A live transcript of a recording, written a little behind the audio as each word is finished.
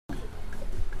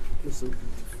Listen.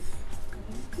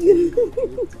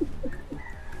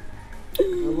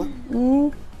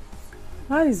 Mama?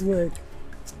 How is work?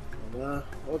 Mama,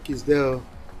 work is there.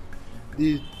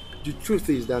 The truth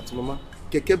is that, Mama,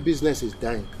 keke business is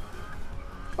dying.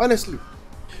 Honestly,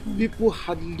 people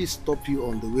hardly stop you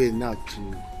on the way now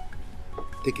to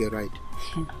take a ride.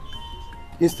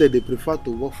 Instead, they prefer to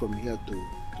walk from here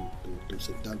to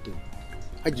Southampton.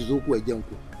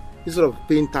 Instead of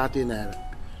paying 30 naira.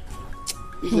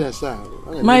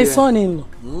 My son-in-law,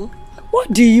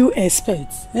 what do you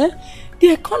expect? The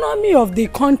economy of the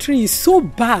country is so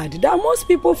bad that most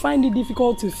people find it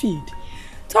difficult to feed.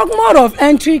 Talk more of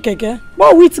entry, keke,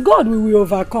 but with God we will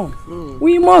overcome.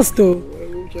 We must, though.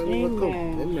 We shall overcome.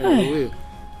 Amen.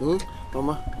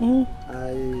 Mama,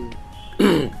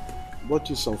 I bought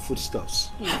you some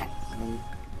foodstuffs.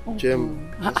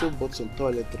 Jem, I also bought some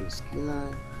toiletries.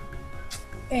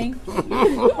 Thank you.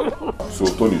 So,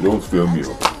 Tony, don't fail me.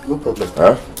 No problem.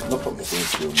 Huh? No problem. Don't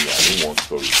fail me. I don't want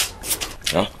stories.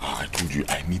 Huh? I told you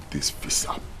I need this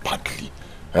visa badly.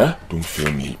 Huh? Don't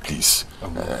fail me, please.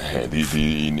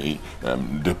 The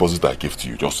deposit I gave to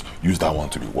you, just use that one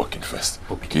to be working first.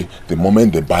 Okay? The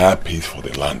moment the buyer pays for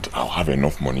the land, I'll have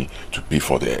enough money to pay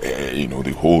for the,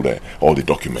 the whole, all the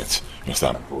documents. You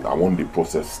understand? I want the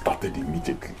process started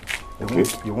immediately. Okay?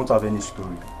 You won't have any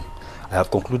story. I have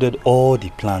concluded all the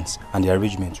plans and the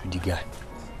arrangements with the guy.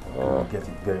 We'll get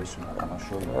it very soon, I can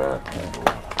assure you.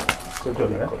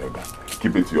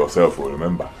 Keep it to yourself,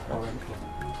 remember.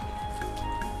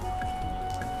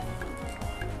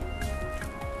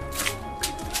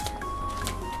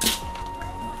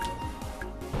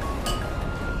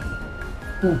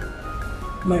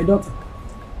 My daughter,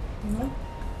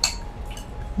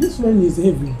 this one is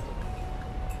heavy.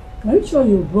 Are you sure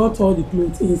you brought all the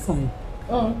clothes inside?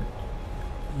 I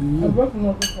brought them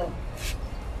up.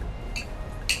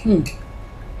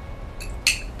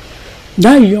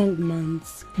 That young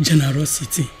man's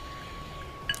generosity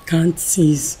can't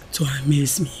cease to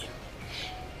amaze me.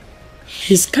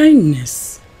 His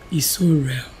kindness is so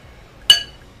rare.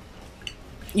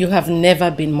 You have never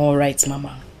been more right,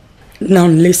 Mama. Now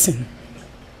listen,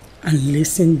 and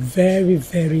listen very,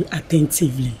 very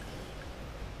attentively.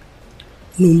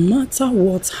 No matter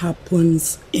what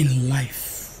happens in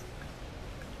life,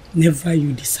 never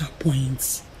you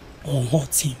disappoint or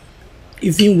hurt him,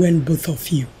 even when both of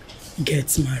you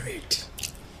get married.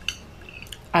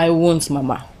 I won't,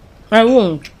 Mama. I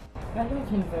won't. I love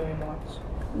him very much.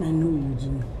 I know you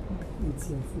do. It's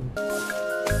your fault.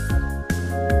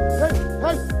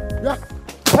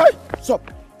 Hey, stop.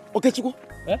 Okay, Chico.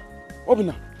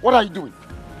 Obina, what are you doing?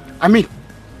 I mean,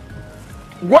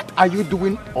 what are you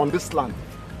doing on this land?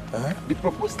 The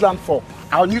proposed land for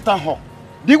our new town hall.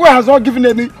 The Igwe has not given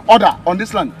any order on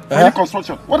this land for any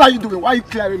construction. What are you doing? Why are you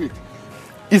clearing it?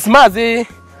 It's Mazi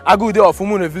Agude of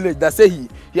Umune village that say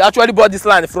he actually bought this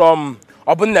land from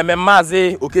Obunneme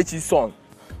Mazi Okechi's son.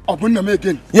 Obunneme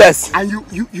again? Yes. And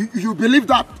you believe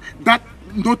that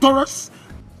notorious,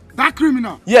 that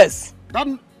criminal? Yes. That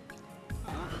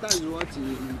is what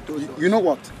he told us. You know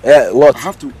what? What? I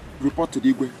have to report to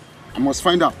the Igwe. I must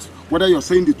find out whether you're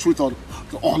saying the truth or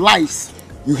lies.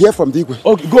 You hear from the Igwe.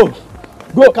 Okay, go.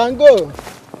 Go. You can go.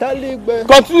 Tell the Igwe.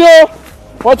 Continue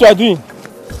what you are doing.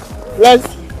 Let's.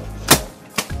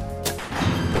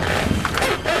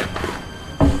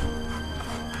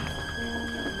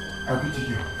 I greet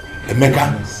you. Emeka.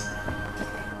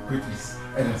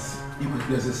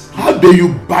 How dare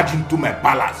you barge into my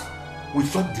palace with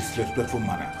such disrespectful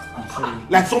manner? I'm sorry.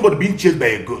 Like somebody being chased by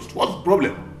a ghost. What's the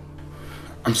problem?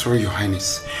 I'm sorry, Your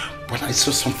Highness, but I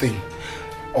saw something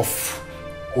of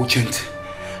urgent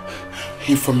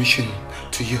information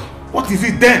to you. What is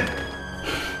it then?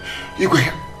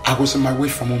 Igwe, I was on my way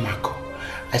from Omako.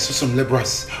 I saw some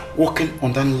laborers working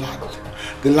on that land.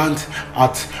 The land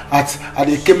at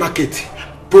the Eke market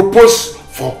proposed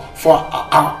for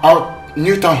our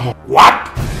new town hall. What?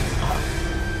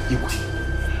 Igwe,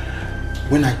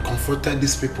 when I confronted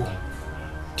these people,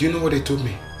 do you know what they told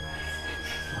me?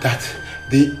 That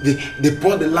they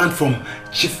bought the land from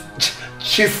Chief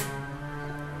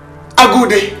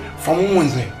Agude from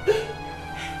Umunze.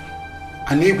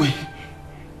 And Igwe,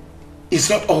 it's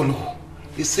not all.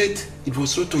 He said it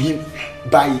was sold to him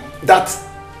by that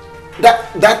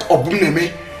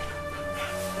Obunneme.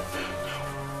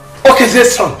 Okay,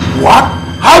 his son. What?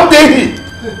 How dare he?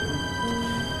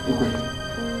 Igwe,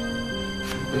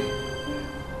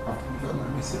 I've delivered my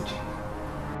message.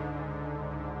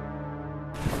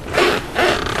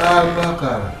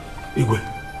 Igwe,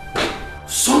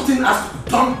 something has to be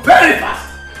done very fast.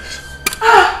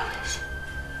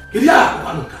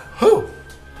 Who?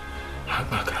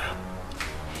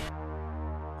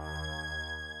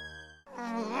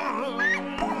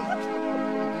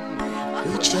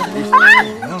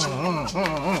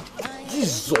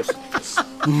 Jesus.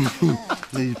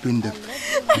 Let you paint them.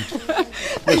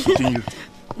 What's shooting you?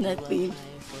 Nothing.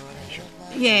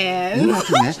 Yeah. You know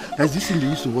what, man? There's this thing they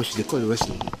used to watch, they call it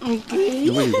wrestling. Okay.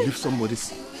 The way you lift somebody.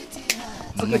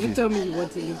 Okay, you tell me you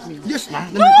want to lift me. Yes,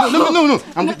 man. No.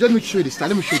 Let me show you the style.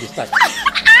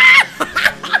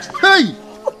 Hey!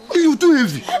 You too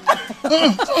heavy.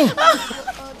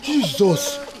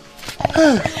 Jesus.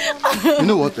 You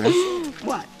know what, eh?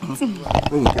 What?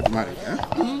 When we get married, eh?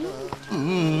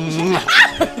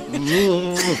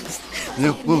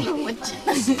 Nobody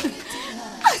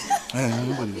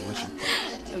will watch you.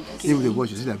 If they watch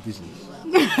you, see that business.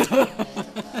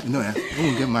 You know, eh?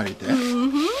 When we get married, eh?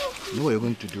 You know what you're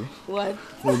going to do? What?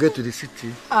 When we get to the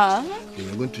city,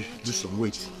 you're going to lose some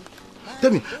weight.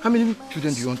 Tell me, how many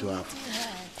children do you want to have?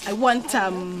 I want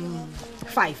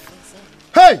 5.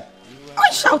 Hey! Why are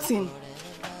you shouting?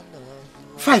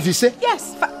 5, you say?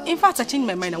 Yes. In fact, I changed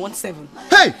my mind. I want 7.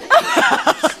 Hey!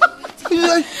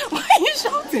 Why are you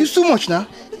shouting? It's too much now.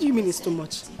 What do you mean it's too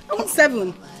much? I want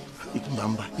 7.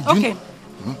 Okay.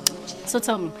 So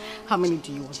tell me, how many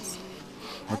do you want?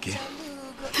 Okay.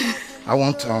 I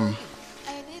want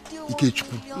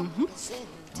Ikechukwu.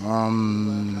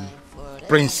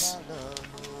 Prince.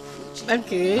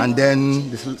 Okay. And then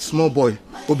the small boy,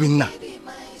 Obinna.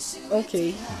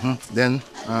 Okay. Then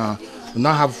we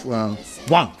now have 1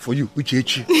 for you,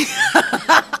 Uchechi.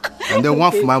 And then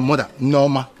 1 for my mother,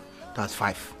 Norma. That's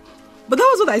 5. But that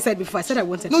was what I said before. I said I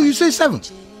wanted 5. No, you say 7.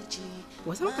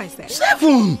 What's that what I said?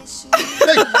 7!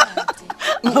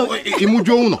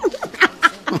 Imujo uno.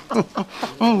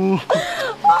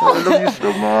 I love you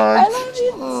so much. I love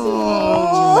you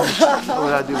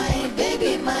too. My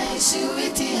baby, my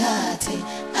sweetie hearty,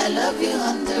 I love you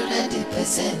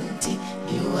 100%.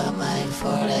 You are my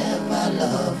forever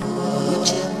love.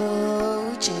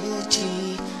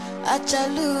 Uchechi,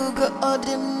 Achalugo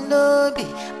Odim Nobi,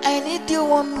 I need you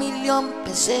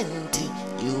 1,000,000%.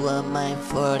 You are my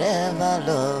forever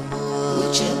love.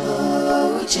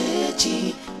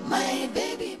 Uchechi, my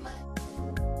baby, my...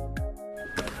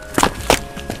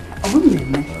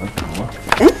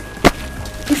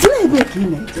 It's not even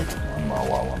clean.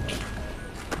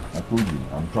 I told you,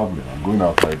 I'm traveling. I'm going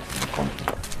outside the country.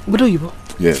 But you?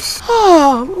 Yes.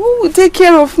 Who will take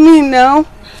care of me now?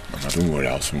 Mama, don't worry,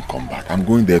 I'll soon come back. I'm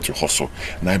going there to hustle.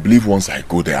 And I believe once I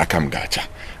go there, Akam Gacha.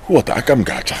 What? Akam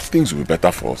Gacha? Things will be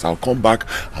better for us. I'll come back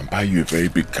and buy you a very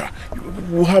big car.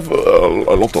 We'll have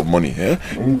a lot of money, eh?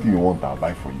 Anything you want, I'll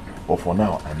buy for you. But for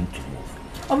now, I need to move.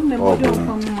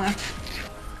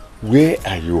 Where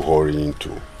are you hurrying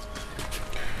to?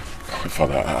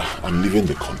 Father, I'm leaving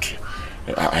the country.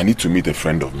 I need to meet a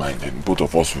friend of mine, and both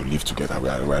of us will live together. We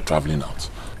are traveling out.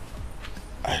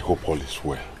 I hope all is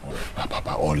well.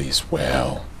 Papa, all is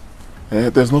well.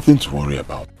 There's nothing to worry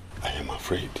about. I am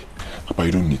afraid. Papa,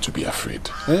 you don't need to be afraid.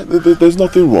 There's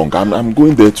nothing wrong. I'm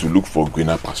going there to look for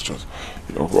greener pastures.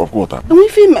 Of what?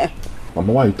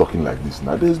 Mama, why are you talking like this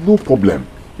now? There's no problem.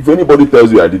 If anybody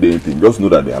tells you I did anything, just know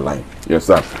that they are lying. Yes,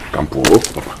 sir. Campo,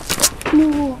 Papa.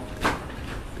 No.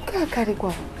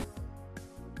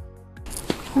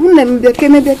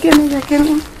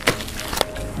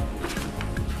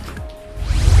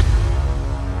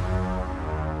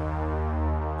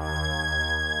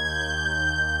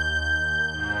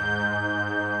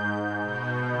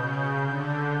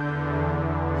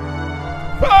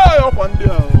 Hey, up and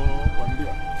there.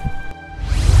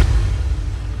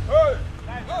 Hey.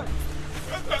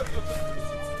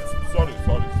 Sorry.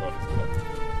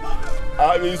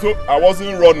 I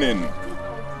wasn't running.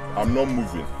 I'm not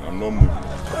moving. Hey. Move.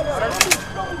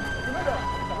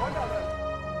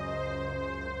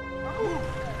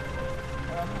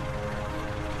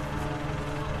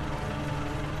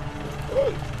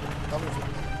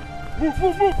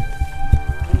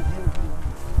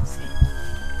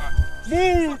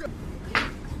 Move.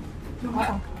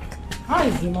 How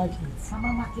is the market?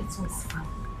 Summer market was fine.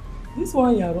 This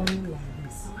one you are running like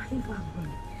this.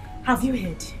 Have you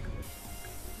heard?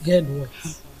 Heard what?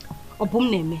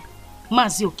 Obumneme,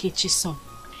 Mazi Okechi's son.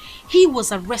 He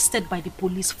was arrested by the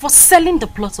police for selling the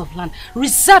plot of land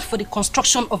reserved for the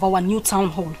construction of our new town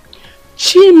hall.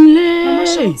 Chimle! Mama,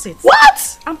 shout it.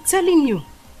 What? I'm telling you.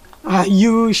 Are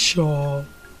you sure?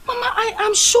 Mama, I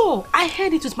am sure. I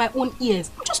heard it with my own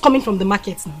ears. I'm just coming from the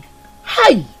market now.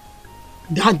 Hi!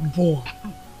 That boy.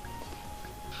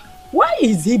 Why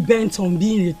is he bent on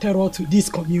being a terror to this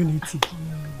community?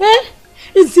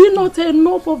 Is he not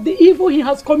enough of the evil he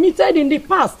has committed in the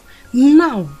past?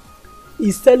 Now,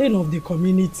 he's selling of the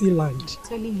community land. I'm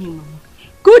telling you, Mama.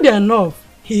 Good enough.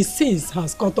 his sins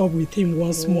has caught up with him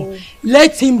once more.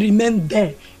 Let him remain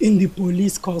there in the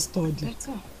police custody.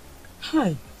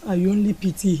 Hi, I only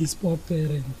pity his poor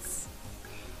parents.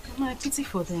 I pity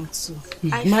for them too.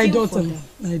 My daughter,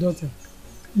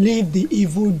 leave the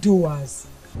evildoers.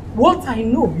 What I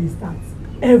know is that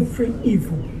every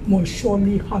evil must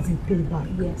surely have a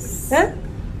payback. Yes.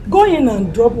 Go in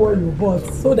and drop what you bought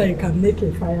so that you can make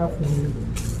a fire for me.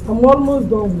 I'm almost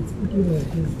done with speaking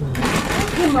of this now.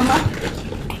 Okay, Mama.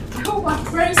 I hope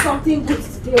I'm wearing something good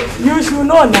today. You should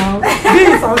know now.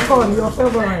 This and corn, your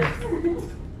favorite.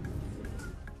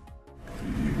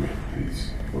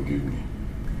 Please, forgive me.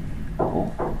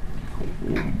 Oh,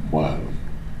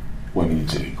 when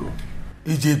Ijego?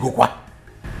 Ijego what?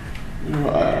 You know,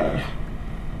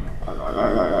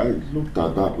 I looked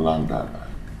at that land and I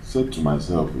said to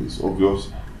myself, it's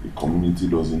obvious the community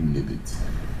doesn't need it.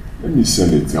 Let me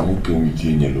sell it. I won't pay me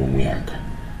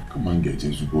come and get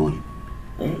into body.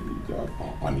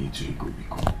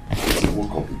 It's a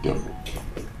work of the devil.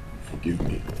 Forgive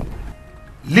me.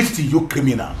 Listen, you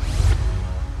criminal.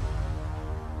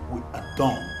 We are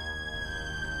done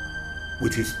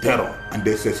with his terror and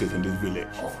the excesses in this village.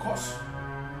 Of course.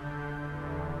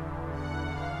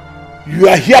 You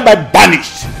are hereby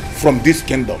banished from this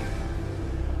kingdom,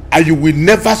 and you will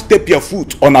never step your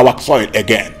foot on our soil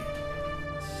again.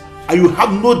 And you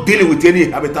have no dealing with any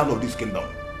inhabitant of this kingdom.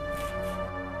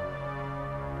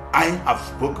 I have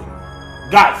spoken.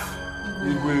 Guys,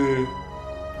 we will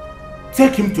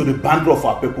take him to the boundary of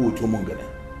our people with Umungene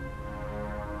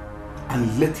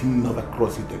and let him never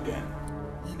cross it again.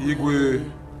 Igwe.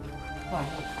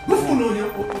 Move.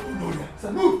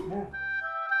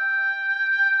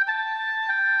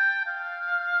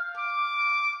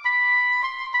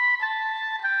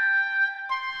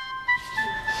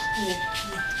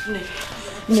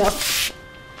 No.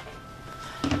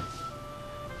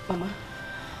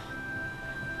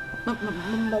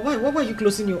 Mama, why are you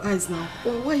closing your eyes now?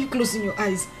 Why are you closing your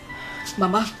eyes?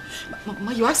 Mama,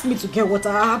 you asked me to get water.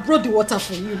 I brought the water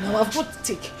for you now. I've brought,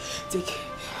 take.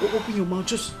 Open your mouth,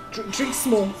 just drink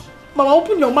small. Mama,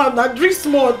 open your mouth now, drink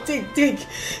small. Take.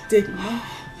 Mama.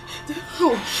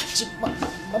 Oh,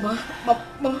 Mama,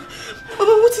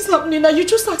 what is happening now? You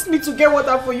just asked me to get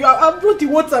water for you. I brought the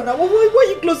water now. Why are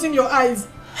you closing your eyes?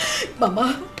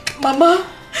 Mama,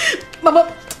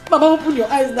 open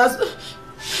your eyes now.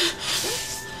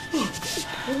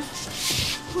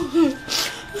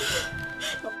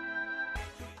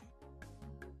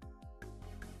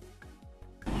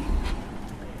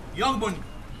 Young Bunny,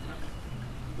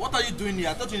 what are you doing here?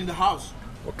 I thought you were in the house.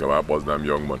 Okay, my boss, I'm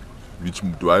young man. Which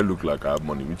do I look like I have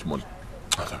money? Which money?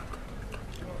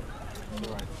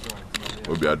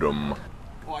 Obi Adam.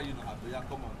 Who are you not happy? Yeah,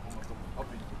 come on.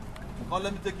 Up in. Come,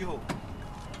 let me take you home.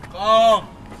 Come.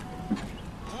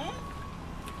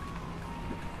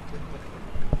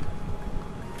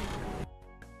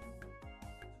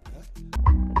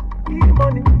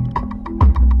 Money.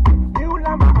 You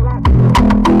love my life.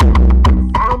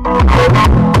 I'm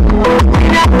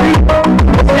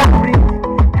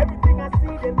everything I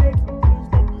see, they make me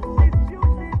it's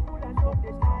beautiful and no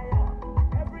desire.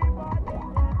 Everybody.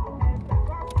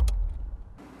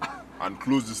 And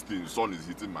close this thing. Sun is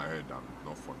hitting my head and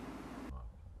not fun.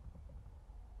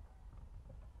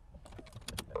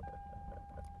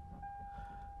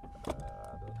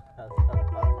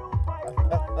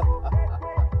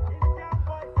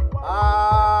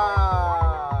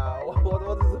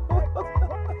 What is it?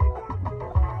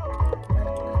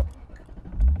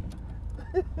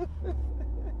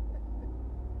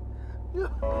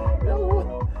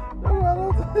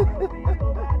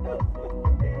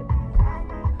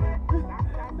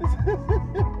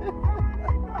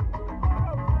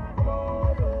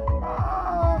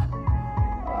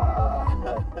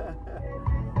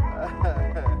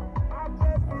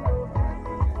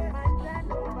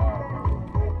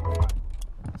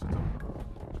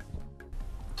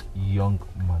 Young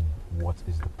man, what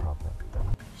is the problem?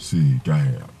 See, guy,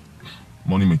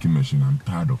 money making machine, I'm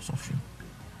tired of suffering.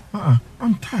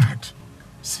 I'm tired.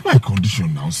 See my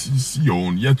condition now. See your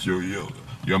own. Yet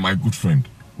you're my good friend.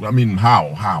 I mean,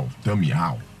 how? Tell me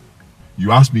how.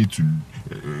 You asked me to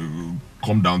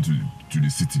come down to the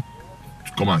city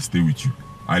to come and stay with you.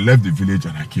 I left the village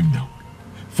and I came down.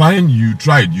 Fine, you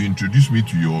tried. You introduced me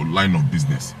to your line of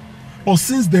business. But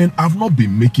since then, I've not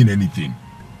been making anything.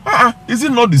 Is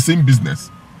it not the same business?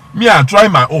 Me, I try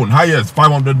my own. Highest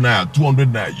 500 naira,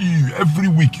 200 naira. Every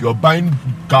week you're buying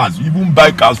cars. You even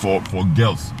buy cars for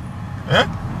girls.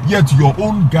 Yet your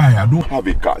own guy, I don't have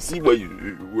a car. See where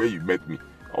you met me.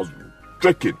 I was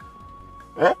trekking.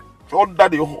 Under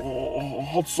the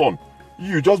hot sun.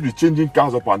 You just be changing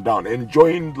cars up and down,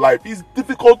 enjoying life. It's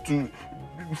difficult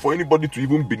for anybody to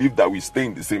even believe that we stay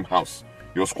in the same house.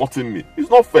 You're squatting me. It's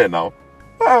not fair now.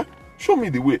 Show me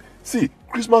the way. See,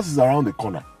 Christmas is around the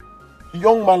corner. A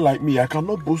young man like me, I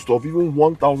cannot boast of even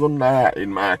 1,000 naira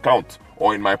in my account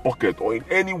or in my pocket or in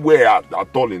anywhere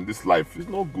at all in this life. It's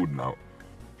not good now.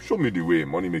 Show me the way,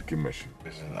 money making machine.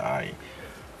 Listen, I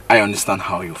understand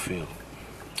how you feel.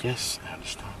 Yes, I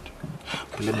understand.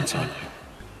 But let me tell you,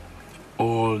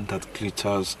 all that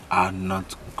glitters are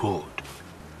not gold.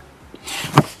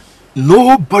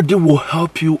 Nobody will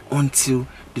help you until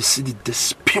they see the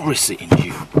desperacy in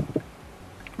you.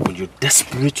 When you're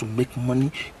desperate to make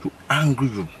money, you're angry,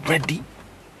 you're ready.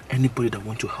 Anybody that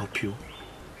wants to help you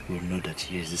will know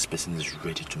that yes, this person is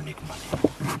ready to make money.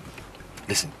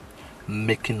 Listen,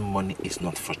 making money is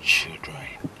not for children.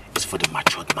 It's for the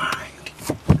matured mind.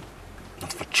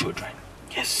 Not for children.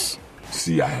 Yes.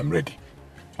 See, I am ready.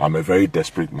 I'm a very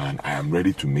desperate man. I am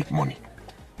ready to make money.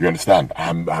 You understand?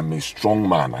 I'm a strong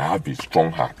man. I have a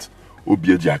strong heart.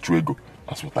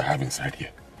 That's what I have inside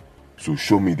here. So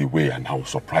show me the way and I will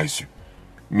surprise you.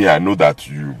 Me, I know that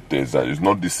it's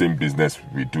not the same business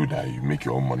we do that you make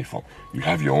your own money from. You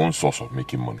have your own source of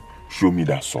making money. Show me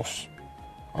that source.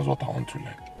 That's what I want to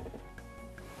learn.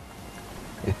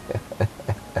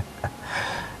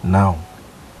 Now,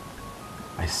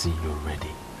 I see you're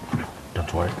ready.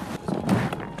 Don't worry.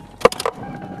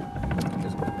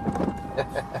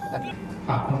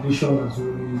 Her condition has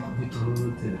really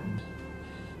deteriorated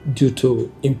due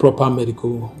to improper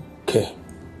medical care.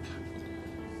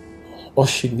 All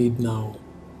she needs now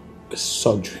is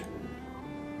surgery,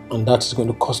 and that is going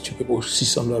to cost you people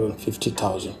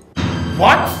 650,000.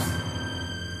 What?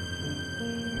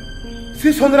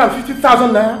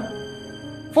 650,000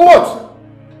 naira? For what?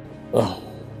 Oh,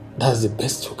 that's the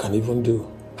best you can even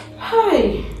do.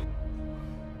 Hi.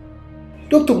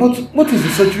 Doctor, what is the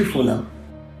surgery for now?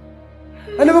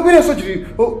 I never been a surgery.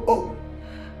 Oh.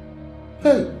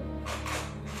 Hey.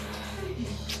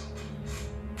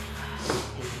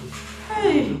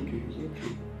 Hey.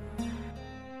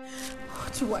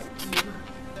 What do I do?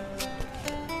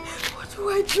 What do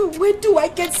I do? Where do I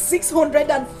get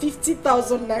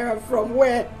 650,000 naira from?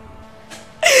 Where?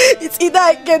 It's either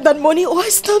I get that money or I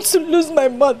stand to lose my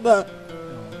mother.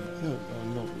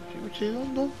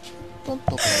 No. Don't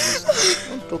talk like this.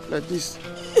 Don't talk like this.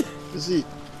 You see,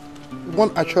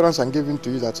 one assurance I'm giving to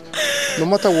you that no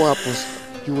matter what happens,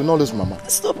 you will not lose Mama.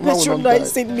 Stop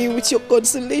patronizing me with your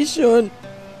consolation.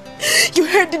 You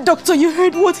heard the doctor, you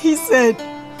heard what he said.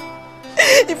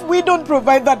 If we don't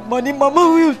provide that money, Mama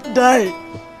will die.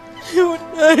 She will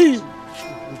die.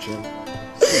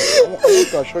 I want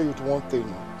to assure you to one thing.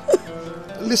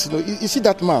 Listen, you see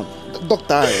that man,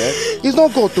 doctor, he's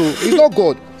not God too. He's not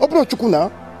God. Open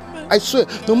Chukuna. I swear,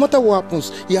 no matter what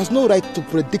happens, he has no right to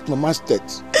predict Mama's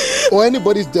death or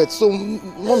anybody's death. So,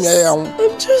 Mommy,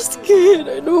 I'm just scared.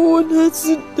 I don't want her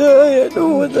to die. I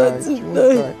don't want her to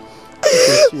die.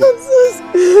 I'm so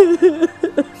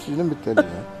scared. See, let me tell you,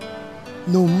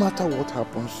 no matter what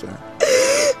happens,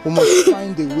 we must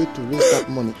find a way to raise that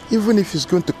money, even if it's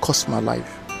going to cost my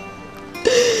life.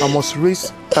 I must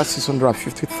raise that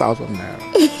 650,000 naira.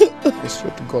 I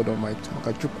swear to God Almighty.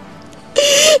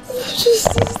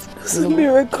 It's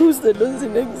miracles that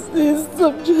doesn't exist.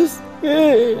 I'm just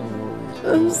scared.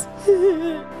 I'm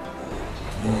scared.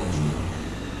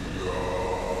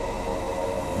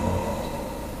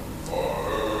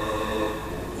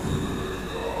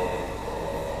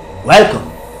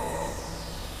 Welcome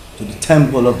to the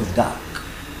Temple of the Dark.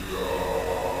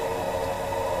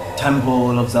 The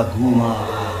Temple of Zaguma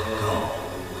God.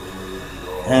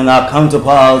 And our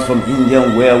counterparts from India,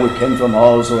 where we came from,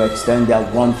 also extend their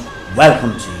warm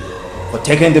welcome to you for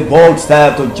taking the bold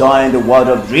step to join the world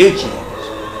of riches,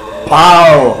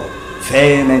 power,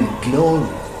 fame, and glory.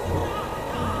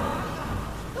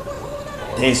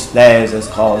 This place is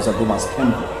called Zaguma's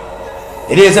Temple.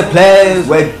 It is a place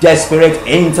where desperate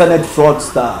internet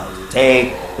fraudsters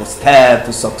take the step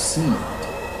to succeed.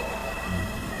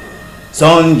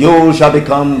 Soon you shall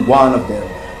become one of them.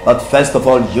 But first of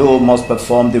all, you must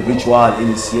perform the ritual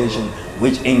initiation,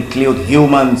 which include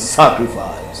human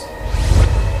sacrifice.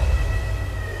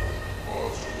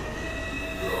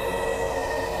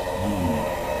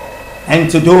 And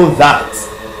to do that,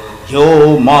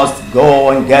 you must go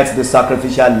and get the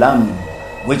sacrificial lamb,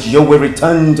 which you will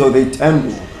return to the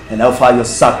temple and offer your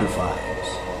sacrifice.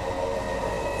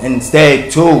 And stay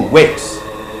 2 weeks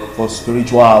for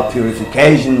spiritual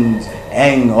purifications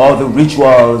and all the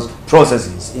rituals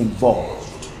processes involved.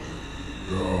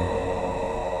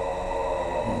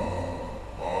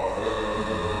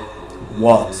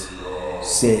 What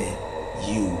say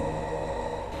you.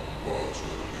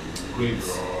 Great.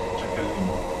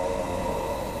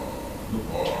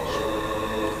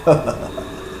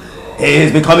 He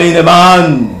is becoming a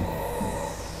man.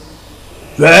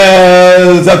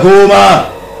 Dread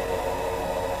Zagoma!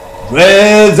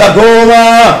 Dread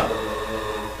Zagoma!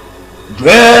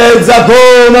 Dread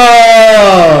Zagoma!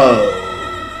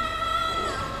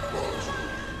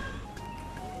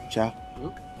 Cha,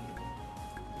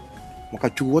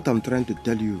 Makachu, what I'm trying to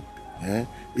tell you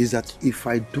is that if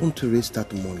I don't raise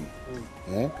that money,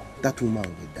 that woman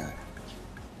will die.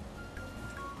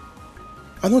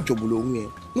 I'm not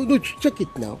Jobolo. No, check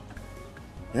it now.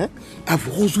 I've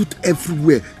hustled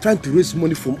everywhere, trying to raise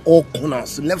money from all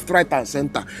corners, left, right, and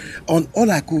center. And all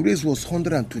I could raise was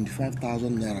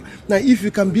 125,000 naira. Now, if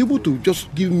you can be able to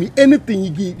just give me anything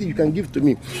you can give to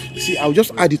me, see, I'll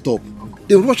just add it up.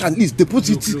 Then rush at least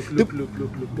deposit. Look,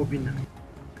 Obina.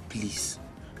 Please,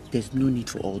 there's no need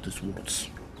for all these words.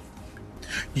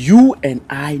 You and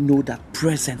I know that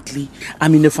presently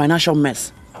I'm in a financial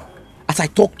mess. As I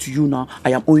talk to you now,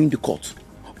 I am owing the court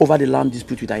over the land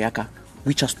dispute with Ayaka,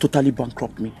 which has totally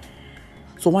bankrupted me.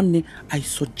 So one day, I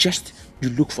suggest you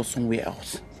look for somewhere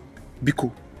else.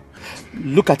 Biko,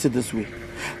 look at it this way.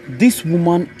 This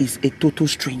woman is a total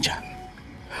stranger.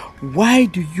 Why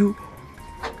do you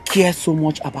care so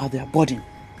much about their burden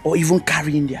or even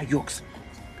carrying their yokes?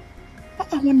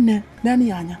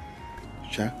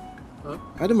 Sha,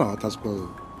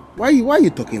 why are you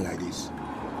talking like this?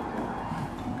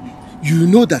 You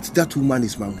know that woman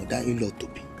is my mother-in-law to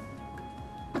be.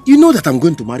 You know that I'm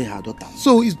going to marry her daughter.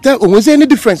 So is there any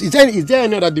difference? Is there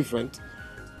any other difference?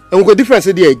 And we'll go difference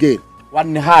there again.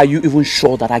 How are you even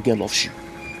sure that girl loves you?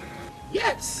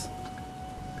 Yes.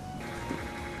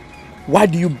 Why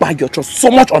do you bag your trust so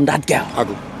much on that girl?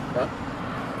 Ago.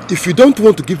 If you don't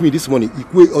want to give me this money,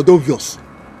 Ikwe or don't yours.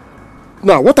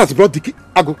 Now, what has brought the key?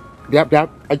 Ago.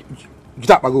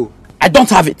 I don't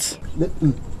have it.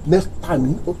 Next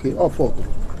time, okay, all four.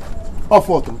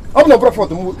 I'm not brought for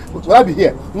them. Will I be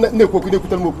here?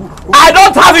 I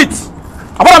don't have it!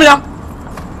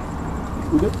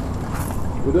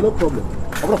 No problem.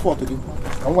 I'm not for you.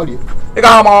 I'm one here.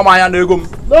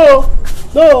 No.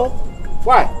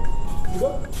 Why?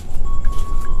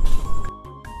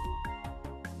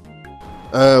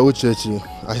 Uchechi,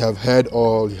 I have heard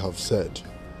all you have said,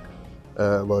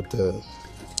 but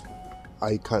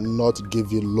I cannot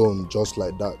give you loan just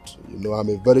like that. You know, I'm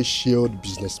a very shrewd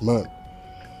businessman.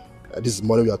 This is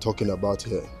money we are talking about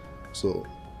here. So,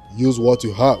 use what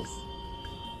you have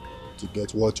to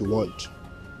get what you want.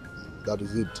 That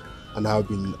is it. And I've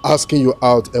been asking you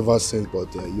out ever since,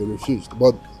 but you refused.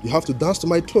 But you have to dance to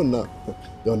my tune now.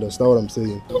 You understand what I'm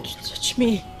saying? Don't touch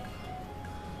me.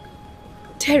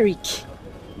 Derek.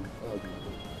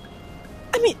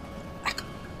 I mean,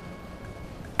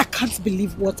 I can't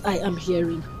believe what I am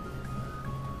hearing.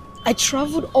 I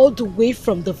traveled all the way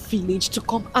from the village to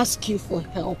come ask you for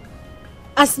help.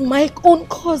 As my own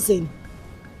cousin.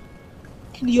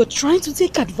 And you're trying to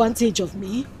take advantage of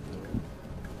me?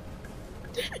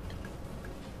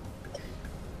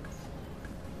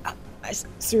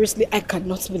 Seriously, I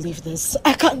cannot believe this.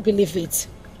 I can't believe it.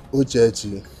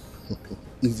 Uchechi,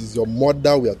 it is your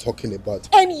mother we are talking about.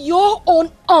 And your own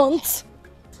aunt?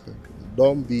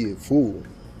 Don't be a fool.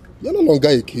 You're no longer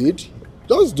a kid.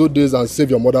 Just do this and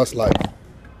save your mother's life.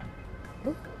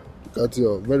 Look at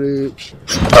you, very...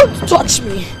 Don't touch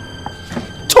me!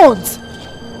 Don't!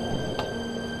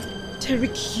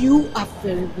 Derek, you are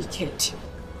very wicked.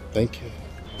 Thank you.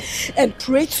 And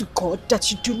pray to God that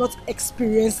you do not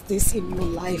experience this in your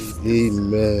life.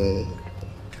 Amen.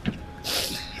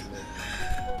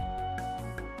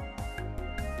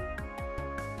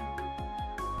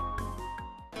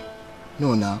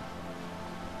 No, now.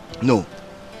 No.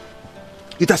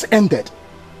 It has ended.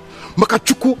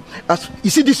 Makachuku, as you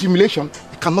see this humiliation,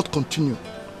 it cannot continue.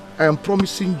 I am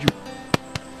promising you.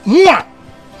 Mwah!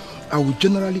 I will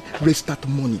generally raise that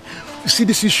money. You see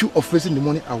this issue of raising the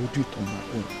money, I will do it on my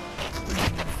own.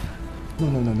 No.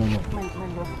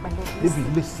 Baby,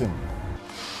 listen.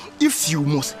 If you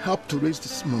must help to raise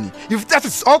this money, if that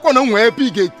is all I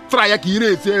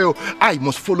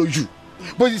must follow you.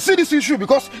 But you see this issue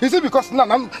because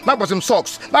now was him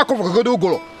socks. Now come for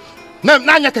go. My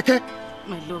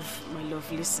love,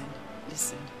 listen.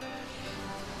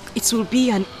 It will be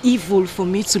an evil for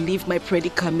me to leave my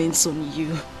predicaments on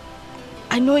you.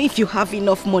 I know if you have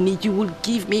enough money, you will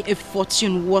give me a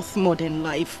fortune worth more than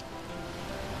life.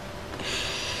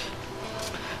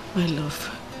 My love,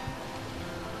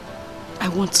 I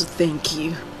want to thank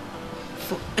you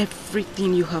for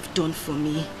everything you have done for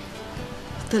me.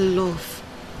 The love,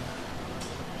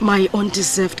 my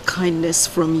undeserved kindness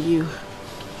from you,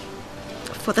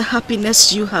 for the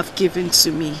happiness you have given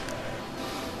to me.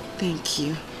 Thank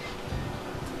you.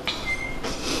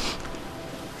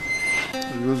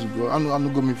 I'm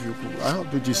not going to you. I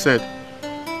heard what you said.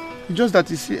 It's just that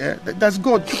you see, that's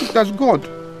God. That's God.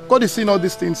 God is seeing all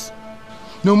these things.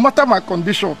 No matter my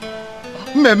condition.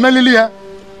 Look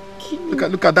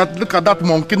at that. Look at that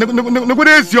monkey.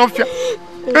 Where's your fear?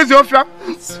 Where's your fear?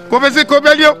 Go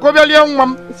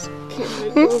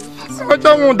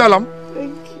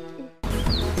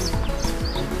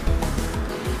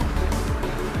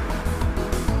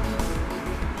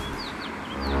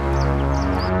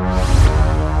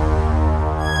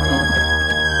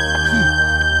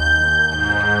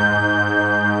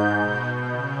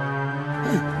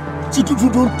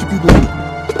don't keep it going.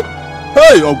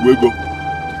 Hey, Ogwego.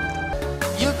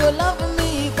 You go love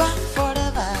me back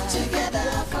forever. Together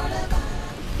forever.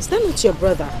 Is that not your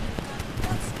brother?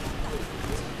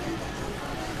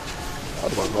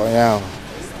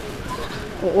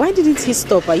 Why didn't he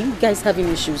stop? Are you guys having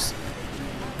issues?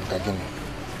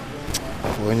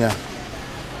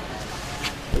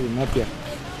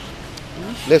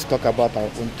 Let's talk about our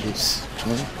own case.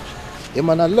 I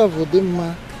love with him,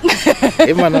 man.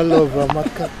 I love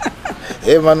Ramaka.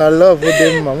 I love with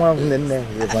him, Mama. I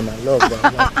love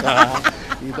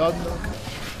Ramaka. You don't know.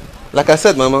 Like I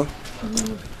said, Mama,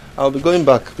 I'll be going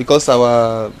back because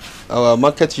our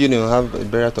market union have a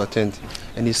burial to attend,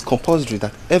 and it's compulsory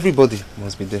that everybody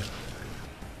must be there.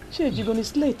 Shey, you're gonna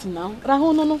late now.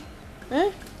 Raho, no.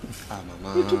 Eh?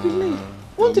 Mama. You to be late.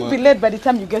 Won't it be late by the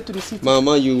time you get to the city?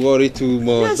 Mama, you worry too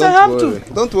much. Yes, Don't I have worry.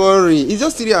 to. Don't worry. It's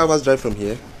just 3 hours drive from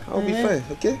here. I'll be fine,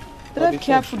 okay? Drive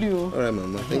carefully. Alright,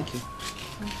 Mama. Thank you.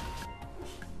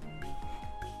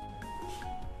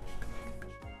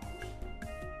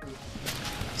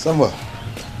 Samuel,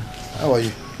 how are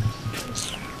you?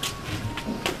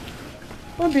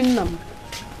 Obinam,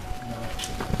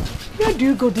 where do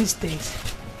you go these days?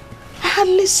 I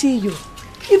hardly see you,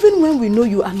 even when we know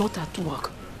you are not at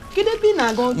work.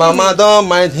 Mama, don't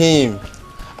mind him.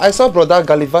 I saw brother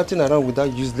gallivanting around with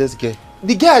that useless girl.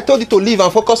 The girl I told you to leave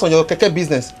and focus on your keke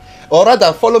business. Or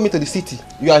rather, follow me to the city.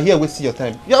 You are here wasting your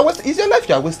time. You are wasting. It's your life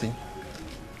you are wasting.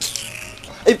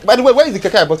 Hey, by the way, where is the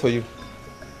keke I bought for you?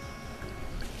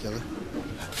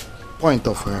 Point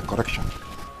of correction.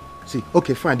 See,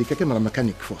 okay, fine, the keke is a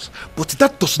mechanic first. But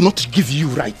that does not give you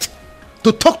right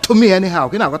to talk to me anyhow.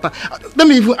 Let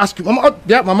me even ask you, Mama,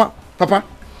 Mama, Papa,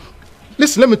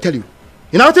 listen, let me tell you.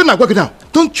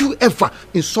 Don't you ever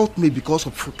insult me because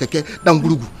of keke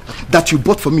dangulugu that you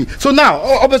bought for me. So now,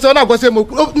 obviously, I'm going to say,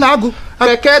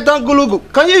 keke dangulugu.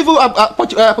 Can you even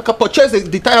purchase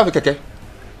the tire of a keke?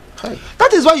 Hi.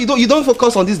 That is why you don't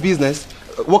focus on this business.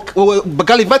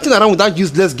 Gallivanting around with that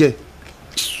useless girl.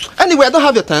 Anyway, I don't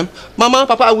have your time. Mama,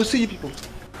 Papa, I will see you people.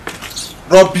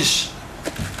 Rubbish.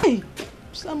 Hey,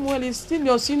 Samuel is still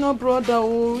your senior brother.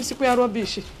 Oh, is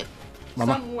rubbish.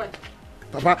 Mama, Samuel.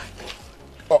 Papa,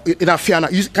 in Afiana,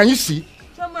 can you see?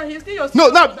 Samuel, he's still your senior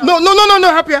brother.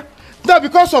 No, happier. No,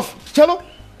 because of cello.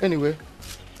 Anyway,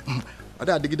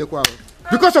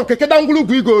 because of keke dangulu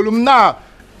guigolum now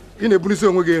in a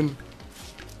bunisong again.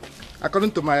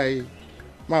 According to my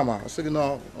mama, I said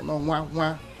no,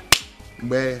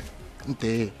 where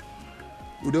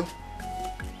Udo?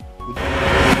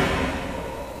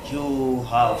 You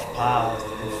have passed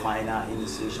the final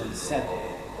initiation circle.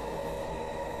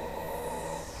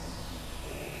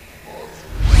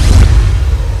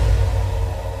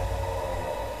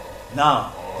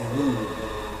 Now, the rule.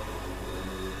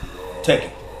 Take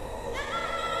it.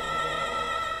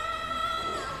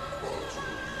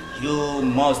 You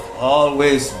must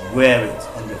always wear it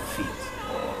on your feet.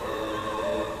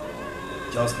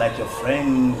 Just like your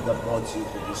friend that brought you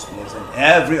to this place and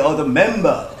every other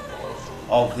member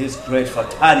of this great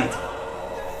fraternity.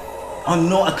 On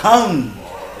no account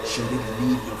should it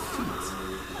leave your feet.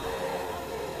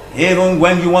 Even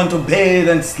when you want to bathe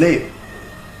and sleep,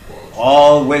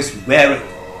 always wear it.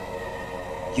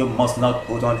 You must not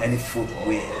put on any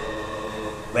footwear.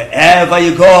 Wherever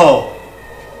you go,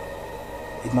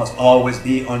 it must always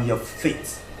be on your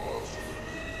feet.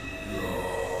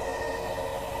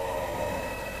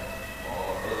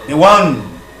 Be one.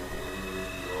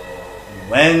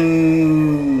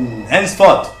 When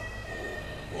henceforth,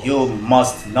 you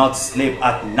must not sleep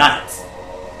at night.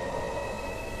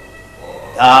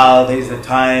 Now is the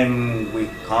time we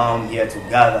come here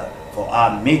together for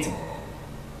our meeting.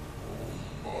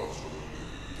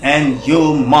 And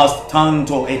you must turn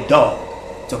to a dog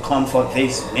to come for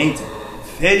this meeting.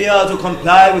 Failure to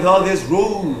comply with all these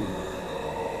rules,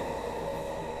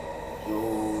 you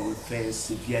will face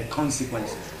face severe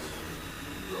consequences.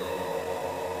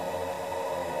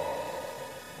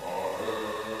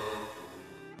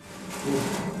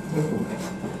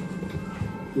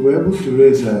 We were able to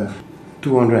raise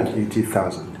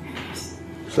 280,000.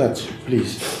 So that,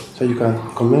 please, so you can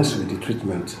commence with the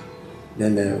treatment.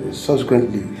 Then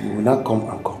subsequently, we will not come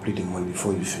and complete the money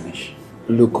before you finish.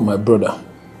 Look, my brother,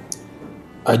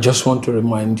 I just want to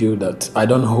remind you that I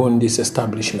don't own this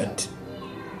establishment.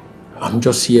 I'm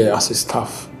just here as a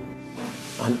staff.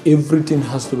 And everything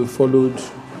has to be followed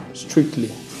strictly.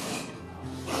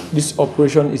 This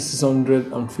operation is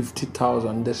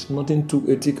 650,000. There's nothing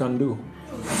 280 can do.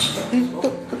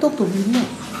 Doctor,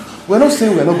 we're not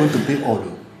saying we're not going to pay all.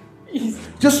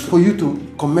 Just for you to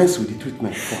commence with the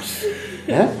treatment first.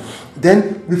 Yeah?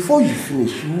 Then, before you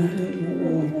finish,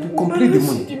 you complete the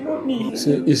money.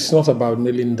 See, it's not about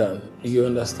kneeling down. You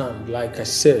understand? Like I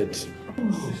said, there's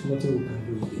nothing we can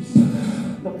do with this.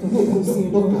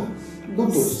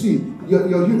 Doctor, see, you're a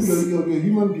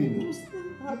human being.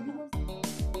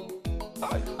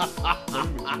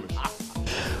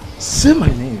 Say my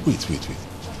name. Wait.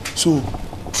 So,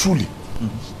 truly,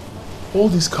 all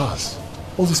these cars,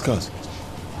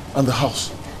 and the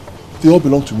house, they all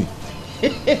belong to me.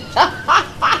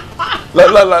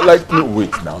 like, no,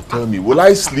 wait now, tell me, will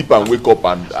I sleep and wake up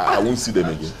and I won't see them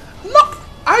again? No,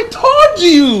 I told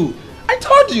you.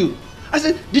 I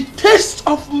said, the taste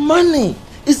of money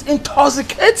is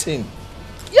intoxicating.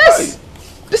 Yes,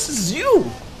 this is you.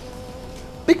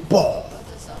 Big ball.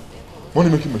 Money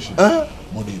making machine.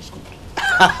 Money is good.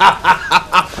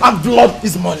 And blood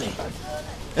is money.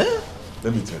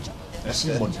 Let me tell you, you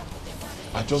see money.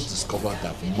 I just discovered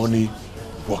that money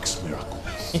works miracles.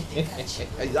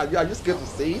 Are you scared to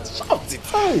say it? Shout it.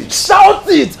 Hey. Shout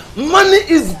it. Money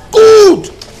is good.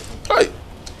 Hey.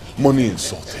 Money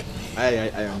insulted me. I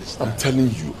understand. I'm telling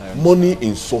you, money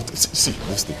insulted. See,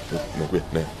 this thing. No, wait,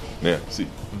 see.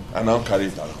 I now carry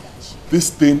it around. This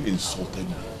thing insulted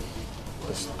me.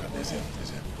 Let's look at this.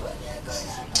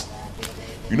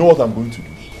 You know what I'm going to do?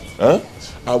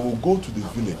 I will go to the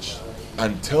village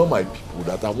and tell my people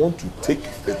that I want to take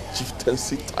the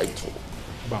chieftaincy title.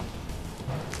 Bam.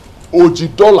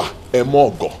 Ojidola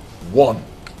Emogo, one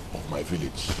of my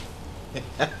village.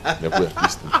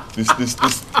 This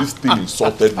thing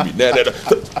insulted me.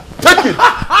 Take it!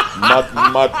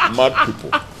 Mad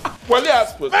people.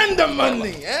 Spend the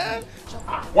money,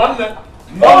 One day,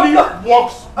 money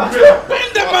works.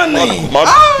 Spend the money.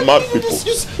 Mad people.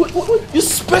 You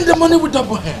spend the money with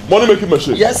double hand. Money making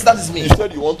machine. Yes, that is me. You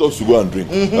said you want us to go and drink.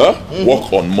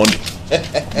 Work on money.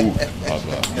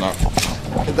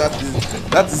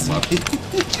 That is me.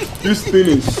 This thing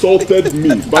insulted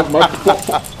me.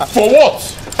 For what?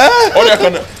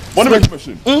 Money making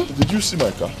machine. Did you see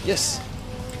my car? Yes.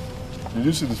 Did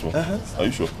you see this one? Are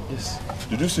you sure? Yes.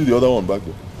 Did you see the other one back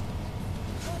there?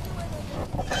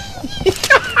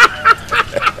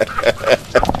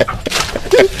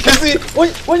 You see,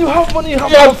 when you have money, you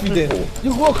have confidence.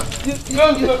 You walk.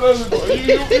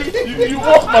 You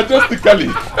walk majestically. I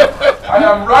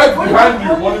am right behind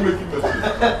you, money making machine.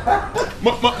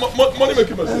 Money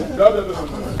making machine.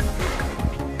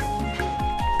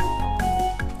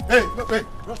 Hey, wait.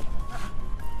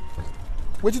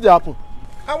 What did happen?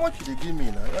 How much did they give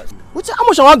me now? How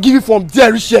much I want to give you from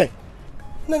there, share?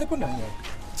 No, they put that here.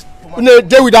 They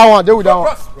with that one.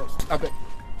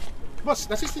 Boss,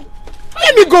 that's 16.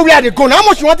 Let me go where they go. How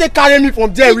much you want to carry me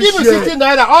from there? You give me 16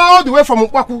 naira all the way from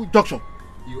Ukwaku Junction.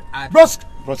 You add. Bros,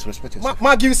 respect yourself.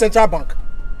 Ma give you Central Bank.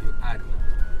 You add.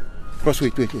 Bros,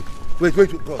 wait,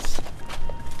 bros.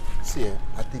 See,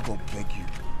 I think I'll beg you.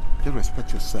 Just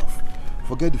respect yourself.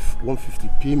 Forget the 150.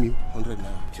 Pay me 100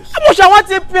 naira. How much I want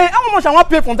to pay? How much I want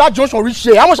to pay from that junction reach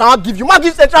here? How much I want to give you? Ma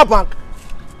give Central Bank.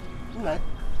 Right.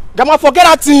 Gama, forget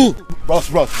that thing. Boss.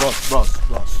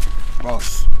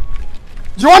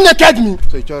 You want naked me?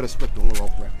 So you try to respect the whole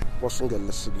work, boss, don't get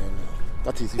less again.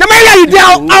 That is it. The man you there,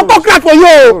 I'll go crack for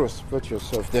you. Respect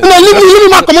yourself. Then. No, leave me,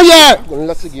 ma, come on here. Go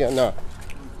less again now.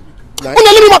 No,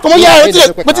 leave me, ma, come on here.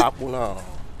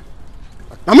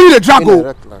 I mean the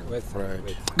Drago.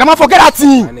 Gama, forget that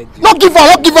thing. Not give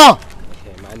her. Okay,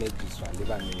 manage this one.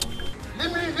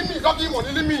 Leave me, don't give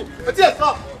money, leave me. But yes,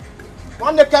 stop.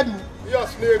 One naked me.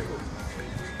 Yes,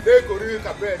 Neko, really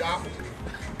can bread out.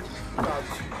 Look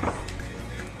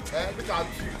at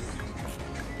you.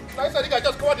 Like I said, I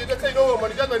just come out and say no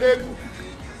money, just a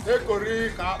Neko,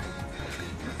 Rika.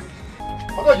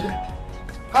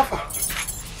 How far?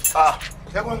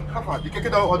 How far? You can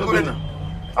get out of the winner.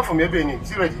 How far, maybe?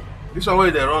 Is ready? This one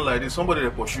where they run like this, somebody they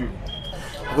pursue you.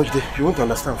 You want to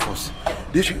understand first.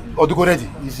 This or to go ready?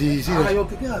 Is it ready? Your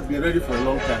ticket has been ready for a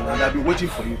long time and I've been waiting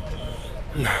for you.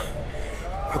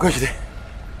 I got you there.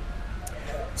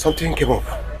 Something came up.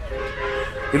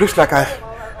 It looks like I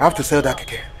have to sell that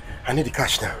keke. I need the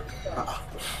cash now.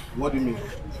 What do you mean?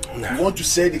 You want to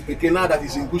sell the keke now that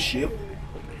is in good shape?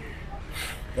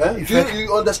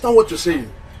 You understand what you're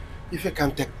saying? If you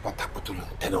can't take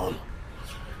Patakotulu, then on.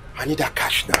 I need that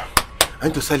cash now. I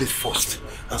need to sell it first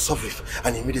and solve it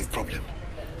an immediate problem.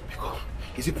 Because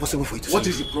is it possible for you to sell What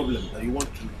is the problem that you want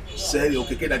to sell your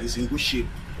keke that is in good shape?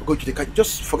 Go to the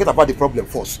just forget about the problem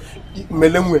first.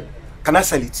 Melemwe, can I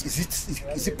sell it?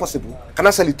 Is it possible? Can I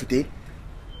sell it today?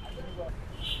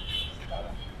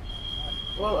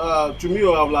 Well, to me,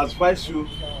 I will advise you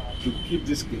to keep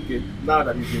this keke now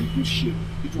that it's in good shape.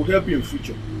 It will help you in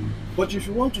future. But if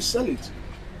you want to sell it,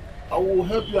 I will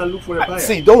help you and look for a buyer.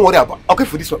 See, don't worry about. Okay,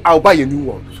 for this one, I'll buy a new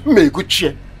one. Make a good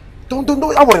chair. Don't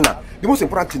worry now. The most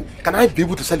important thing, can I be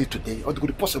able to sell it today or is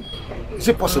it possible? Is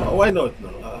it possible? Why not?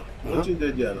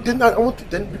 Then I want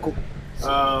to because.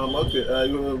 Okay,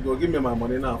 you go give me my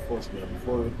money now first, man,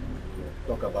 before we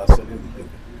talk about selling the keke.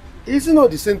 Is it not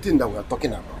the same thing that we are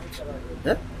talking about?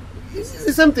 Yeah? It's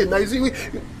the same thing. Now, you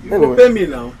will pay me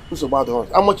now. What's about the house?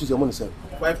 How much is your money, sir?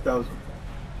 5,000.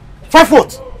 5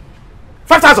 what?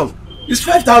 5,000. It's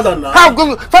 5,000 now. How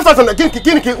go 5,000 again?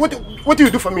 What do you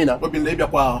do for me now? If you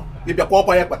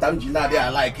I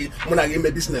like it. When I give me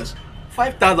business.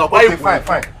 5,000. Okay, fine.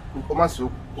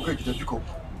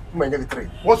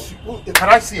 Okay, can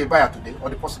I see a buyer today or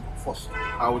the possible first?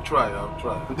 I will try.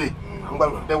 Today?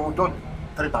 Then we'll do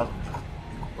 3,000.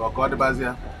 Well, call the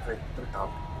Bazia. 3,000.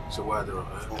 So what?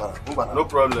 No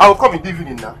problem. I will come in the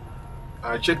evening now.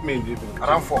 Check me in the evening.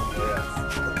 Around 4.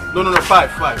 Yeah. No,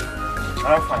 5.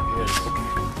 Around 5. Yes.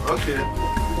 Okay.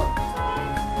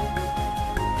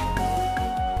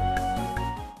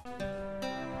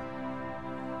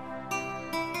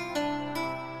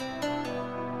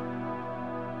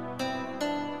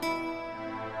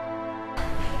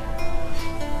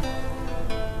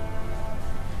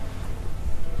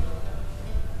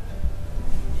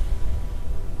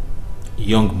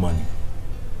 Young money.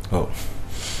 Oh,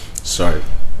 sorry.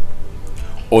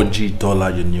 OG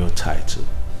Dollar, your new title.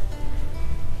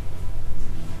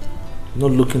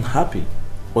 Not looking happy.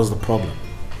 What's the problem?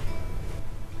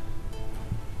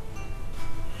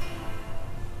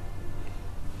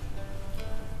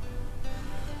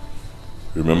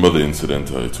 Remember the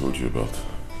incident I told you about?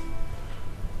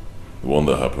 The one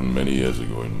that happened many years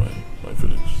ago in my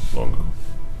village, long ago.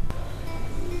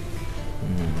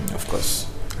 Of course,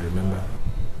 I remember.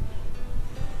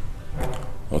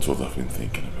 That's what I've been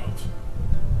thinking about.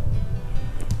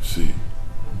 See,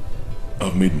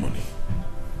 I've made money.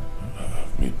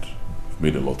 I've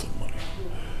made a lot of money.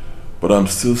 But I'm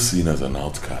still seen as an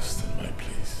outcast in my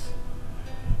place.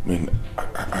 I mean,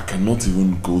 I cannot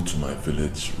even go to my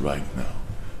village right now,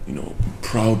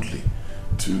 proudly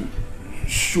to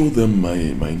show them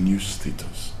my new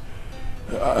status.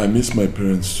 I miss my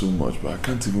parents so much, but I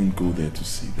can't even go there to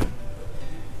see them.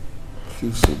 I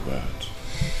feel so bad.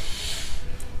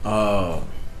 I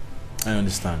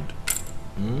understand.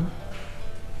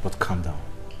 But calm down.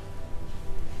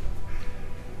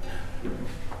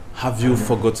 Have you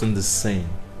forgotten the saying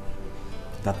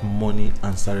that money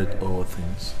answereth all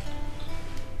things?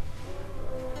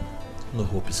 No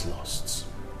hope is lost.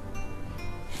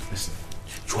 Listen,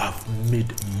 you have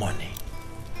made money.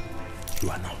 You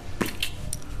are now big.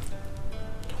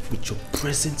 With your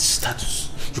present status,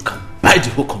 you can buy the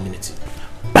whole community.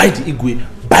 Buy the Igwe,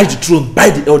 buy the throne,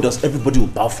 buy the elders. Everybody will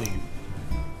bow for you.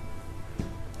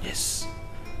 Yes.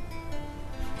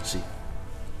 See,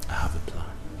 I have a plan.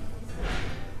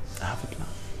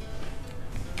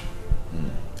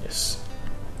 Yes.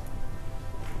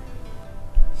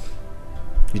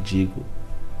 Ijigo.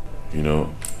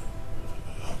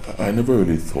 I never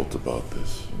really thought about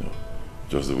this,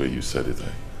 just the way you said it.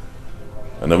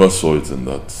 I never saw it in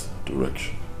that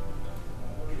direction.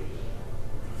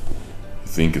 You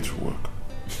think it will work?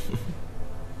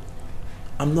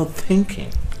 I'm not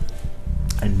thinking.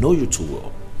 I know you too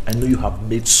well. I know you have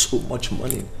made so much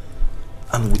money.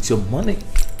 And with your money,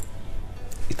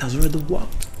 it has already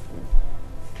worked.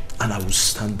 And I will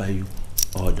stand by you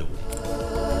all the way.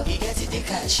 You get the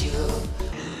cash,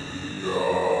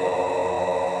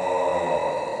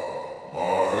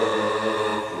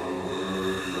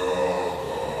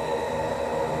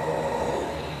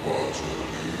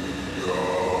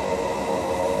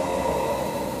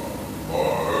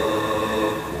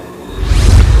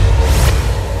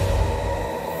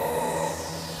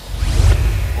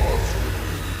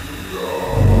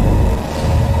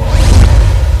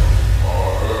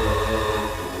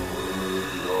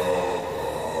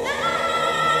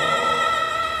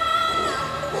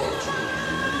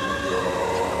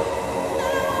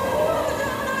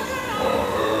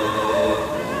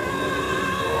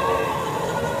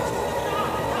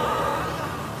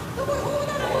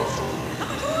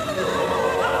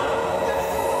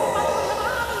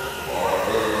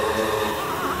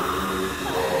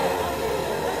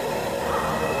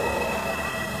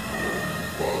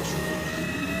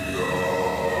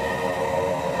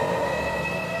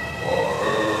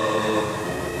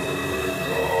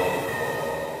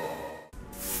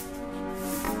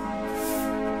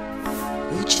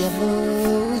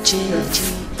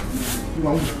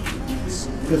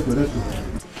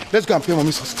 Let's go and pay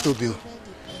mommy's hospital bill.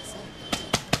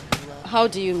 How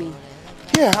do you mean?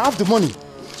 Yeah, I have the money.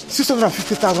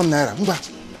 650,000 naira.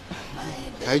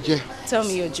 Tell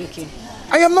me you're joking.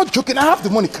 I am not joking. I have the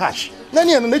money cash.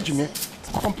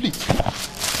 Complete.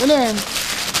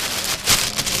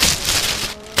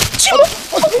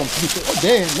 What's the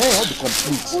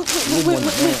complete?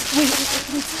 Wait.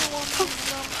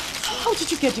 How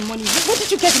did you get the money? Where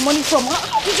did you get the money from?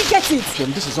 How did you get it?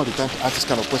 This is not the time to ask this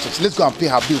kind of questions. Let's go and pay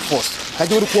her bill first.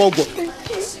 Let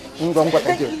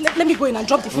me go in and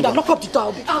drop the food and lock up the door.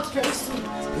 I'll be out very soon.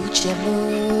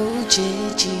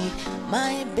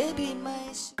 My baby, my...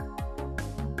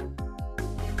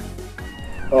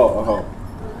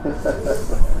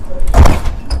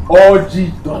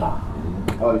 OG dollar.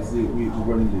 Oh, you see, we're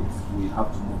running late. We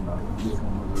have to move now.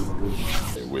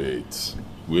 Hey,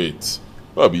 wait.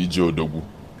 Babi Joe Dogu.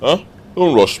 Huh?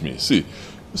 Don't rush me. See,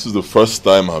 this is the first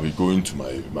time I'll be going to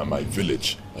my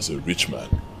village as a rich man.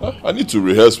 Huh? I need to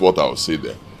rehearse what I'll say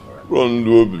there. Run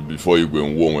before you go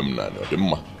and warm him.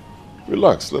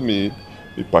 Relax, let me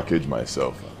package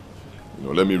myself.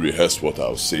 Let me rehearse what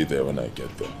I'll say there when I get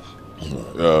there.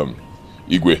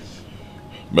 Igwe,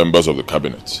 members of the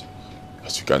cabinet,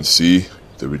 as you can see,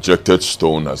 the rejected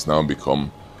stone has now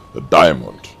become the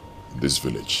diamond in this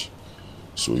village.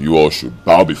 So you all should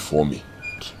bow before me,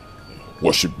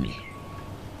 worship me.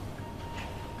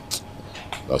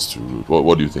 That's too rude.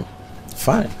 What do you think?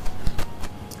 Fine.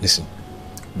 Listen,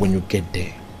 when you get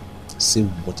there, say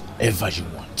whatever you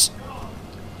want.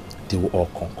 They will all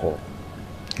concur.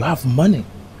 You have money.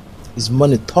 It's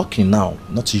money talking now,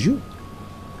 not you.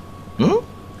 Hmm?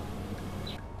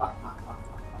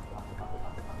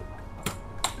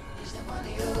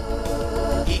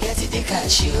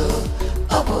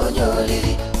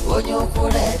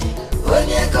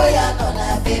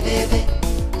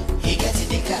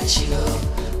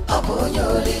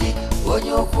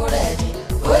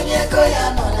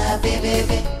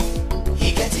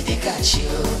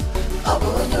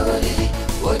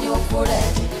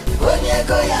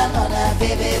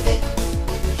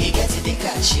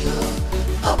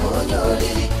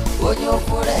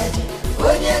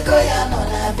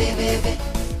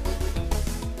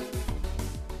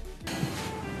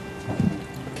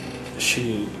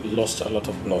 She lost a lot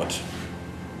of blood.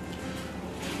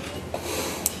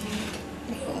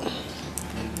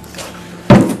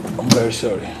 I'm very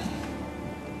sorry.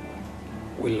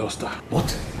 We lost her.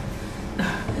 What?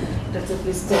 Doctor,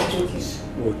 please stop joking.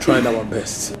 We tried our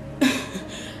best.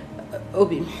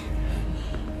 Obi,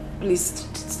 please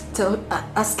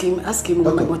ask him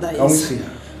where my mother is. Can we see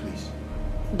her, please?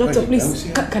 Doctor,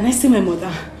 please, can I see my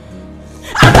mother?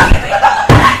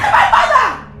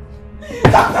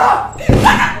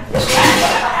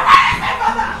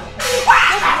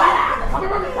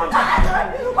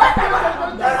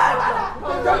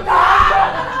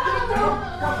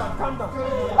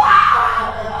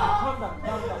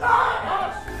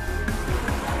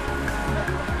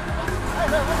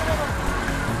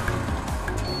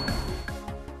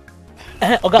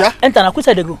 Oga, enter na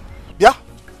kuside go. Yeah.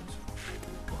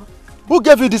 Who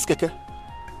gave you this keke?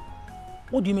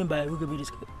 What do you mean by who gave you this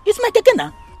keke? It's my keke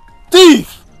now.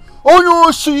 Thief! Oh,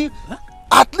 you see? Huh?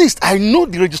 At least I know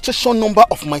the registration number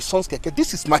of my son's keke.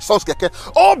 This is my son's keke.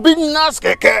 Obina's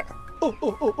keke.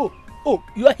 Oh,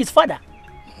 you are his father.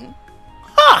 Mm-hmm.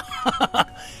 Ha!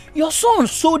 Your son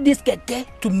sold this keke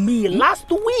to me last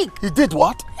week. He did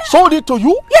what? Yeah. Sold it to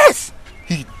you? Yes.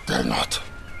 He dare not.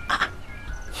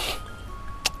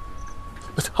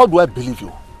 But how do I believe you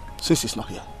since he's not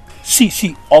here? See,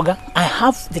 Oga, I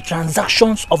have the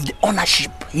transactions of the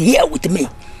ownership here with me.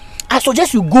 I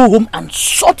suggest you go home and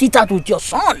sort it out with your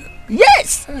son.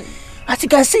 Yes! Hey. As you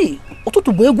can see,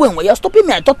 you're stopping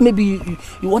me. I thought maybe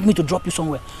you want me to drop you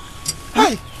somewhere.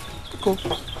 Hi. Go.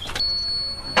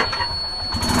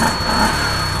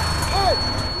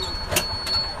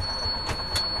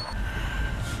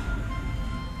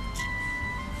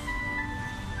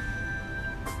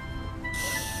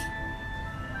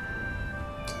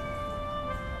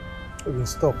 Even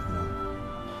stop now.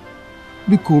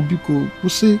 Biko, we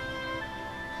say,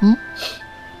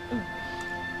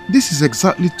 this is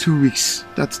exactly 2 weeks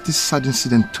that this sad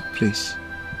incident took place.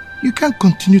 You can't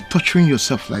continue torturing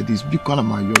yourself like this. Biko and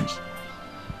my yours.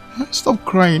 Stop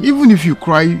crying. Even if you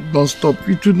cry, don't stop.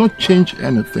 It will not change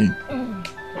anything.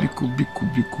 Biko,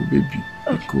 baby.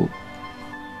 Biko.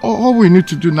 All we need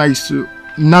to do now is to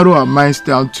narrow our minds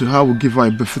down to how we give her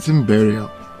a befitting burial.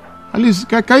 At least,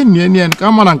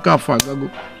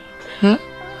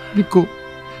 because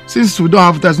since we don't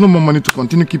have, there's no more money to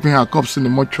continue keeping her corpse in the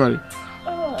mortuary.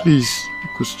 Please,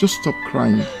 because just stop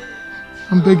crying.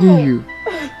 I'm begging you.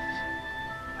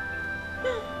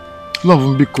 Love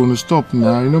and Biko, stop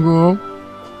now, you know, girl.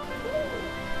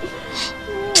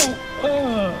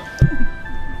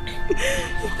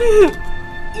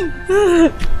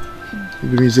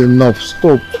 It's enough.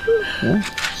 Stop. Yeah?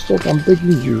 Stop. I'm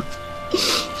begging you.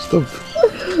 Stop.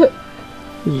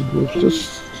 Please, bro.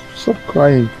 Just stop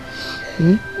crying.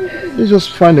 Let's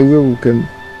just find a way we can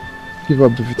give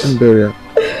up the victim burial.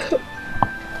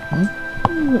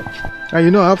 And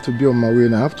you know I have to be on my way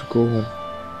and I have to go home.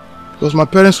 Because my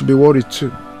parents will be worried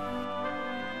too.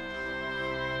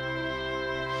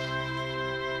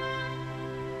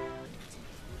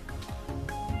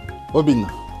 Obina,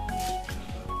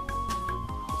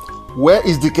 where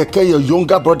is the keke your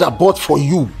younger brother bought for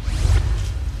you?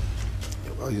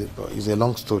 It's a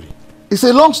long story. It's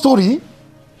a long story?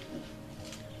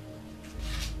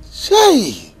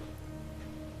 Shay!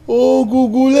 Oh,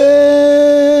 Gugule!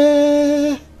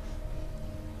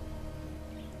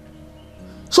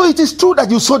 So it is true that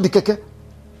you sold the keke?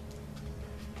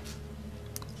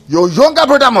 Your younger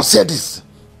brother must hear this.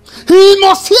 He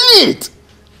must hear it!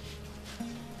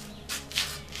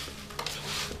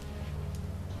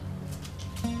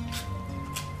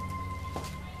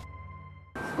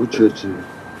 Uchechi,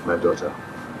 my daughter.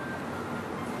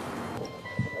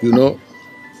 You know,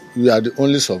 we are the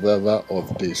only survivor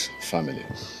of this family.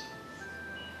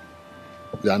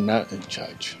 We are now in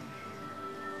charge.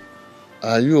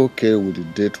 Are you okay with the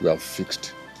date we have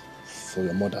fixed for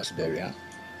your mother's burial?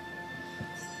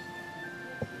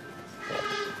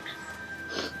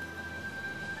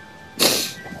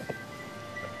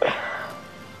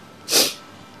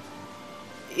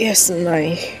 Yes,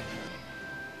 Nai.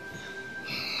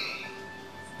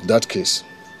 In that case,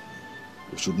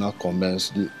 we should now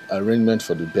commence the arrangement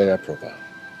for the burial proper.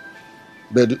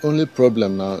 But the only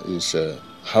problem now is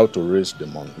how to raise the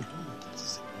money.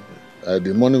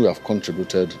 The money we have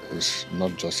contributed is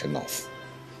not just enough.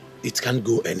 It can't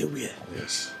go anywhere.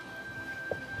 Yes.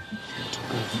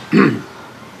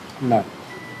 No.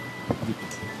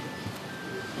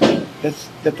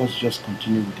 Let us just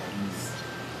continue with our list.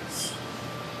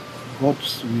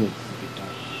 God's will be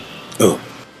done. Oh,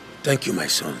 thank you, my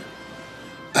son.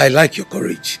 I like your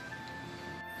courage.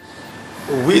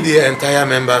 We, the entire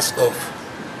members of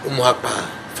Umuakpa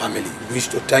family, wish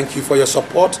to thank you for your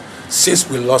support since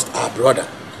we lost our brother,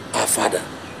 our father.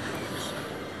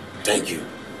 Thank you.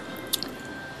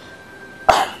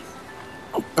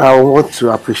 I want to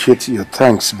appreciate your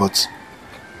thanks, but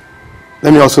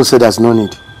let me also say there's no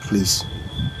need, please.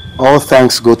 All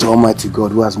thanks go to Almighty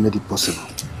God who has made it possible.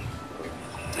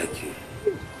 Thank you.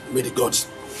 May the gods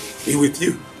be with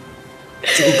you.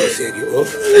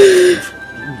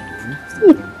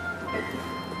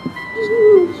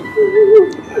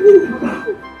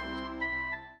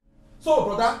 So,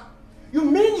 brother, you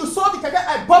mean you sold the keke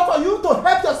I bought for you to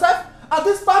help yourself and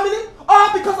this family,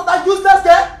 all because of that useless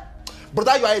girl?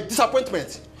 Brother, you are a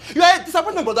disappointment. You are a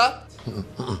disappointment, brother.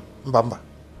 Mbamba,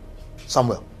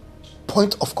 Samuel,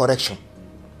 point of correction.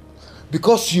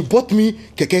 Because you bought me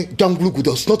keke, Danglugu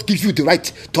does not give you the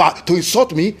right to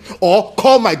insult me or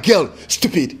call my girl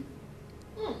stupid.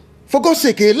 For God's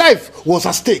sake, a life was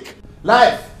at stake.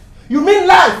 Life? You mean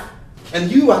life? And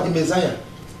you are the Messiah.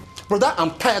 Brother,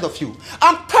 I'm tired of you.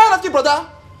 I'm tired of you, brother.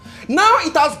 Now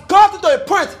it has gotten to a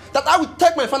point that I will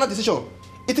take my final decision.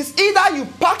 It is either you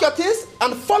pack your things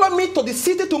and follow me to the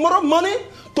city tomorrow morning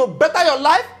to better your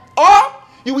life, or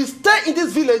you will stay in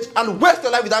this village and waste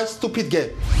your life with that stupid girl.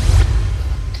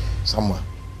 Samuel,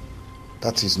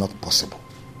 that is not possible.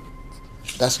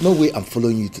 There's no way I'm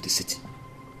following you to the city.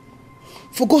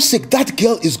 For God's sake, that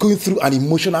girl is going through an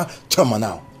emotional trauma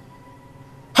now.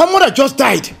 Her mother just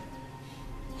died.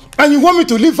 And you want me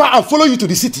to leave her and follow you to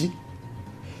the city?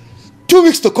 2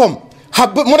 weeks to come, her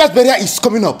mother's burial is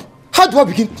coming up. How do I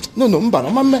begin? No,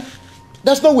 Mbana.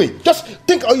 There's no way. Just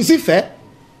think, is it fair?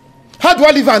 How do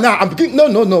I leave her now and begin? No,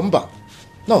 Mba.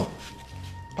 No.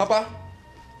 Papa,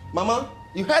 Mama,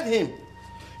 you heard him.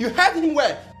 You heard him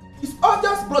where? His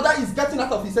obvious brother is getting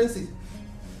out of his senses.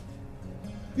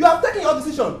 You have taken your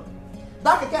decision.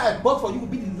 That keke I bought for you will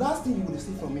be the last thing you will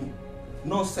receive from me.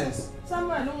 Nonsense.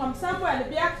 Samuel.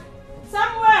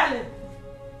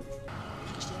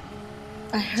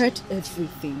 I heard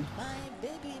everything.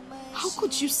 How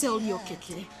could you sell your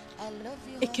keke?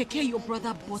 A keke your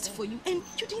brother bought for you and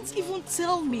you didn't even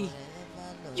tell me.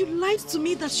 You lied to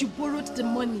me that you borrowed the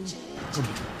money.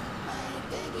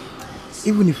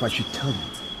 Even if I should tell you,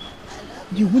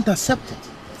 you won't accept it.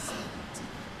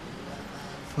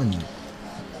 Funny,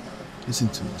 listen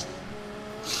to me.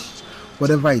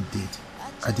 Whatever I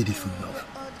did it for love.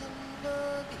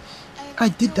 I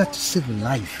did that to save a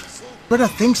life. Whether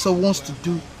thinks or wants to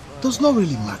do does not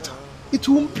really matter. It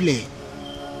won't play.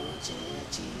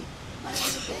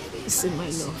 Listen, my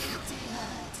love.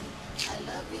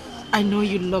 I know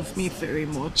you love me very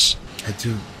much. I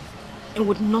do. And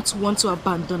would not want to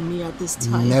abandon me at this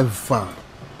time. Never.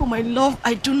 But my love,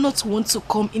 I do not want to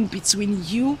come in between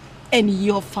you and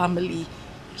your family.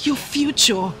 Your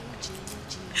future.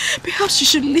 Perhaps you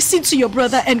should listen to your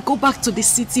brother and go back to the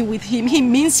city with him. He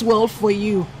means well for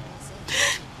you.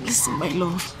 Listen, my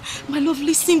love. My love,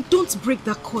 listen. Don't break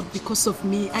that cord because of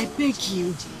me. I beg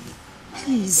you.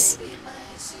 Please.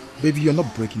 Baby, you're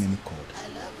not breaking any cord.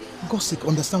 For God's sake,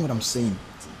 understand what I'm saying.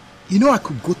 You know I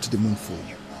could go to the moon for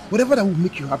you. Whatever that will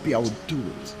make you happy, I will do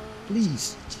it.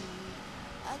 Please.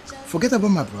 Forget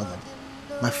about my brother,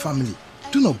 my family.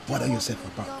 Do not bother yourself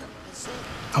about them.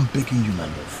 I'm begging you, my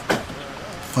love.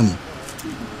 Funny.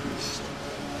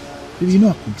 Baby, you know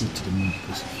I could go to the moon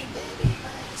because of you.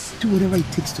 Do whatever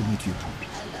it takes to make you happy.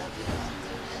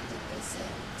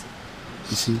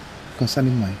 You see,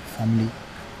 concerning my family,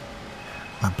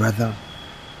 my brother,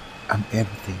 and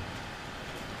everything,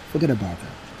 forget about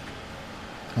that.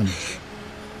 Honey,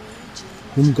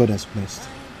 whom God has blessed,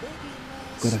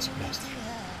 God has blessed.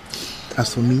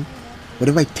 As for me,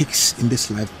 whatever it takes in this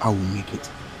life, I will make it.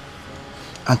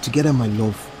 And together, my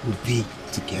love, will be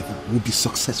together, we'll be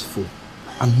successful.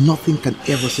 And nothing can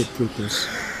ever separate us.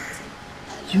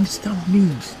 You understand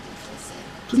me?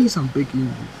 Please, I'm begging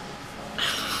you.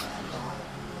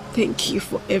 Thank you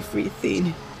for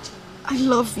everything. I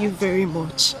love you very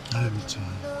much. I love you too.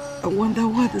 I wonder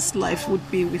what this life would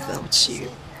be without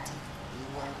you.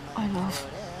 My love,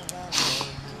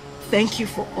 thank you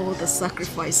for all the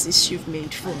sacrifices you've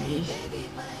made for me.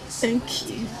 Thank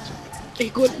you. May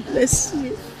God bless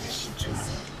you.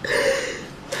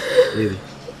 Really?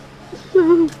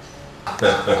 Oh,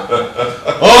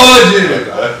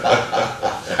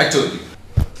 Jimmy!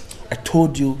 I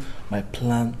told you my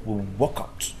plan will work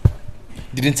out.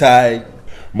 Didn't I?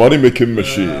 Money making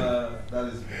machine.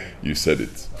 You said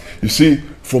it. You see,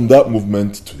 from that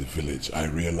movement to the village, I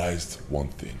realized one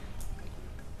thing.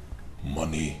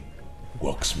 Money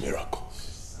works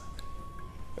miracles.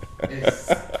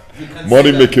 Yes,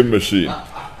 Money making machine.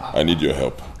 I need your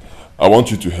help. I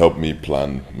want you to help me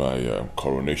plan my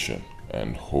coronation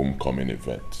and homecoming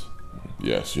event.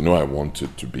 Yes, you know I want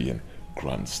it to be in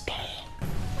grand style.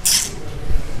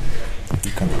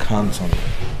 You can count on me.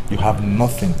 You have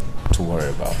nothing to worry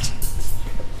about.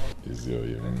 Is your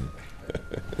young?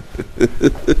 My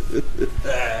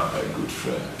good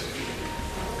friend.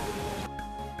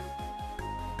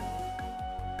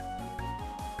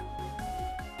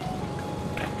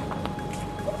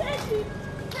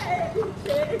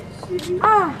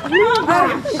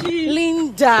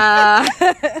 Linda.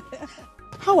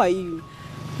 How are you?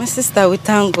 My sister, we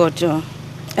thank God.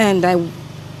 And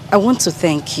I want to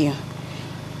thank you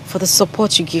for the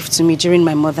support you gave to me during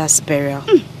my mother's burial.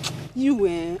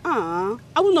 You, are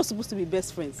we not supposed to be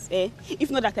best friends, eh? If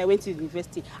not that I went to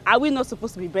university, are we not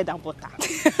supposed to be bread and butter?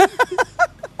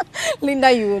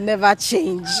 Linda, you will never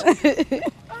change.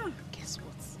 Guess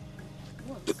what?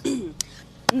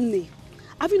 Nne,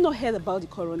 have you not heard about the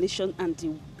coronation and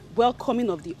the welcoming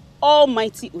of the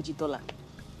almighty Ojidola?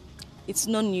 It's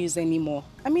no news anymore.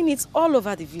 I mean, it's all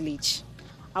over the village.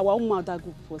 Our Umada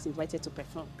group was invited to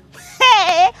perform.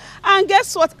 Hey! And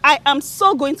guess what? I am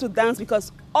so going to dance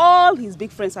because all his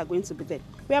big friends are going to be there.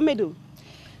 Where Medu?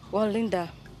 Well, Linda,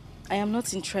 I am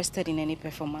not interested in any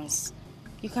performance.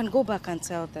 You can go back and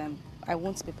tell them I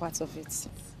won't be part of it.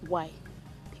 Why?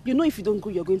 You know if you don't go,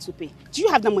 you're going to pay. Do you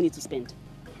have that money to spend?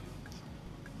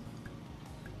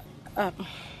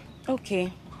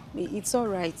 Okay. It's all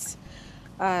right.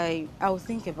 I'll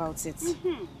think about it.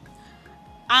 Mm-hmm.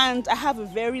 And I have a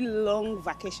very long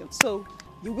vacation, so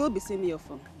you will be seeing me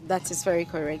often. That is very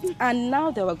correct. And now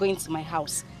that we're going to my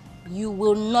house, you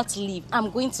will not leave.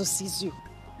 I'm going to seize you.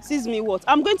 Seize me what?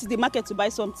 I'm going to the market to buy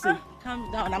something.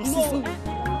 Calm down, I'm seizing you.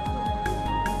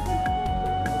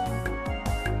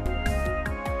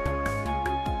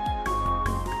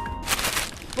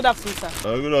 Good afternoon, sir.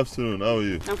 Good afternoon. How are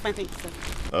you? I'm fine, thank you,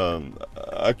 sir.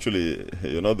 Actually,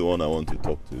 you're not the one I want to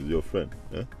talk to. It's your friend.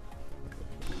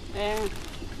 Yeah?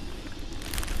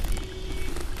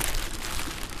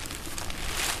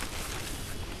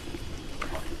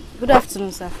 Good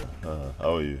afternoon, sir.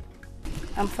 How are you?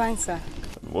 I'm fine, sir.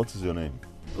 What is your name?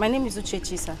 My name is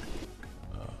Uchechi, sir.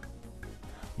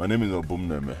 My name is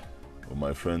Obumneme, but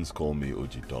my friends call me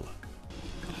Ojidola.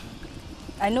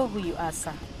 I know who you are,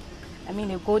 sir. I mean,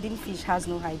 a golden fish has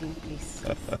no hiding place.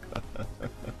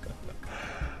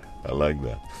 I like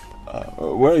that.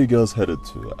 Where are you girls headed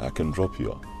to? I can drop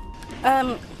you off.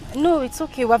 No, it's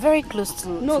okay. We're very close to.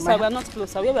 No, sir, we're not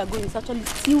close. Sir. Where we're going is actually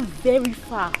still very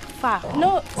far.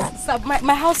 No, sir,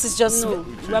 my house is just. No,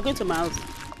 we are going to my house.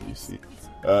 You see,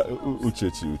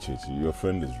 Uchechi, your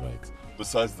friend is right.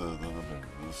 Besides the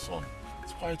sun,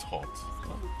 it's quite hot.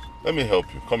 Let me help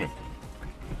you. Come in.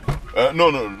 No,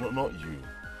 not you.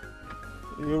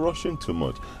 You're rushing too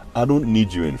much. I don't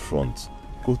need you in front.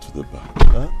 Go to the back.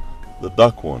 Huh? The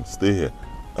dark one, stay here.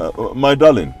 My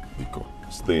darling, Biko,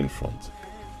 stay in front.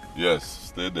 Yes,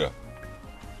 stay there.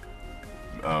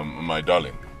 My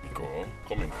darling, Biko,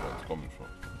 come in front.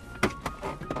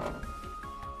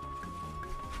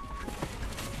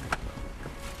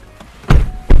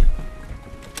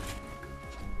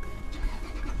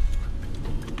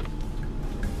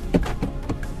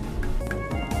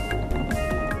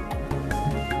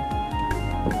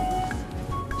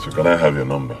 So can I have your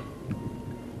number?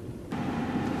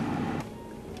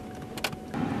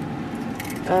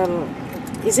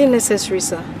 Is it necessary,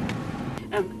 sir?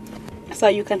 Sir,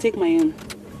 you can take my own.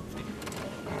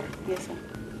 Yes, sir.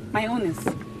 My own is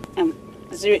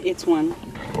 081.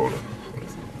 Hold on.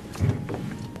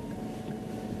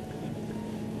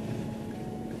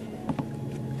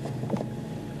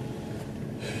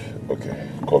 Okay,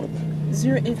 call it.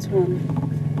 081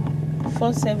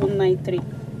 4793.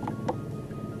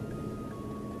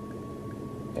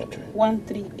 Okay.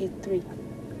 1383.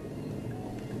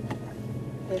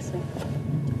 Yes, sir.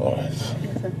 All right.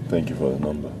 Yes, sir. Thank you for the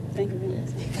number. Thank you very much.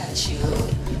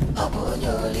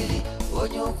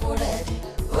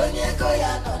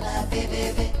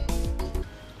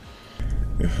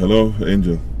 Hello,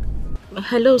 Angel.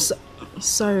 Hello, sir.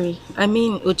 Sorry, I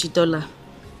mean Ojidola.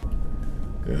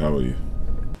 Hey, how are you?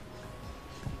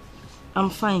 I'm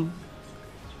fine.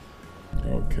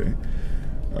 Okay.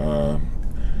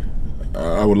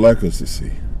 I would like us to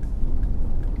see.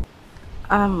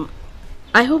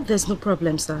 I hope there's no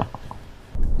problem, sir.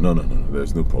 No,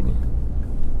 there's no problem.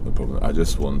 No problem. I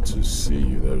just want to see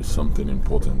you. There is something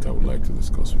important I would like to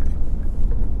discuss with you.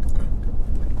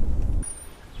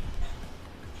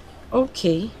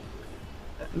 Okay.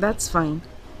 That's fine.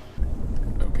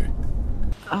 Okay.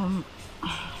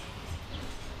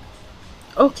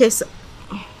 Okay, so,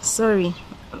 sorry,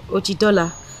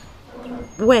 Ojidola.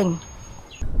 When?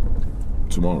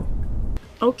 Tomorrow.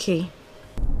 Okay.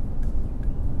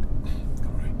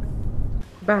 All right.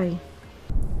 Bye.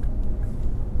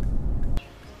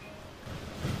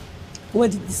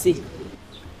 What did he say?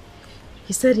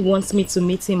 He said he wants me to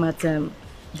meet him at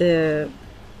the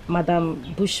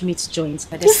Madame Bushmeat joint.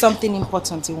 There's something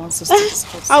important he wants us to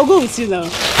discuss. I'll go with you now.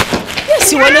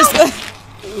 Yes, you understand?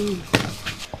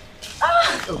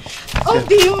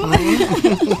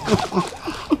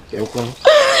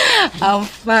 I'm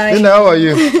fine. Linda, how are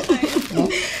you?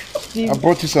 I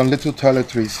brought you some little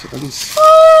toiletries. At least to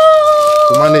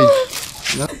manage.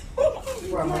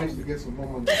 I managed to get some more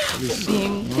money.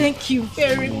 Thank you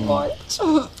very much.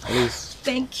 At least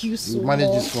thank you so much. You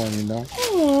manage this one, you know.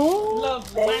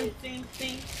 Love, one thing.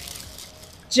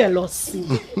 Jealousy.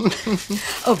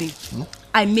 Obi,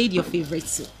 I made your favorite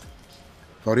soup.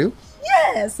 For you?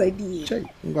 Yes, I did. Can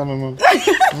you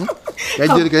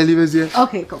leave us here?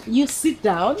 Okay, come. You sit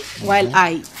down while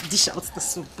I dish out the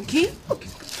soup, okay? Okay.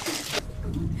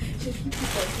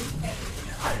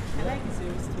 I like this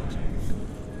restaurant.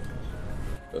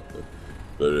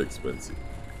 Very expensive.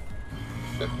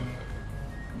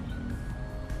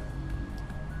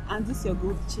 And this your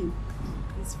gold chain.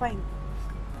 It's fine.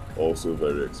 Also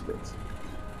very expensive.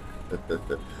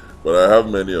 But I have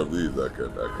many of these. I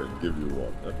can give you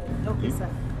one. Okay, sir.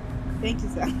 Thank you,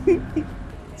 sir.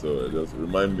 So just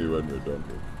remind me when we're done.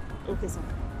 Okay, sir.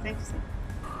 Thank you, sir.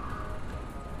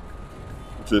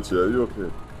 Chichi, are you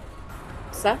okay?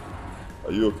 Sir?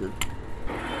 Are you okay?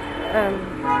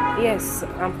 Yes,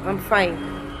 I'm fine.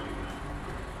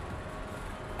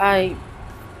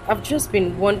 I've just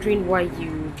been wondering why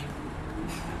you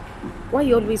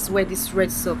always wear these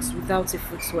red socks without a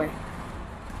footwear.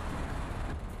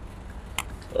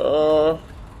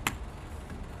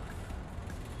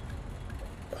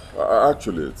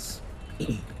 Actually,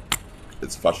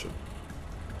 it's fashion.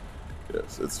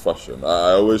 Yes, it's fashion.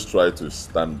 I always try to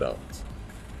stand out,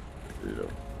 you know,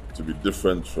 to be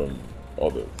different from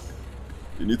others.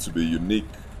 You need to be unique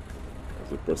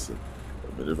as a person.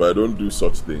 I mean, if I don't do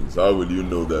such things, how will you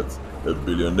know that a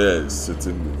billionaire is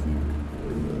sitting with you?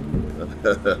 I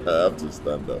have to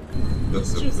stand out.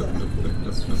 It's true, sir.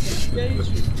 It's true, sir. Very true.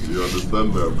 You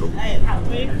understand where I'm coming from? I am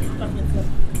very perfect, sir.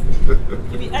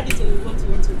 If you add it to what you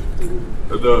want to give to me.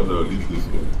 No, leave this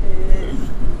one.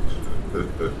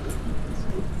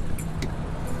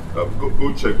 Go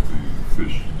check the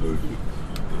fish.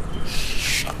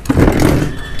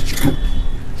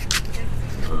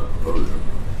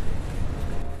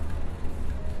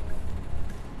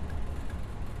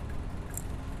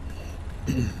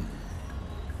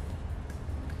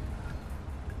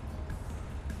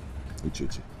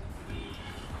 Uchechi.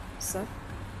 Sir?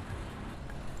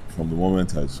 From the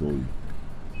moment I saw you,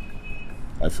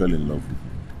 I fell in love with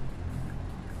you.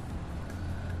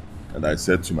 And I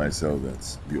said to myself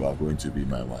that you are going to be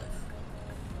my wife.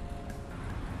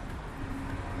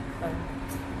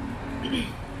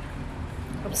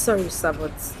 I'm sorry, sir,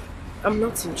 but I'm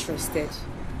not interested.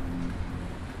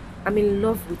 I'm in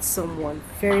love with someone,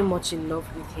 very much in love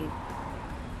with him.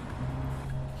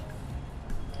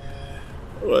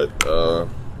 Alright,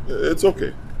 it's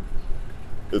okay.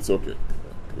 It's okay.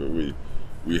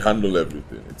 We handle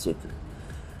everything. It's okay.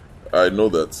 I know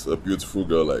that a beautiful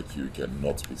girl like you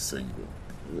cannot be single.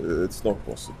 It's not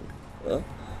possible. Huh?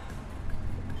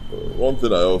 One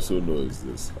thing I also know is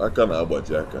this. Akana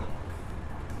Abajaka.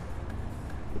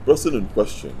 The person in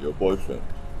question, your boyfriend,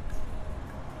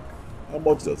 how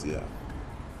much does he have?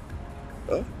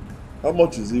 Huh? How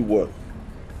much is he worth?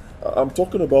 I'm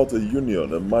talking about a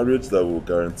union, a marriage that will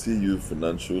guarantee you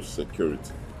financial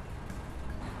security.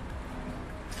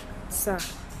 Sir,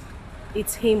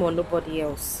 it's him or nobody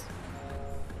else.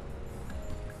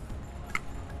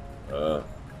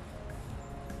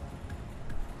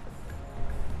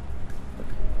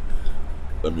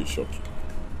 Let me shock you.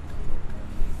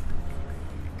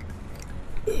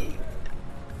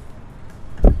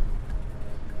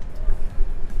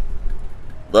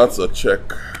 That's a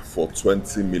check for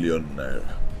 20 million naira.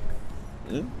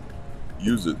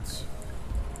 Use it.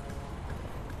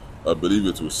 I believe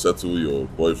it will settle your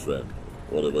boyfriend,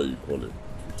 whatever you call it.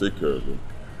 Take care of him.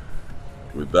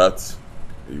 With that,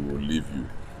 he will leave you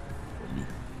for me.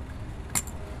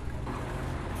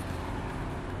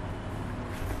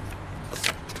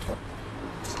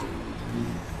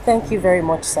 Thank you very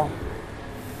much, sir.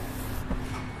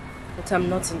 But I'm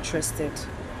not interested.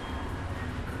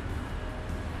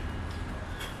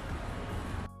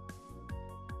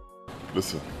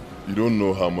 Listen, you don't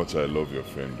know how much I love your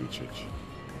friend Uchechi.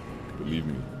 Believe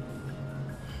me.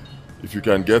 If you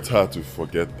can get her to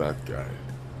forget that guy,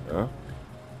 huh,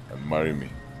 and marry me,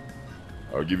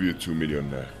 I'll give you 2 million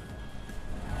naira.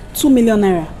 2 million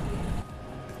naira?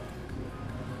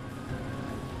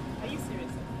 Are you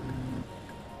serious?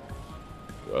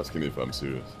 You're asking if I'm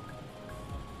serious?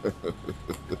 You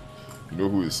know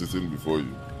who is sitting before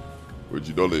you?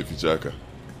 Ojidole Ifichaka.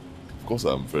 Of course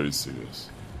I'm very serious.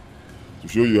 To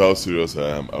show you how serious I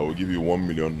am, I will give you 1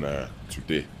 million naira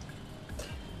today.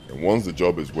 And once the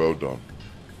job is well done,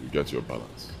 you get your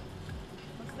balance.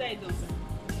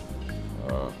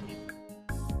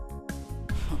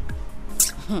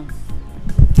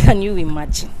 Can you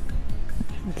imagine?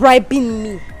 Bribing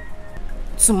me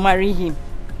to marry him.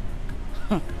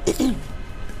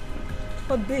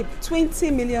 But babe,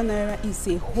 20 million naira is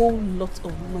a whole lot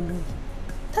of money.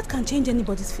 That can change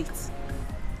anybody's fate.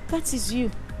 That is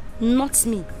you, not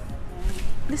me.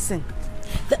 Listen,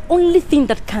 the only thing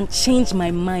that can change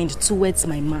my mind towards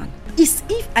my man is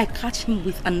if I catch him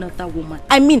with another woman.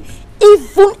 I mean,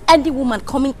 even any woman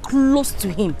coming close to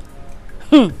him.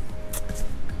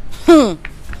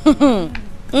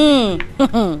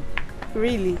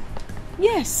 Really?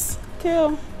 Yes.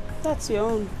 Okay, that's your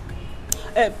own.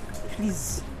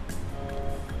 Please.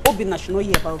 Obina should not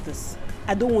hear about this.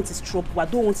 I don't want his trouble. I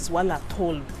don't want his wala at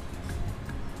all.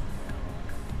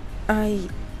 I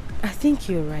think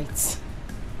you're right.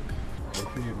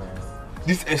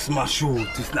 This Esma show,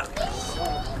 this now.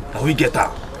 Can we get her?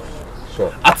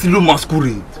 Sure. Atilu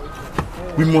masquerade.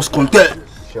 We must contest.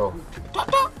 Sure.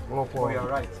 We are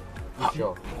right.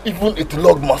 Sure. Even a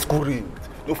log masquerade,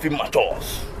 no fit match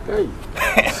us. Hey.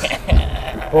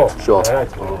 Sure.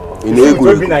 In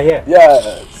Egu. Here.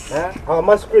 Yes. Our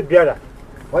masquerade bearer.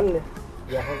 One.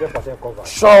 We are 100% covered.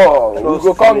 Sure. We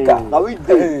go conquer. Now we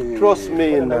do. Trust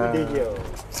me. Now we do here.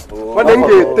 When they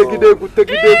take it, take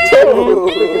it.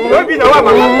 Don't be now,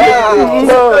 mama.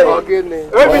 No. Okay.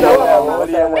 Don't be now, mama.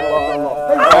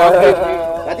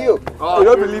 Adio. You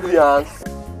don't believe the hands.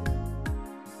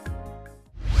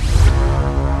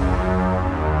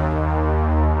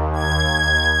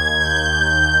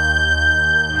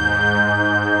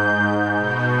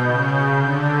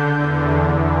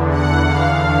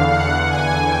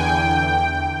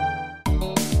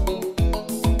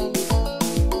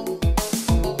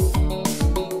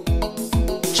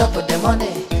 Chop the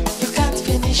money, you can't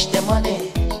finish the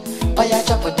money. Oh yeah,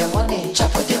 chop the money,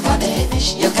 chop the money.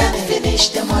 Finish, you can't finish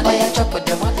the money. Oh yeah, chop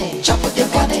the money, chop the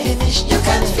money. Finish, you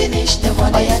can't finish the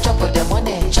money. Oh yeah, chop the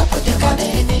money, chop the money.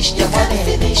 Finish, you can't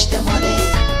finish the money.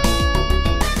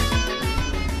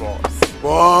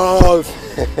 Boss.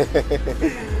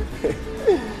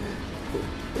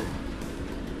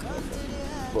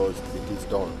 Boss, it is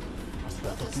done. As we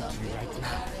are talking to you right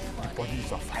now, the body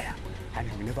is on fire. and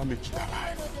he will never make it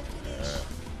alive.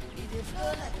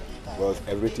 But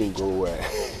everything go well.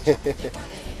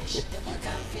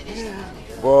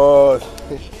 But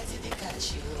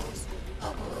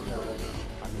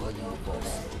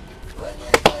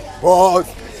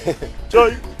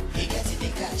Joy.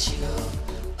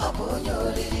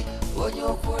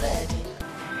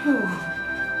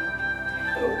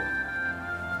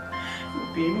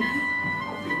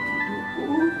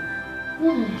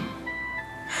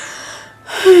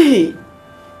 Hey.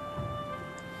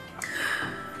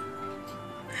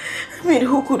 I mean,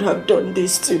 who could have done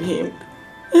this to him?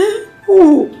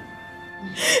 Who?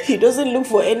 He doesn't look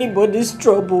for anybody's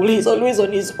trouble. He's always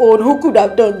on his own. Who could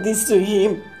have done this to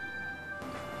him?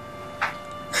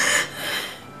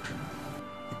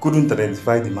 He couldn't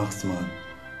identify the masked man.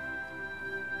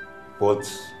 But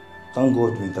thank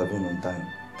God we intervened on time.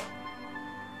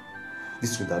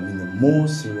 This would have been a more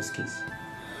serious case.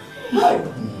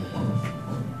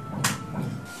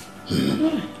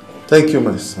 Thank you,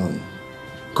 my son.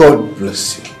 God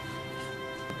bless you.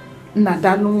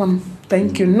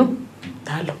 Thank you, no?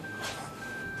 Dalo.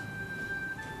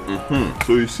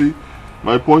 So you see,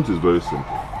 my point is very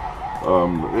simple.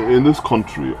 In this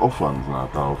country, orphans are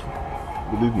thousand.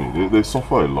 Believe me, they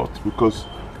suffer a lot because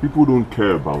people don't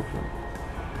care about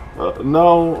them.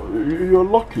 Now, you're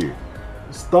lucky.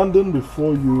 Standing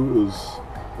before you is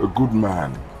a good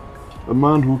man. A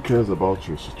man who cares about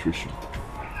your situation.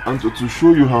 And to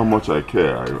show you how much I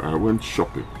care, I went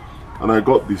shopping. And I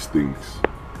got these things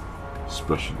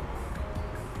especially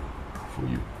for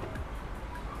you.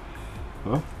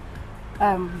 Huh?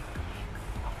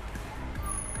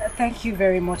 Thank you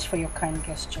very much for your kind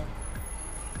gesture.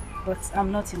 But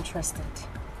I'm not interested.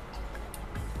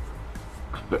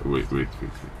 Wait.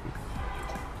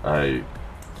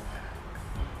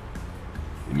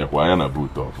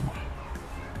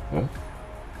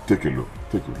 Take a look.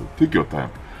 Take your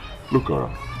time. Look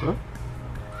around. Huh?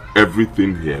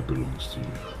 Everything here belongs to you.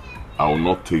 I will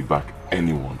not take back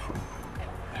anyone from you.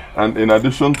 And in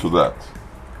addition to that,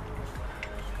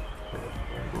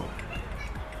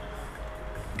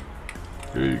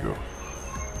 here you go.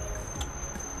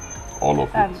 All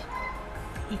of it.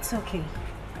 It's okay.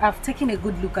 I've taken a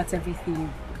good look at everything you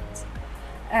bought.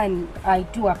 And I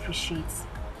do appreciate,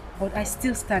 but I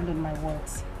still stand on my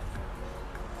words.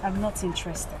 I'm not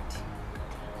interested.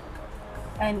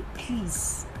 And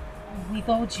please, with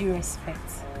all due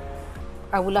respect,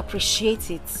 I will appreciate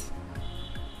it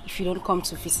if you don't come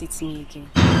to visit me again.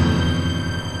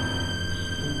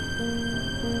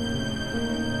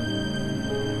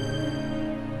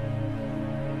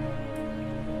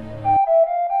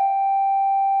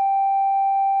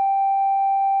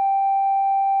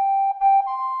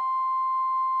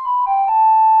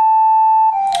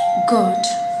 God,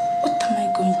 what am I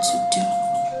going to do?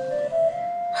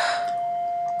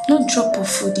 No drop of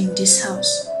food in this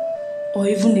house, or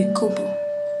even a kobo,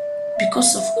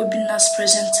 because of Obina's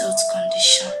present health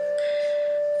condition.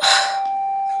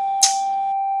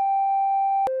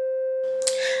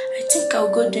 I think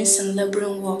I'll go doing some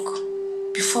laboring work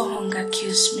before hunger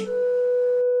kills me.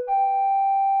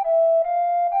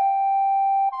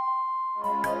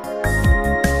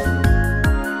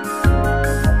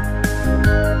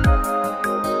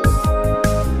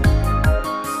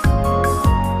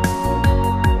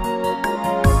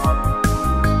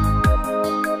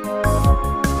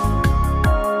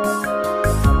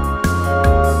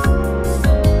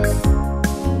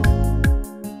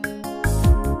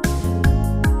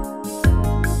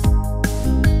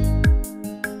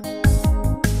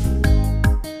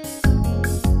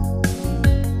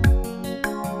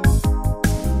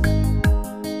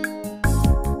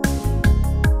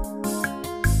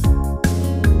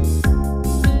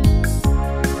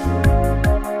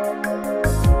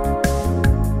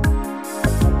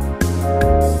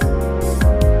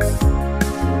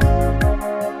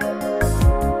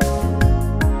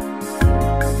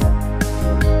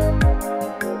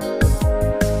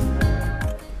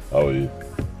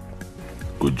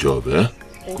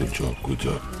 Good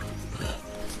job.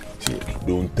 See,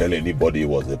 don't tell anybody it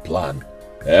was a plan.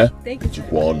 Eh? Thank you.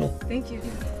 Thank you.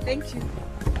 Thank you.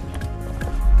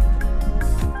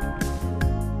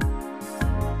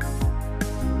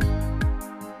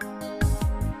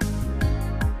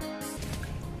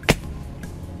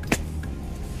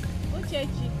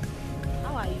 Uchechi,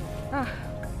 how are you?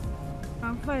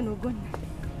 I'm fine, Ogon.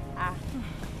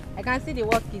 I can see the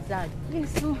work is hard.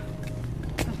 Yes, so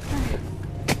I'm fine.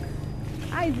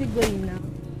 How is it going now?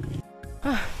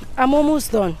 I'm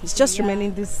almost done. It's just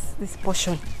remaining this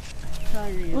portion.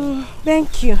 Sorry.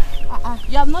 Thank you.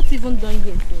 You have not even done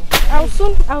yet. I'll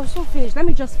soon finish. Let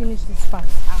me just finish this part.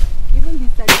 Even Open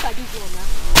this side. Look at this one now.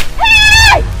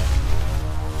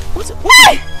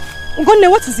 Hey! Ugonne,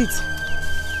 what is it?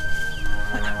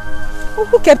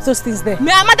 Who kept those things there?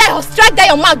 My mother will strike that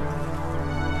your mouth.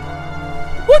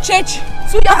 Who church?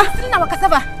 So you are stealing our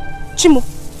cassava. Chimo.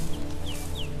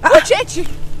 Who church?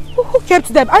 Who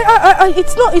kept them?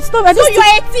 It's not. So you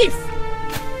are a thief.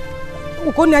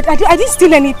 Ugonne, I didn't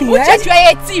steal anything. Who church? You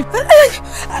are a thief.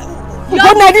 I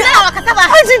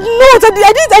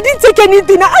didn't take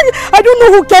anything. I don't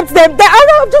know who kept them.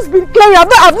 I've just been clearing. I've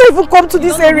not even come to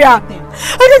this area.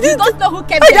 You don't know who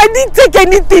kept them. I didn't take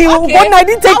anything. Okay. I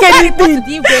didn't take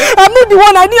anything. I'm not the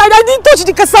one. I didn't touch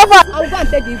the cassava. I'll go and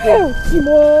take the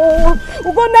Igwe.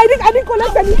 Ugonne, I didn't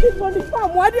collect anything from the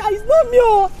farm. It's not me.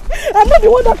 I'm not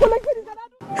the one that collected it.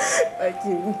 I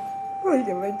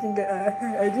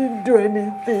didn't do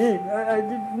anything. I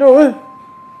didn't know.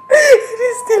 I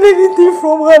didn't steal anything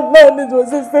from her land. It was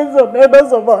a sense of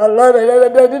members of her land.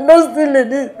 I did not steal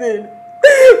anything.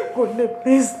 God,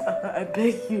 please, I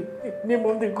beg you. In the name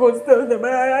of the gods, tell them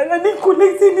I didn't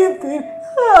collect anything.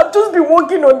 I've just been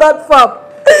working on that farm.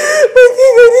 I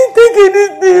didn't take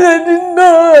anything. I didn't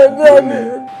know.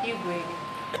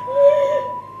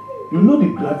 You know the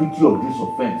gravity of this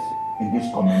offense in this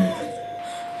community.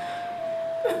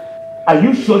 Are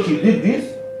you sure she did this?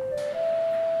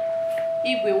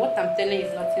 Igwe, what I'm telling you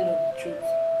is nothing of the truth.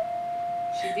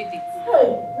 She did it.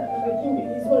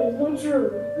 It's not true.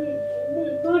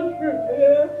 It's not true.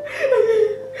 I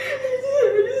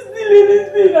didn't steal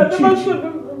anything. I never should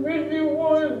have made me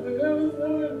one.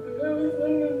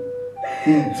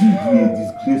 Indeed, you are a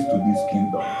disgrace to this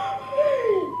kingdom.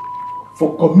 For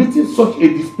committing such a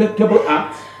despicable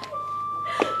act,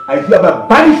 I hereby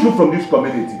banish you from this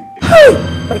community.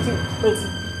 Thank you.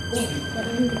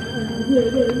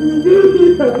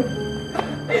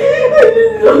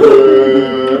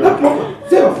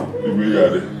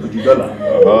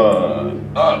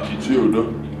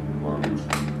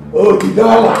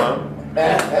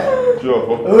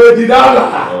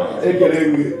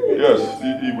 Yes,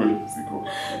 Igwe. It's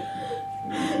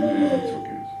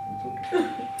okay.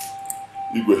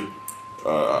 Igwe, I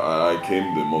came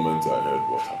the moment I heard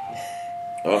what happened.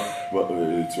 But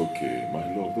it's okay, my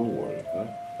love, don't worry.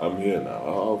 I'm here now,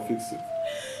 I'll fix it.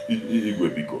 Igwe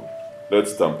Biko,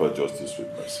 let's tamper justice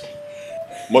with mercy.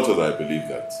 Much as I believe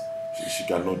that she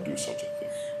cannot do such a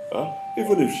thing.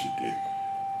 Even if she did,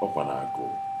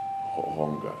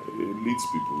 hunger, it leads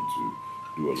people to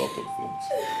do a lot of things.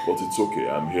 But it's okay,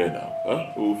 I'm here now.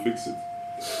 We'll fix it.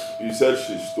 You said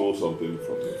she stole something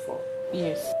from the farm.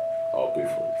 Yes. I'll pay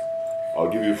for it. I'll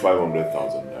give you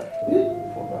 500,000 naira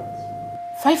for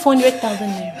that. 500,000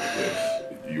 naira? Yes.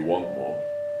 If you want more,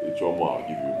 it's your more, I'll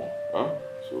give you more.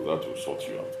 So that will sort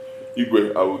you out.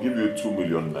 Igwe, I will give you 2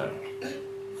 million naira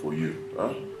for you,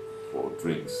 for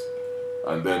drinks.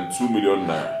 And then 2 million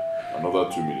naira, another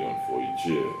 2 million for each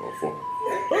year or for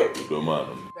the man.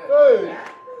 Hey!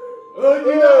 Let's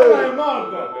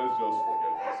just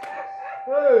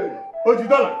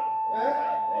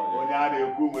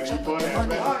forget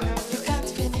this. You can't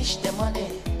finish the money.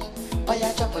 Oh,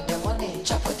 yeah, chop the money,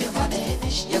 chop the money.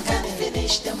 You can't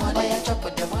finish the money. Oh, yeah, chop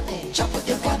the money, chop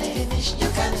the money. You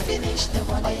can't finish the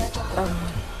money.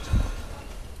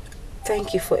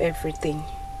 Thank you for everything.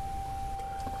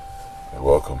 You're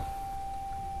welcome.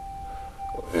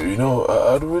 You know,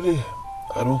 I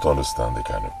don't understand the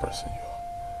kind of person you are.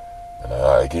 And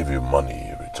I gave you money,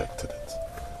 you rejected it.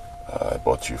 I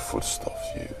bought you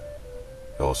foodstuffs, you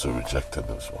also rejected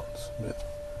those ones.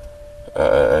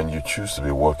 And you choose to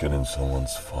be working in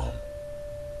someone's farm.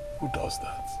 Who does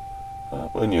that?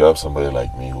 When you have somebody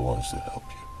like me who wants to help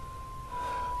you.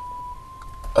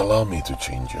 Allow me to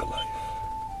change your life.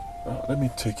 Let me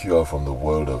take you out from the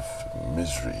world of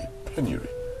misery, penury,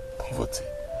 poverty,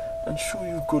 and show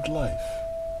you good life.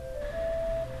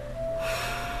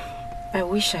 I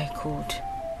wish I could.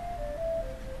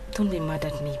 Don't be mad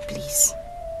at me, please.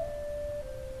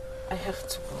 I have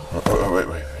to go. Wait,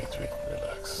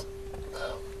 relax.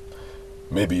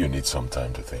 Maybe you need some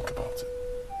time to think about it.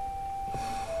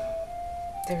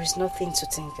 There is nothing to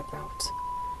think about.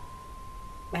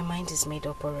 My mind is made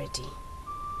up already.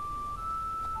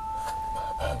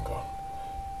 Hang on.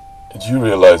 Did you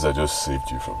realize I just saved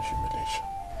you from humiliation?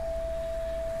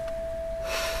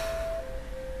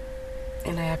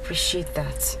 And I appreciate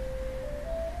that.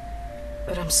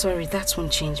 But I'm sorry, that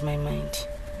won't change my mind.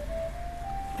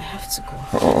 I have to go.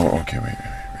 Oh, okay, wait.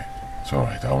 It's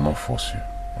alright, I will not force you,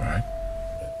 alright?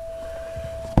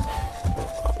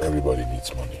 Everybody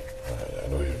needs money. I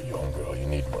know you're a young girl, you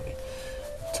need money.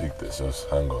 Take this, just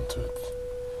hang on to it.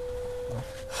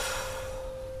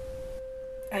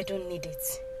 I don't need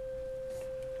it.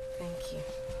 Thank you.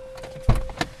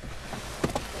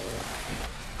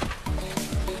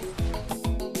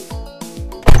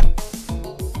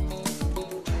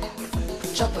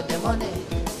 Chop the money,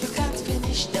 you can't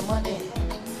finish the money.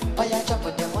 Oh yeah, chop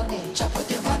the money,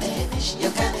 finish.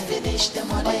 You can't finish the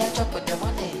money. Oh yeah, chop the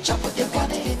money,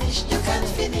 finish. You can't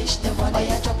finish the money. Oh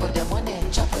yeah, chop the money,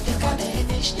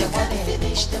 finish. You can't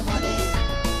finish the money.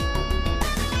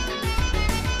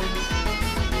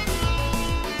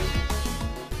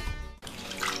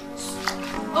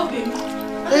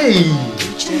 Hey!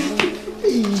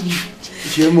 Hey!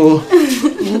 Jemo.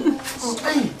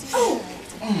 Hey!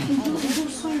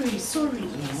 Sorry.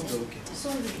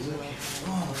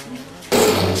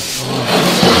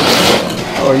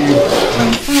 How are you?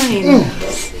 I'm fine.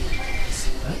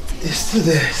 It's still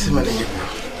there, Simone.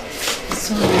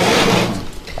 Sorry.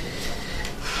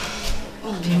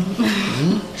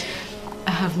 I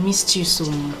have missed you so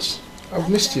much. I've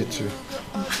missed you too.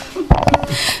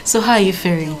 So how are you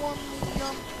faring?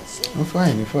 I'm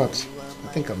fine, in fact. I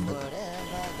think I'm better.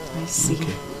 I see.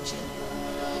 Okay.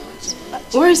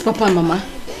 Where is Papa and Mama?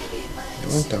 They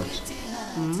went out.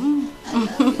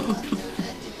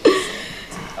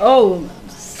 Oh,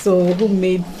 so who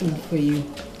made food for you?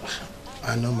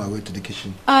 I know my way to the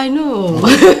kitchen. I know.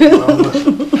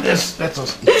 Yes, let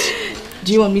us eat.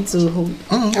 Do you want me to hold?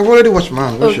 I've already watched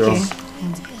mine. Okay. Sure.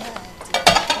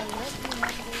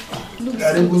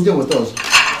 I didn't go with us.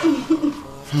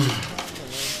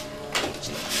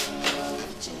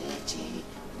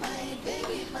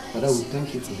 But I will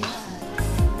thank you for this.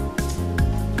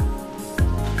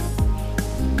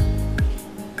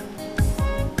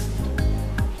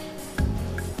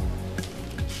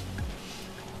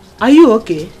 Are you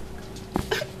okay?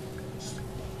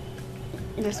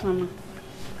 Yes, Mama.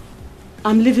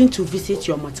 I'm leaving to visit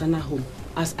your maternal home,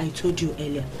 as I told you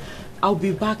earlier. I'll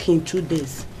be back in 2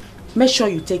 days. Make sure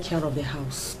you take care of the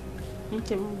house.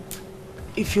 Okay, Mama.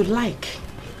 If you like,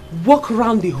 walk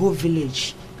around the whole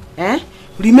village.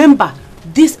 Remember,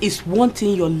 this is one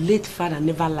thing your late father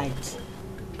never liked.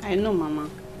 I know, Mama.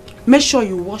 Make sure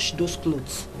you wash those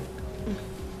clothes.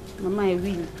 Mama, I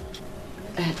will.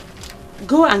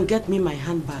 Go and get me my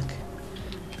handbag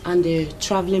and the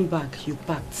traveling bag you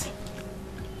packed.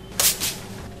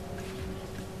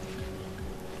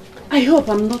 I hope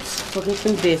I'm not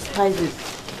forgetting the spices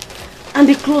and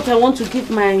the clothes I want to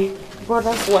give my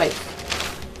brother's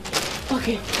wife.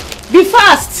 Okay, be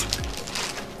fast!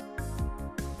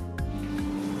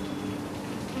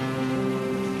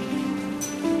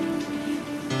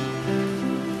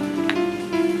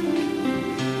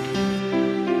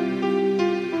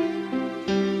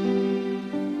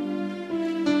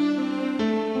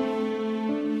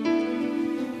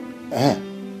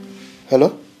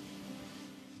 Hello?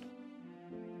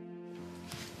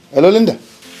 Hello, Linda.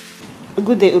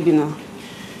 Good day, Obina.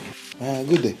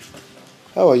 Good day.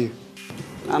 How are you?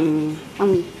 I'm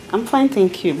fine,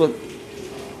 thank you, but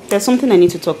there's something I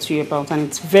need to talk to you about, and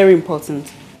it's very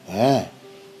important.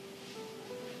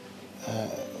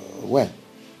 When?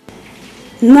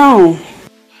 Now.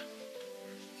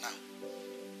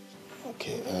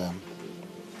 Okay.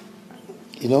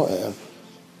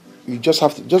 You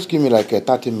just give me like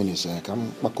 30 minutes.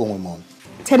 Come back home with mom.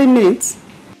 30 minutes?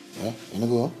 Yeah, you know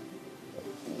go.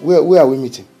 Where are we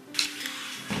meeting?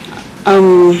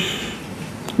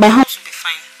 My house will be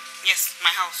fine. Yes, my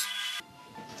house.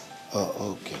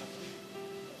 Oh, okay.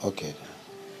 Okay.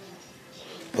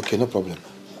 Okay, no problem.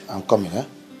 I'm coming,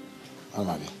 I'm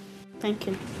happy. Thank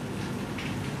you.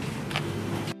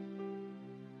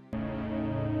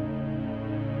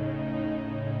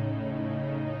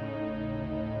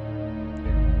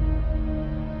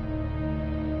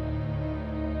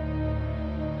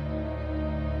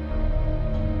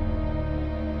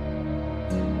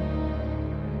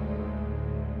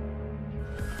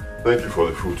 Thank you for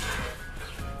the food.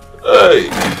 Hey!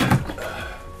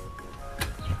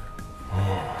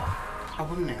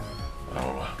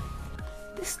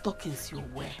 These stockings you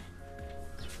wear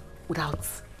without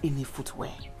any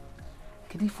footwear,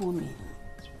 can you fool me?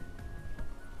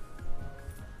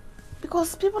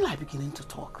 Because people are beginning to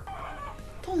talk.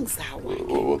 Tongues are working.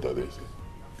 What are they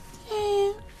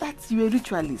saying? That's you're a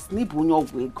ritualist. And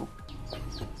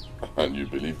you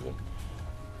believe them?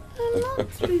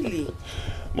 Not really.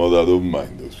 Mother, I don't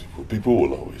mind those people. People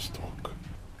will always talk.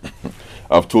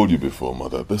 I've told you before,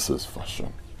 Mother, this is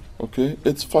fashion. Okay?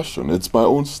 It's fashion. It's my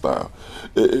own style.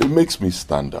 It makes me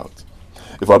stand out.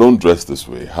 If I don't dress this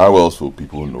way, how else will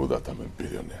people know that I'm a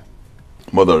billionaire?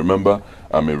 Mother, remember,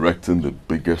 I'm erecting the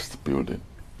biggest building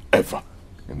ever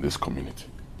in this community.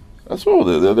 That's all.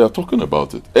 They are talking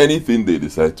about it. Anything they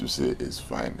decide to say is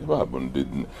fine.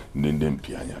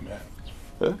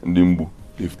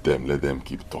 Leave them, let them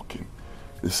keep talking.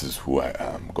 This is who I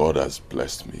am. God has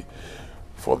blessed me.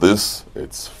 For this,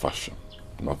 it's fashion.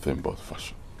 Nothing but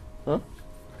fashion. Huh?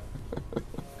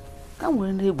 Come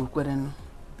on, they book with them.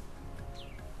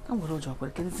 Come on, job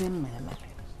with them.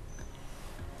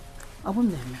 I won't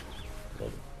name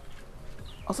it.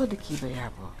 Also, the key you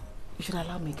should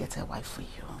allow me to get a wife for you.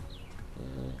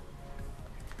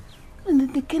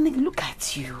 And they can look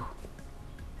at you.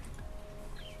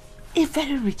 A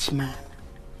very rich man,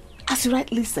 as you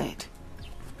rightly said,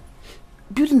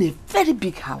 building a very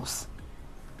big house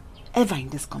ever in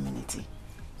this community.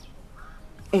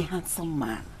 A handsome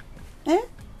man. A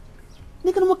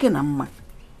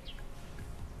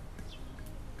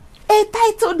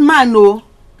titled man, no.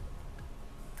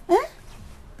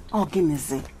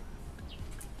 Organize.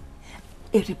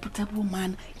 A reputable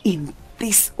man in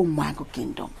this Omago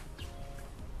kingdom.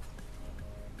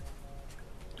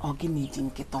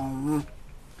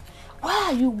 Why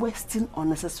are you wasting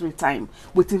unnecessary time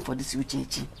waiting for this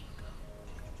UJG?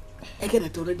 Again,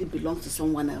 it already belongs to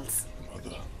someone else.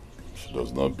 Mother, she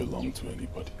does not belong to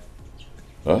anybody.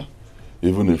 Huh?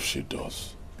 Even if she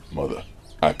does, Mother,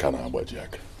 Akana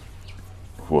Abajiaka.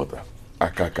 What?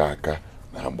 Akaka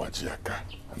na Abajiaka.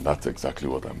 And that's exactly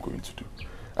what I'm going to do.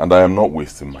 And I am not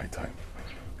wasting my time.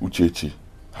 Uchechi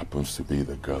happens to be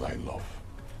the girl I love.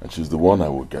 And she's the one I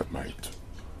will get married to.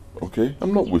 Okay?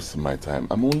 I'm not wasting my time.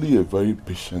 I'm only a very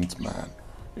patient man.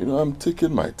 You know, I'm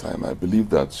taking my time. I believe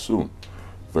that soon,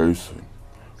 very soon,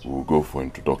 we'll go for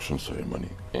introduction ceremony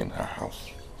in her house.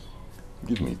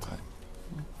 Give me time.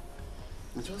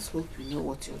 I just hope you know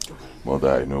what you're doing.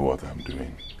 Mother, I know what I'm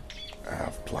doing. I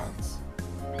have plans.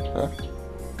 Huh?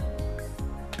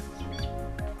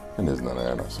 And there's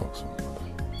Nanayana socks on, Mother.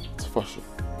 It's fashion.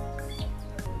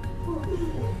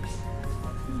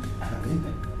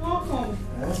 Welcome.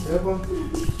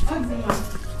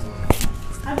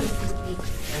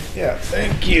 Yeah,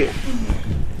 thank you.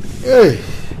 Hey,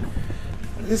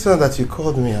 this one that you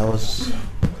called me, I was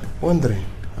wondering.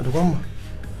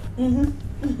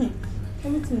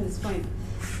 Everything is fine.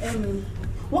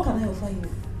 What can I offer you?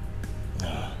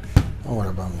 Don't worry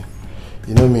about me.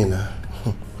 You know me now.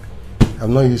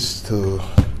 I'm not used to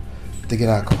taking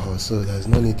alcohol, so there's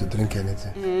no need to drink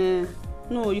anything.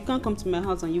 No, you can't come to my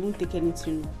house and you won't take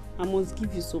anything. I must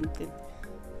give you something.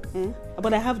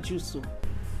 But I have juice, so.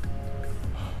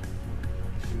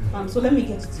 So let me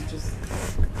get you the juice.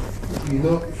 You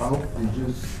know, if I hope the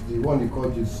juice, the one you call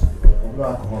juice, no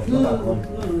alcohol, No, not alcohol.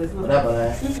 no, there's not.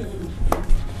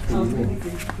 I'll give do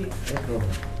it. No problem.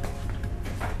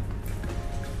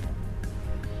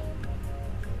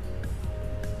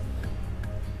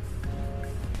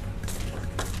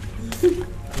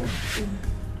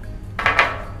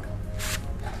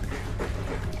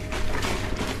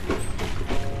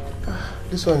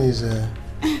 This one is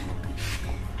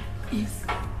Yes.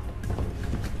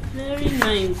 Very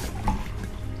nice.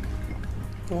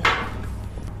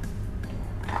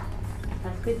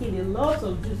 I've taken a lot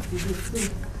of juice today too.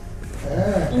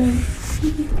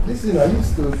 Listen, I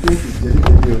used to think it's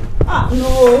jelly.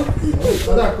 No.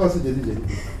 Other calls it jelly.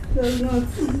 Does not.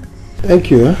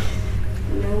 Thank you. You're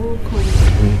welcome.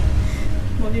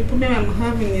 But the problem I'm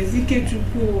having is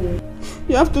Ikechukwu.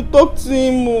 You have to talk to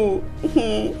him more.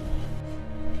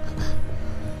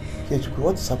 Ikechukwu,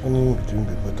 what is happening between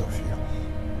the both of you?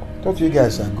 Thought you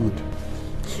guys are good.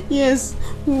 Yes,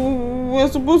 we're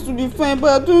supposed to be fine,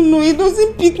 but I don't know. He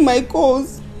doesn't pick my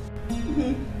calls.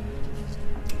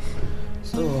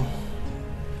 So,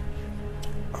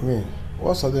 I mean,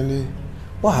 what happened?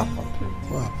 What happened?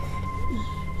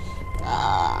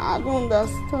 I don't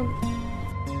understand.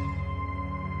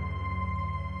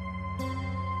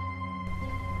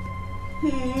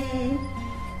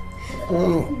 But I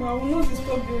will not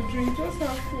disturb your drink. Just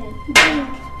have fun. Drink.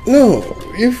 No,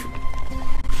 if,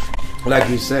 like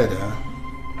you said,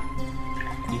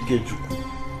 Ikechukwu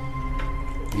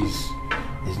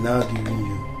is now giving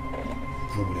you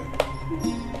problem.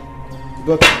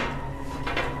 But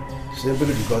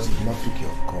simply because he did not pick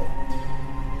your call.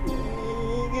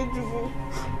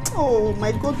 Oh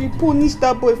my God, we punished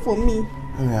that boy for me.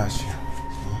 Let me ask you.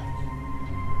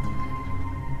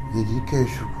 Did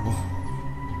Ikechukwu,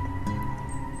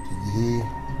 did he...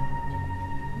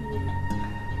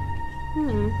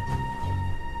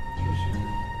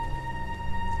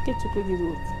 Ikechukwu did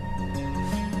what?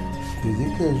 Did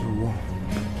Ikechukwu...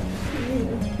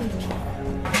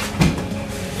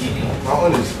 How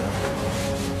honest now?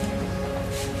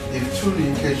 If truly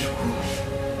Ikechukwu...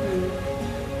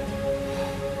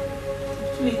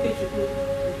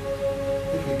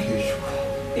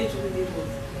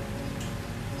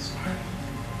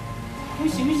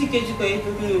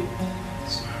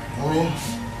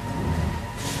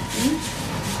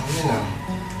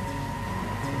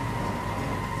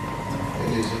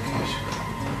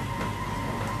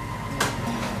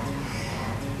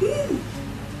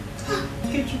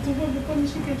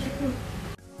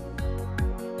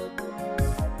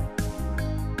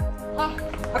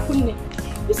 Akunne,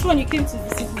 this one you came to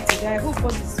visit me today. I hope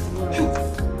all is well.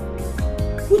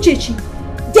 Uchechi,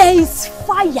 There is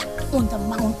fire on the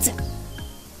mountain.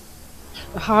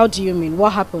 How do you mean?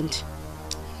 What happened?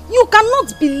 You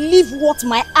cannot believe what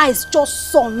my eyes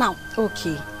just saw now.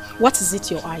 Okay, what is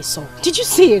it your eyes saw? Did you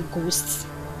see a ghost?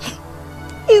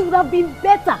 It would have been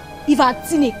better if I had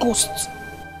seen a ghost.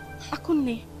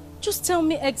 Akunne, just tell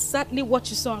me exactly what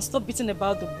you saw and stop beating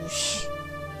about the bush.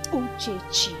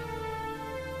 Uchechi,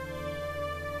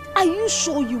 are you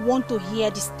sure you want to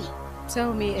hear this thing?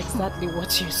 Tell me exactly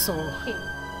what you saw.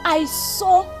 I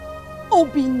saw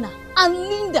Obinna and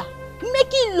Linda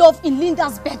making love in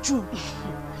Linda's bedroom.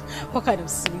 What kind of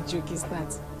silly joke is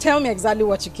that? Tell me exactly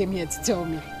what you came here to tell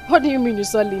me. What do you mean you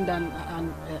saw Linda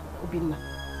and Obinna?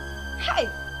 Hey,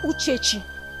 Uchechi,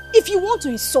 if you want to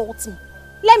insult me,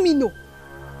 let me know.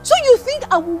 So you think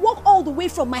I will walk all the way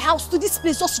from my house to this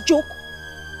place just to joke?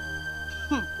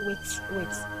 Wait.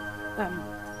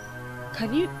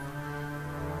 Can you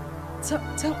tell?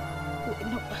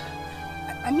 No,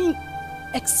 I mean,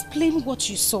 explain what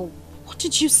you saw. What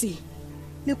did you see?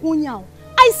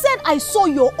 I said I saw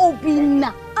your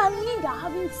Obinna and Linda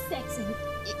having sex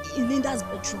in Linda's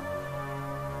bedroom.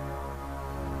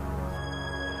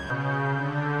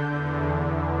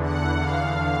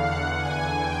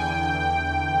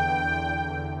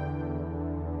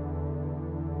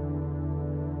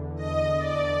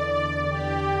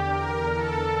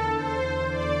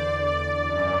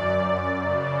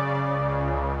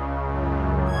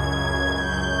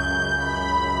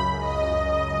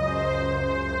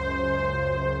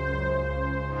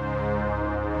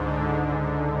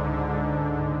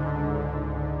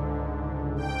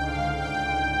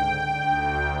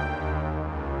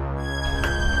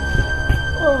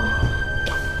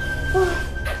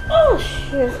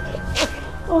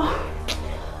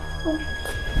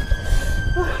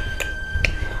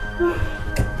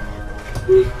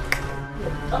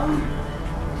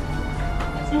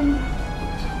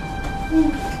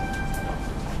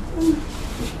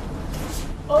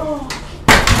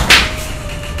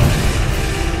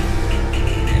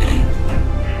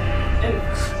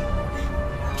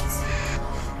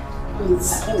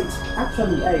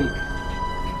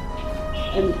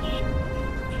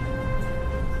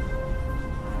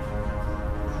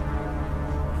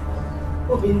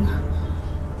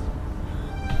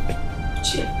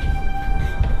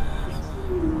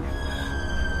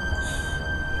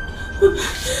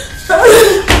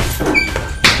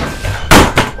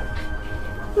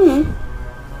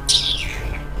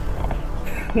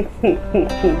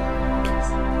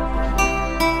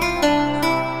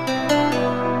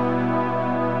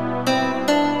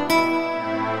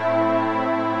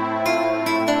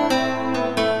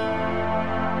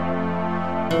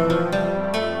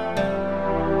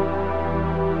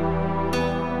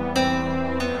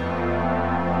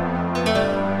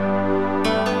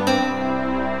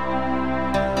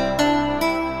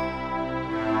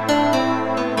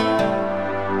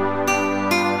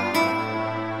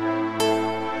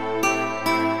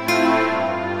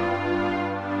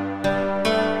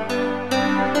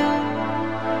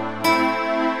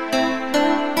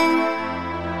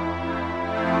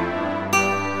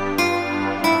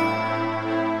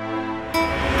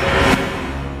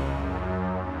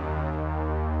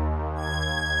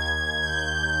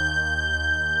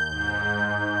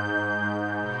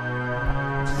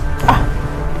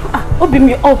 Open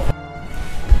me up.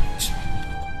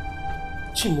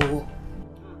 Chimo.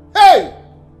 Hey!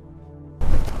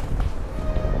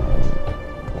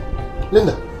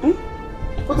 Linda.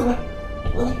 What the hell?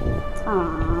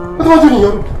 What am I doing in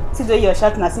your room? See the way you're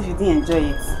shouting as if you didn't enjoy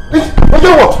it.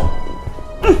 Enjoy what?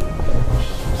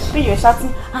 See you're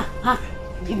shouting.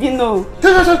 You didn't know. Say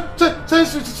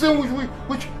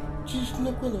which she's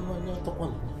not going to talk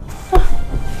one.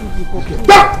 Okay.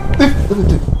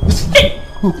 Listen.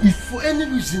 If for any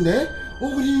reason,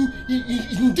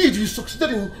 indeed you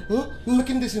succeeded in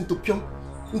making this into you.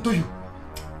 You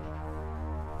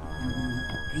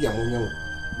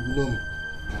know me.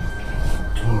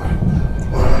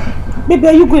 Baby,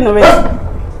 are you going already?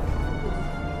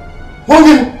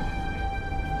 Morgan!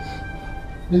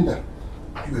 Linda,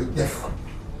 you are deaf.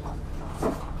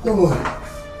 Don't worry.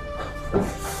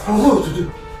 I know what to do.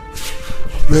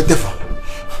 You are deaf.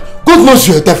 God knows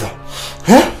you are deaf.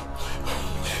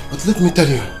 But let me tell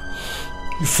you,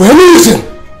 If for any reason,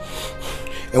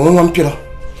 and one pillar.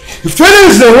 If for any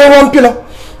reason, one pillar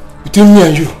between me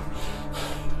and you,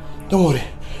 don't worry.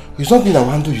 It's something I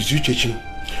want to do. You teach him.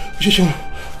 Teach him.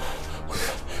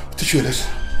 Teach you a lesson.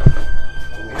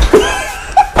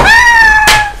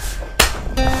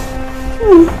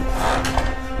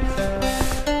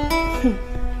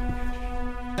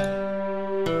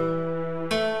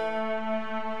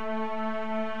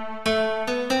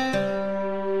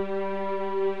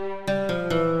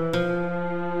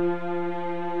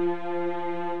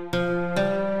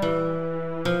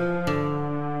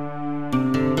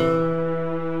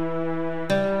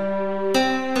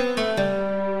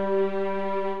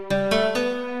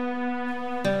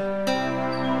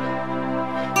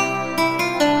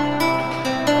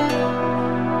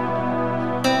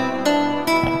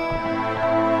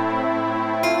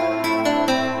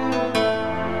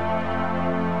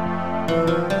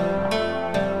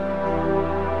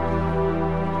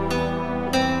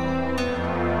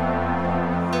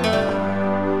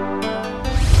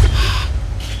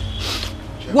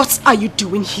 What are you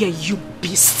doing here, you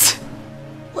beast?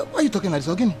 Why are you talking like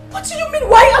this again? What do you mean?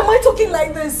 Why am I talking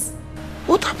like this?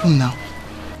 What happened now?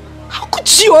 How could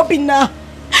you, Obina?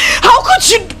 How could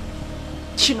you?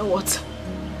 You know what?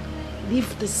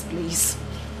 Leave this place.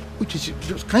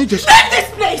 Can you just... Leave this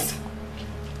place!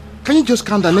 Can you just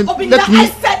calm down? Obina, Let me... I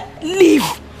said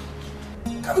leave!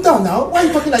 Calm down now. Why are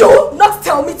you talking like Do not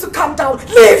tell me to calm down. Leave!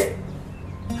 Leave!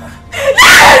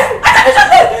 I said you should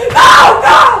leave! No!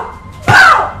 No!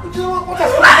 What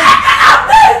has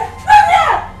happened?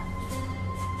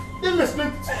 Let me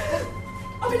explain.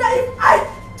 Obina, if I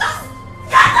just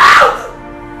get out!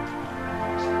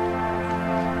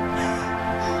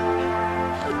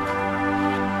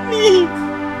 Me.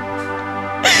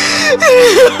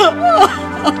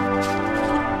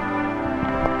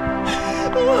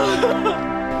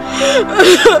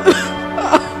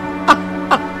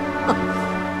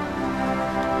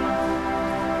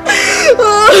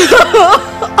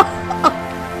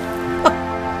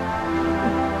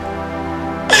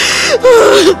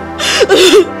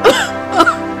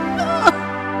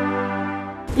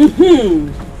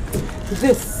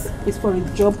 This is for a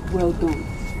job well done.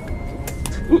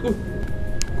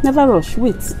 Never rush,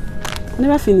 wait.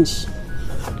 Never finish.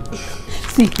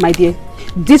 See, my dear,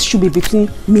 this should be between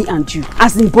me and you,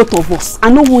 as in both of us. I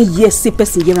no one hear say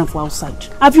person here and for outside.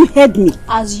 Have you heard me?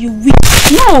 As you wish.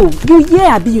 No, you hear,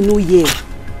 Abi, you know hear.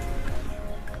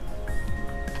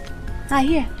 I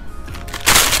hear.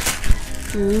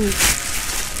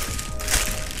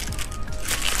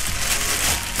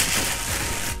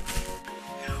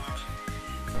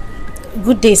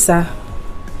 Good day, sir.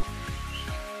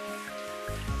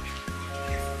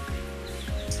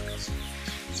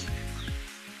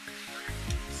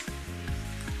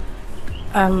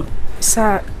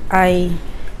 Sir, I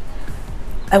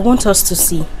want us to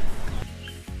see.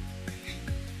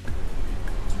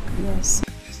 Yes.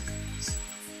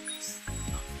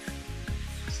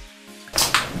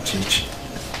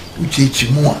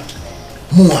 Uchechi,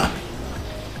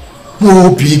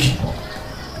 more big.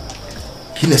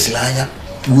 Kinesilanya,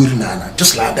 Nana.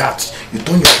 Just like that. You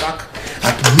turn your back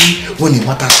at me when it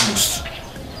matters most.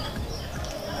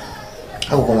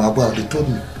 How come about? They told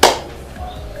me.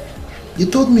 You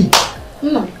told me.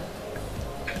 No.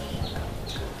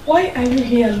 Why are you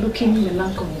here looking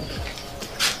melancholic?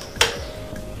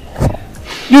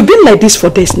 You've been like this for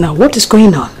days now. What is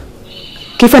going on?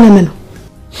 Give an amen.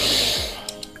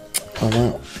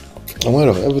 I'm aware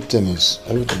of everything is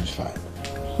fine.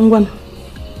 Ngwan,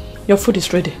 your food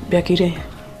is ready. Biakire.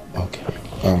 Okay.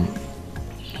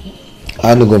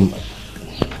 I don't go.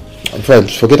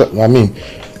 Friends, forget it. I mean,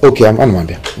 okay, I'm on my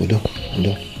bed. We do.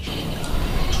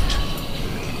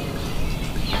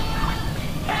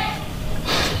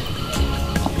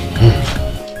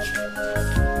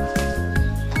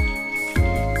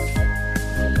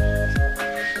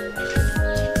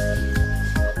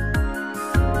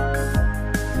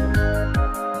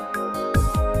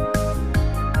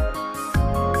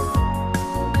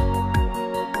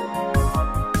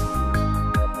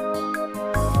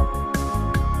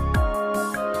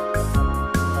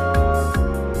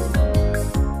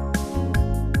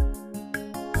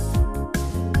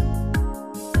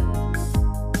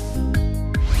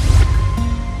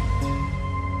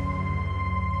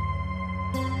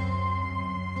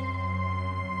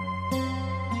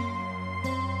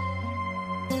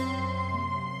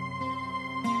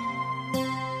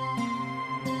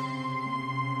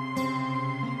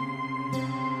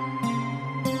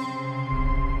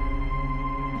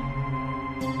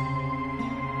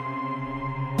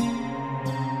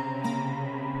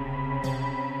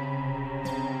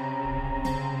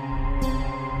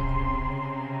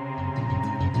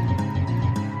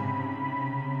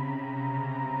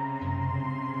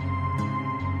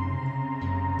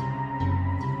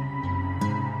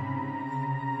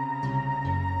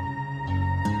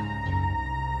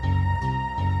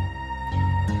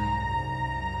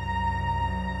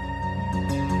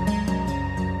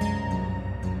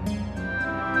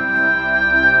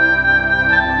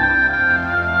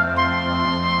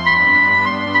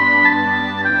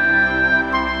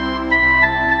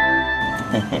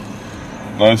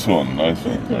 Nice one, nice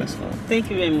one, nice one. Thank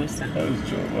you very much, sir. Nice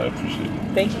job, I appreciate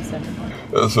it. Thank you, sir.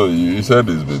 So you said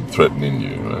he's been threatening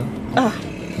you, right?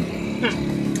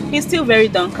 He's still very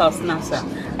downcast now, sir.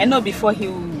 I know before he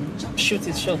will shoot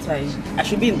his shot, I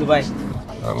should be in Dubai.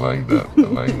 I like that, I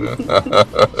like that.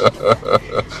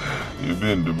 You'll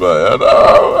be in Dubai. And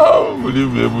how will you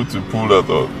be able to pull that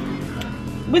off?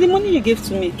 With the money you gave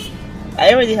to me,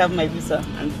 I already have my visa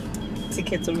and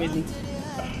tickets already.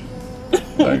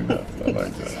 I like that, I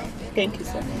like that. Thank you,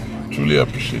 sir. Truly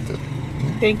appreciate it.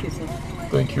 Thank you, sir.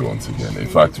 Thank you once again. In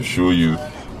fact, to show you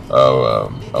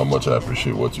how much I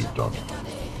appreciate what you've done,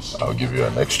 I'll give you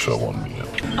an extra 1 million.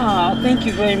 Thank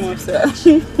you very much, sir.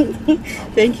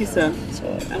 Thank you, sir.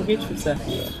 I'm grateful, sir.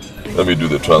 Yeah. Let me do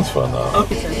the transfer now.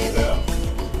 Okay, sir.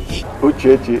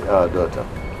 Uchechi, our daughter.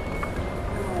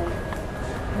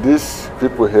 These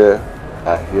people here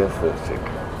are here for a sake.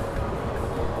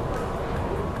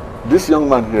 This young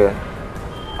man here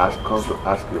has come to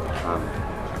ask your hand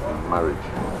in marriage.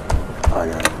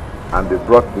 And they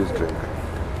brought this drink.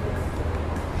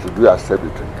 Should we accept the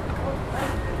drink?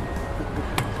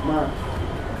 Ma.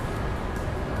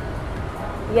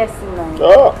 Yes, ma'am.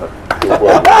 Oh.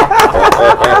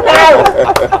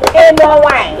 No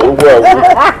wine.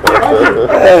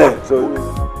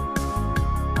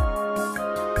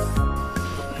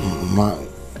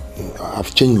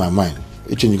 I've changed my mind.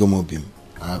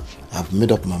 I've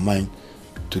made up my mind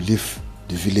to leave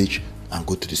the village and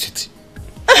go to the city.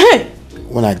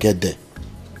 When I get there,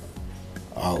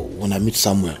 when I meet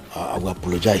Samuel, I will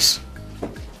apologize.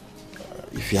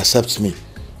 If he accepts me,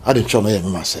 I don't sure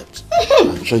him accept.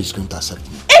 I'm sure he's going to accept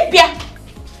me. Ebia!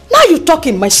 Now you're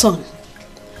talking, my son.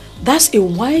 That's a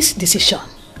wise decision.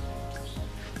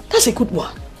 That's a good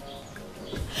one.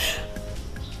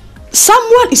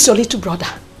 Samuel is your little brother.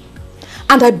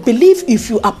 And I believe if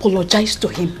you apologize to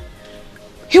him,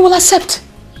 he will accept.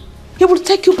 He will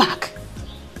take you back.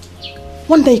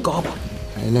 One day, God.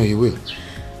 I know he will.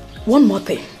 One more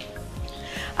thing.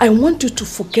 I want you to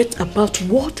forget about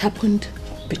what happened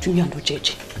between you and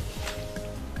Uchechi.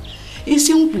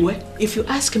 If you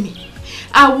ask me,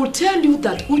 I will tell you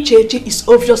that Uchechi is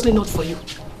obviously not for you.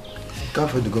 Can't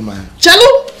afford to go, man.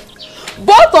 Chalu,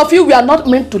 both of you were not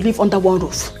meant to live under one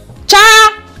roof. Cha!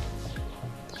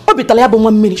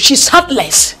 She's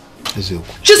heartless.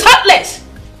 She's heartless.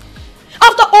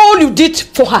 After all you did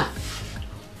for her,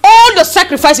 all the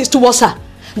sacrifices towards her,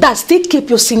 that still keep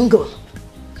you single.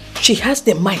 She has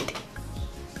the mind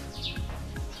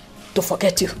to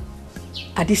forget you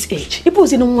at this age.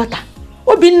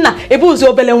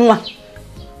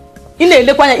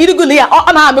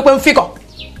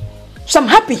 So I'm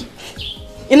happy.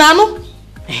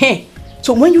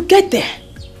 So when you get there,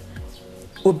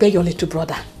 obey your little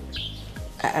brother.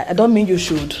 I don't mean you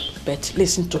should, but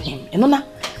listen to him.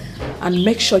 And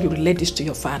make sure you relate this to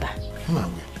your father.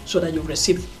 So that you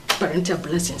receive parental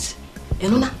blessings.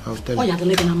 I'll tell you.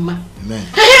 Amen.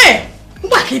 Hey!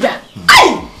 He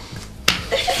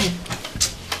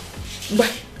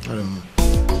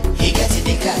gets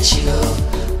the cash,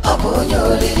 upon your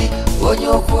lily, when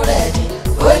you're ready,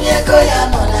 when you go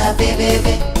on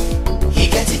baby. He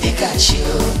gets the cash,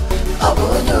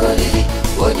 upon your lily,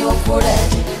 when you're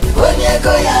ready, when you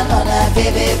go on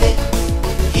baby.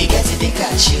 He gets the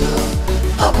cash,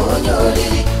 upon your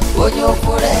lily, when you're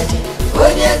ready,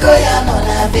 when you go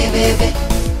on baby.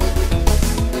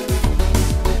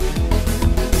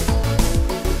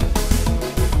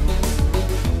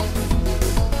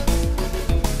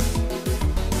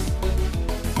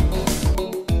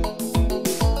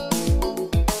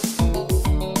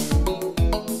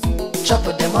 Chop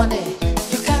the money,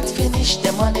 you can't finish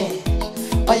the money.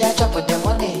 Oh yeah, chop the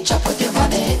money,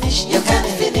 finish. You can't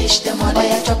finish the money. Oh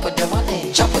yeah, chop the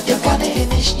money,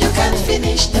 finish. You can't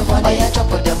finish the money. Oh yeah, chop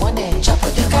the money,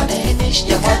 finish.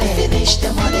 You can't finish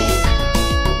the money.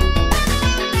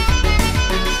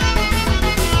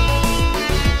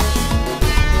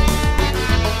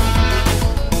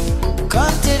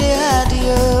 Come to the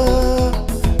radio,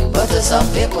 but some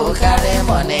people carry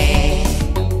money.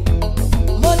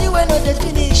 Money when not they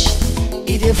finish,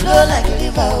 it dey flow like a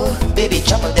river. Oh, baby,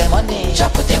 chop the money,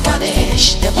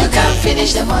 finish. You can't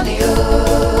finish the money,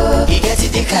 oh. You get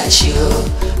it the cash, oh.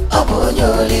 Up on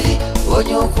your lily, on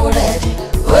your ready,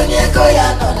 when you go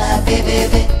on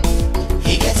baby.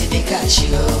 You get it the cash,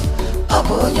 oh. Up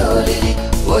on your lily,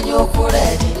 on your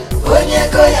ready, when you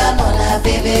go on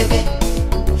baby.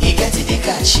 You get it the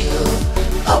cash, oh.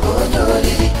 Up on your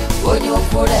lily, on your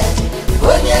ready,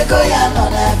 when you go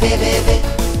on baby.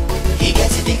 He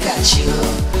gets the cash,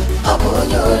 up on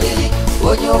your lily,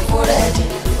 when you're ready,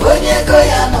 when you go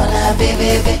on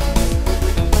baby.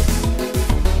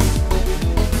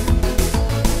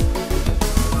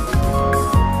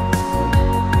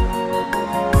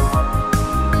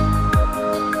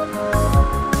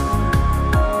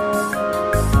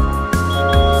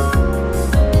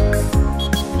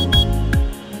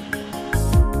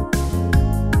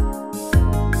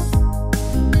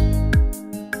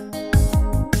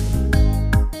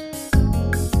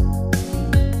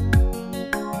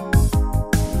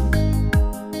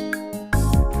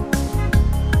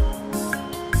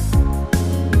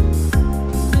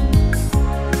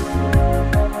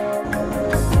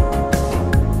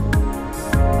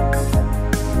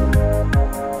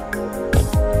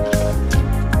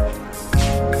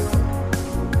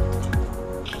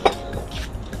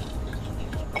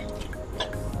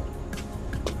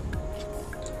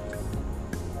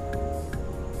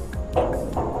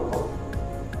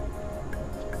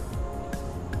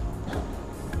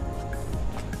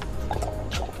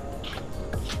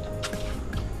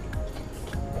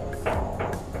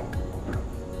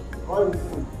 Somewhere.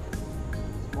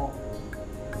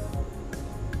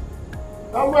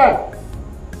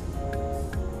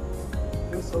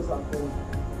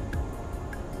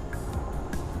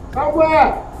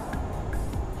 Somewhere.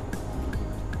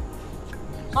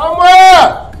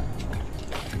 Somewhere.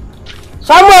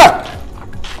 Somewhere.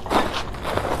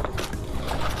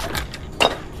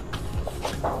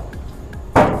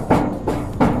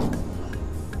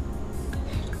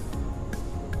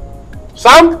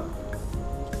 Sam?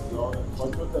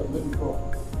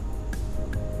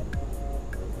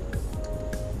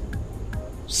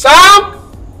 Sam?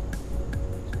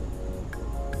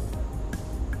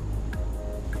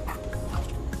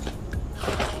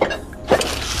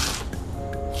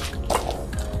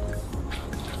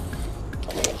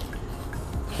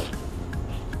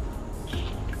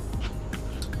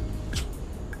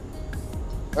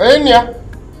 Enya.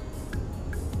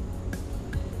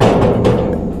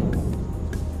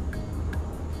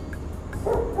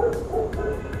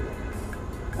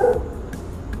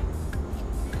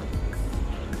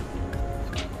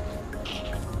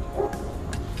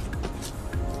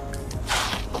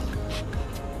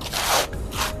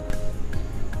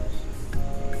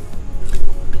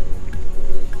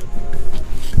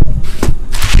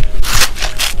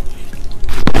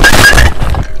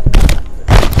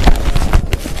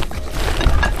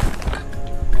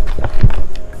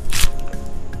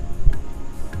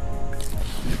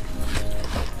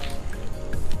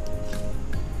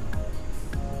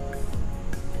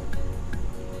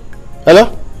 Hello?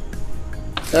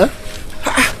 Huh?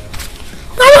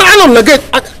 I'm on the gate.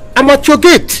 I'm at your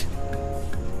gate.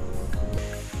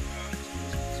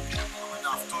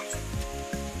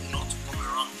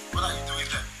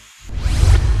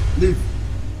 Leave.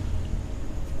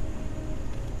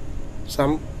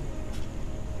 Sam,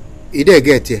 you dare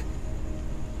get here?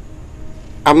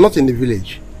 I'm not in the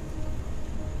village.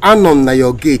 I'm on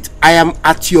your gate. I am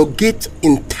at your gate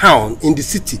in town, in the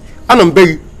city. And I'm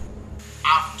begging.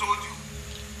 I've told you,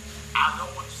 I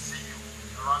don't want to see you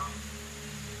around me.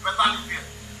 Better leave here.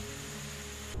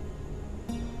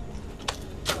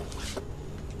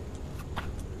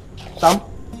 Sam?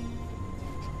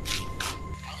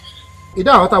 You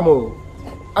don't know what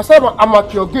I said I'm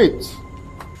at your gate.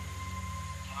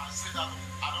 I said that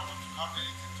I don't want to have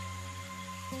anything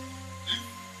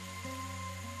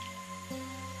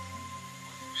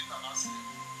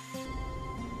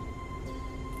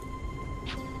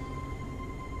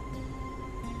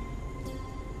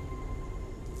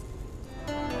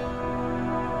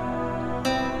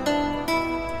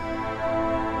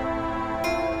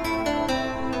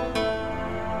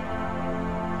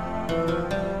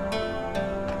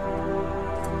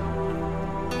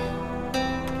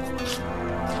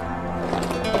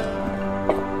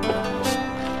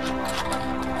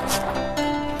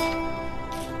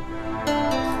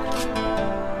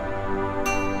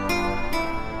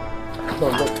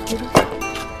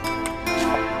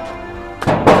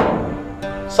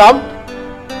Sam?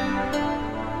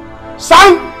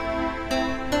 Sam?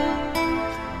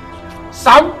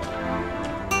 Sam?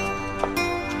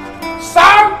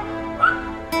 Sam?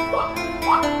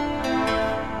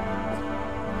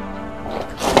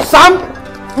 Sam?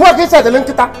 What inside the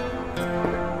linkita?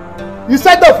 You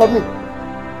said that for me.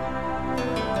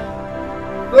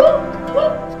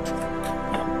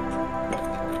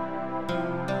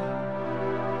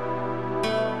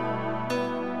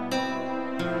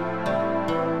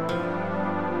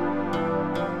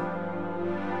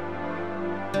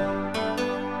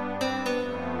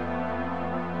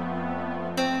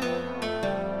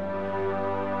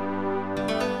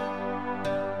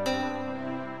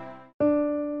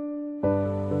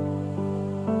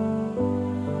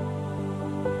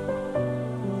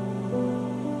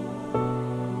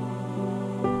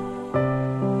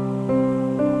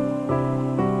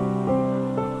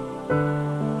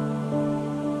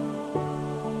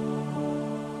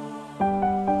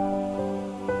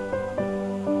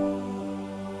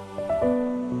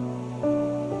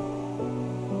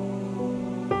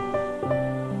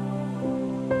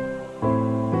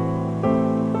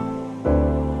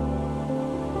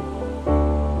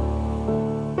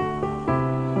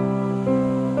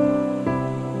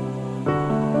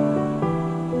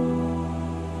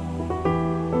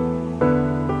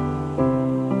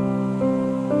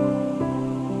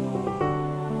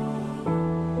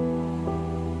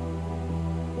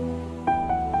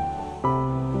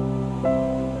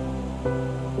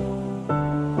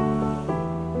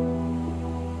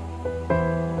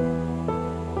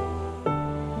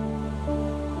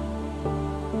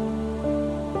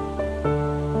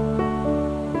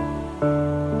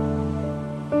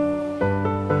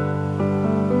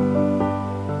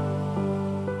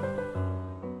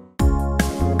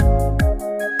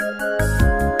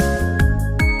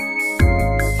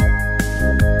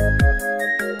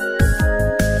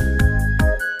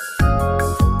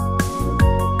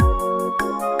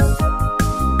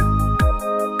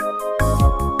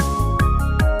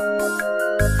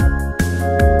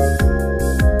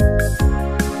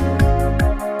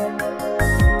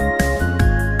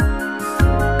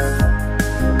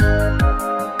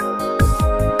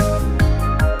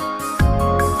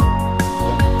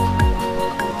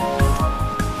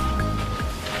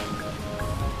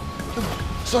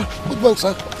 Good morning,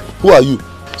 sir. Who are you?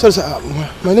 Sorry, sir.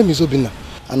 My name is Obinna.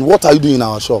 And what are you doing in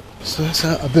our shop?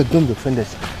 Sir, I beg, don't be offended.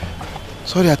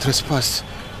 Sorry, I trespassed.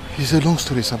 It's a long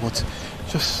story, sir, but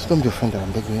just don't be offended.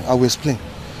 I'm begging you. I will explain.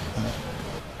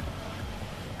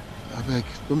 I beg,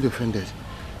 don't be offended.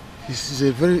 This is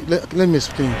a very... Let me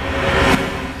explain.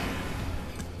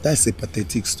 That's a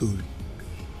pathetic story.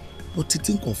 But to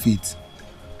think of it,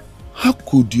 how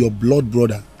could your blood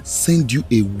brother send you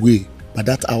away by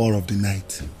that hour of the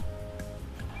night?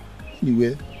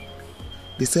 Anyway,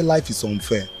 they say life is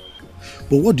unfair.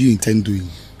 But what do you intend doing?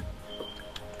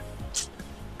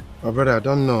 My brother, I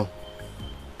don't know.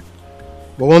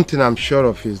 But one thing I'm sure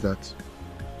of is that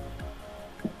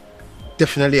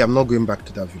definitely I'm not going back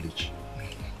to that village.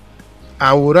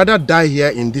 I would rather die here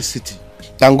in this city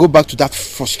than go back to that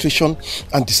frustration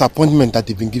and disappointment that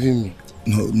they've been giving me.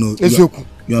 No,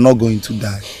 you're not going to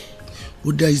die.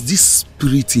 But there is this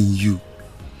spirit in you.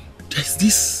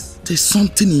 There's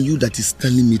something in you that is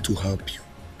telling me to help you.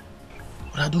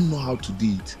 But I don't know how to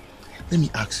do it. Let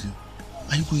me ask you,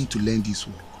 are you going to learn this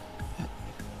work?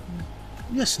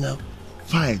 Yes, now.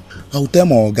 Fine. I will tell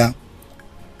my Oga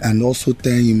and also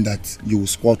tell him that you will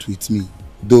squat with me,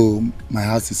 though my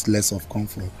house is less of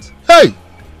comfort. Hey!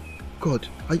 God,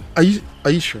 are you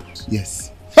sure?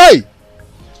 Yes. Hey!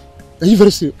 Are you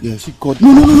very serious? Yes. God.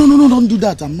 No, don't do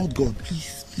that. I'm not God.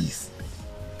 Please.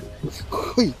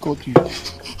 Hey, God,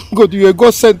 you are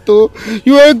God sent to.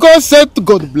 You are God sent to.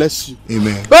 God bless you.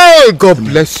 Amen. Hey, God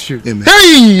bless you. Amen.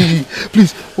 Hey!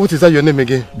 Please, what is that your name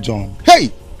again? John. Hey!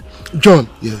 John.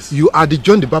 Yes. You are the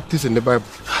John the Baptist in the Bible.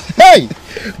 Hey!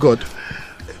 God.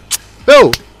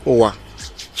 Oh!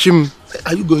 Shim.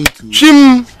 Are you going to?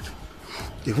 Shim.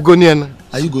 If we go near now.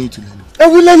 Are you going to learn it? I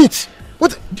will learn it.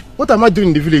 What am I doing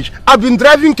in the village? I've been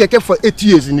driving keke for 8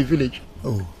 years in the village.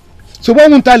 Oh. So why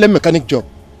won't I learn mechanic job?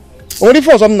 Only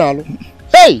for some now.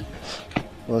 Hey!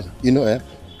 You know,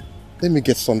 let me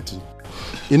get something.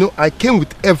 You know, I came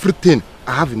with everything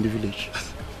I have in the village.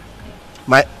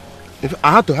 I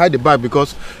had to hide the bag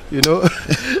because, you know,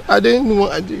 I didn't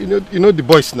want, you know the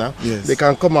boys now. Yes. They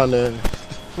can come and let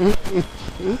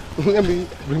me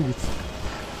bring it.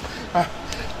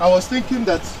 I was thinking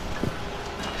that,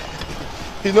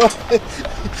 you know,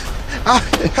 I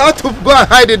had to go and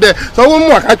hide it there. So one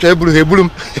more catch a bloom. You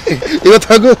got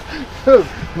to go. Oh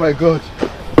my God.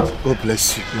 God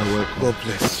bless you. You're welcome. God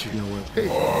bless you. You're welcome. Hey.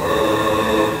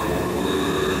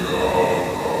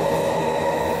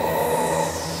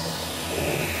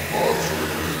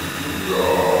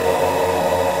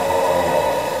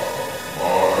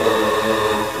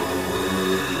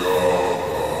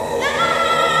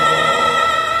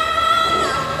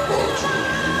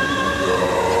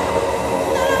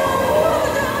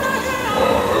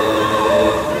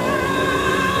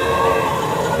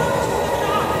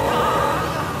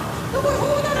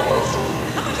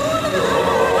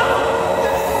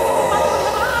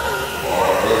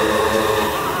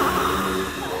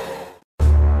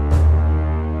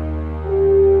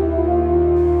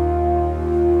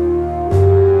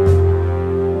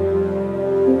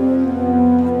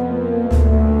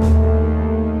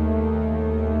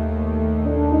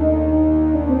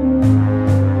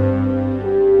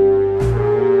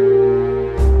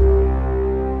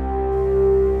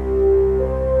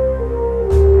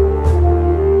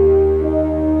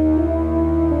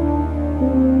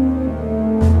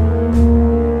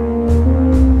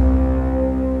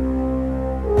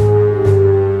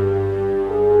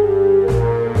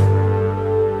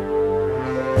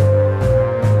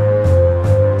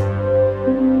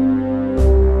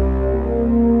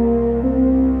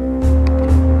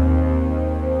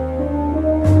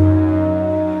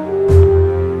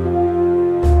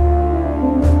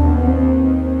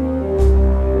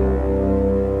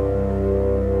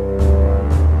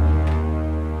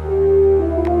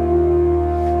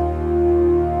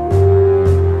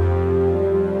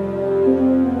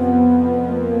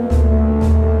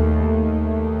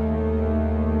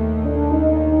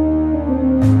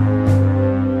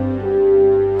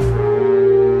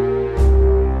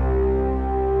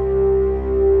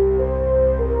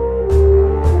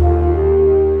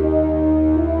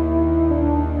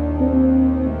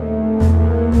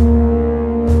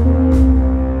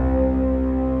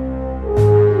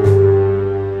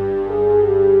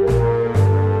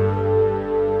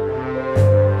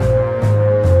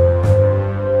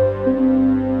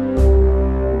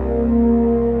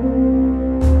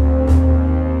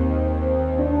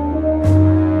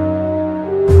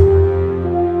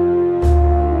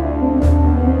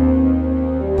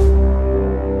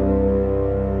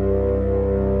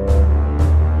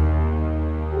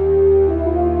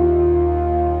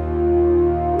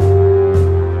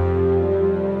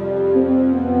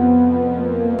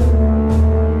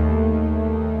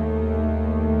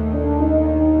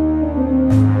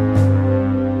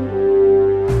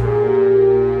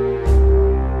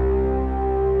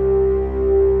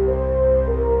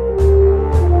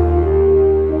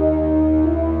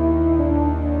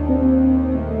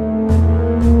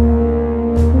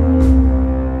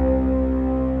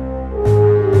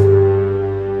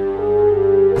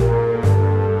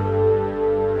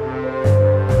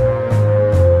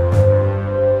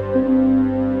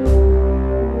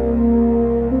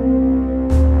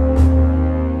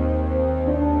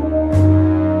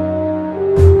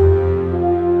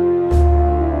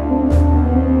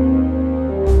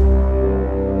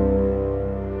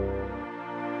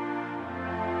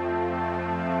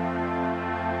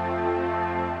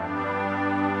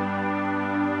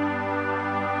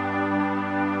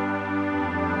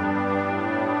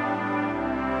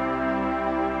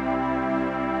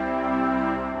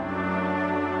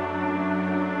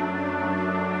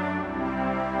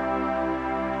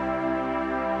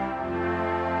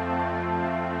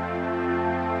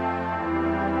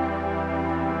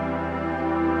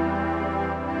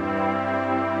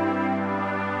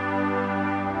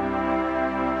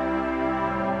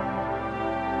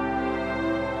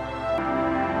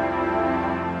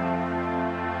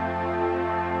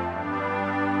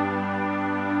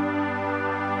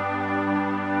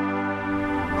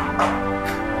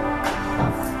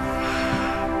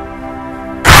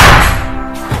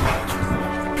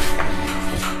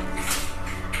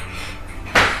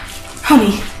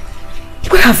 Honey,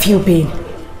 where have you been?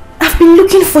 I've been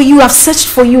looking for you. I've searched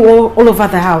for you all over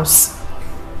the house.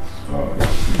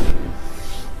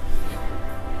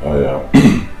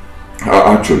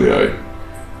 Actually,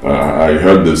 I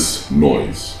heard this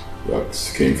noise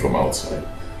that came from outside.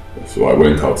 So I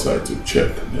went outside to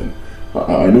check, and then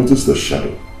I noticed a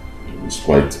shadow. It was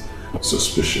quite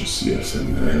suspicious, yes,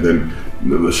 and then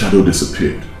the shadow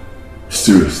disappeared.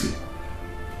 Seriously.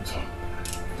 So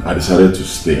I decided to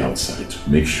stay outside to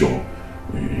make sure,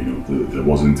 there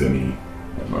wasn't any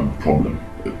problem,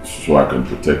 so I can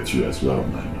protect you as well,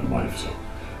 my wife. So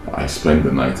I spent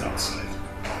the night outside.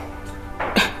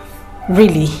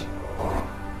 Really?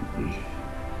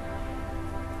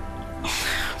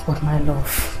 But my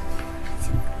love,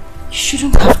 you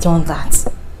shouldn't have done that.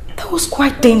 That was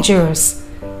quite dangerous.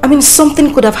 I mean,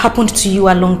 something could have happened to you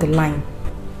along the line.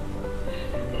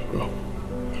 Well,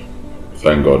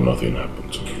 thank God nothing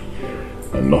happened to me.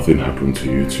 And nothing happened to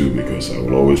you too, because I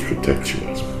will always protect you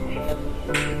as my wife.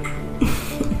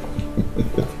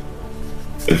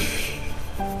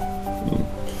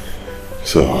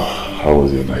 So, how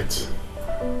was your night?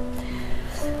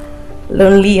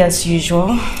 Lonely as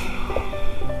usual.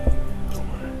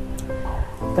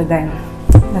 But then,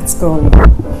 let's go. I'll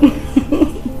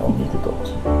make it up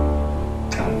to you.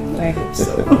 I hope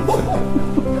so.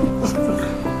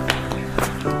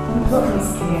 I'm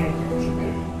scared.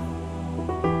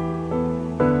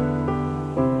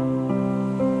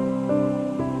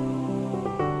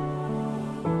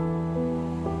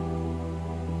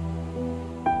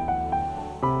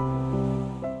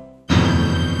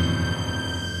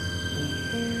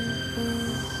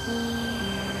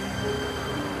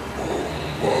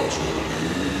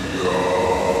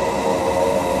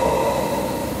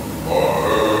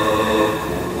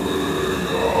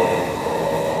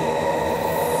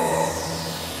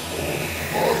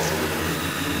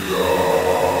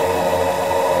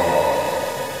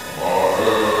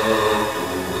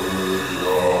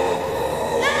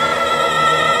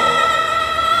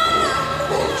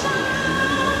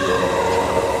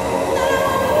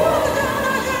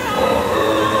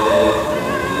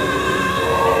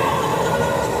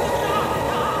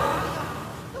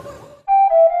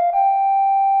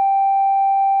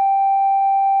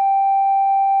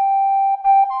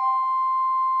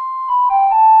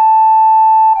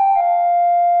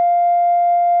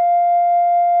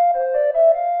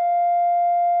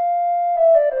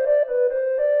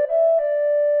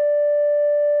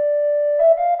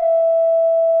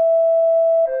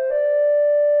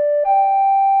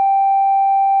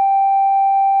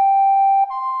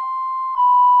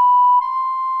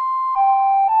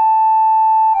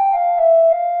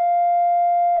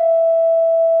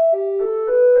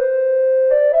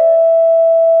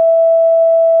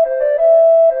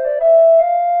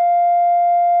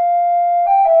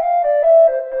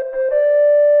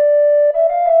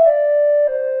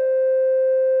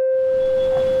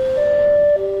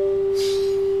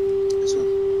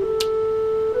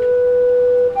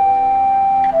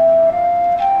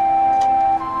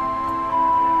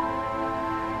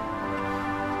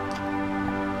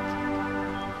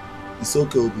 It's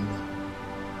okay, Obina.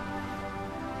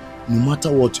 No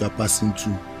matter what you are passing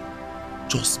through,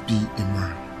 just be a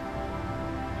man.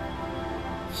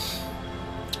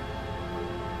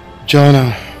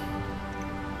 Jonah,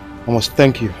 I must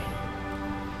thank you.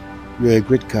 You are a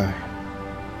great guy.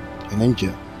 An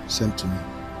angel sent to me.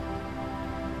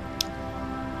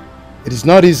 It is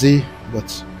not easy,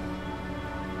 but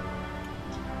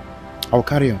I'll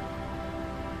carry on.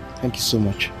 Thank you so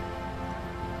much.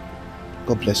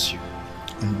 God bless you.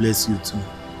 And bless you too.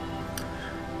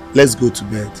 Let's go to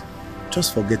bed.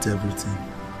 Just forget everything.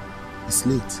 It's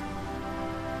late.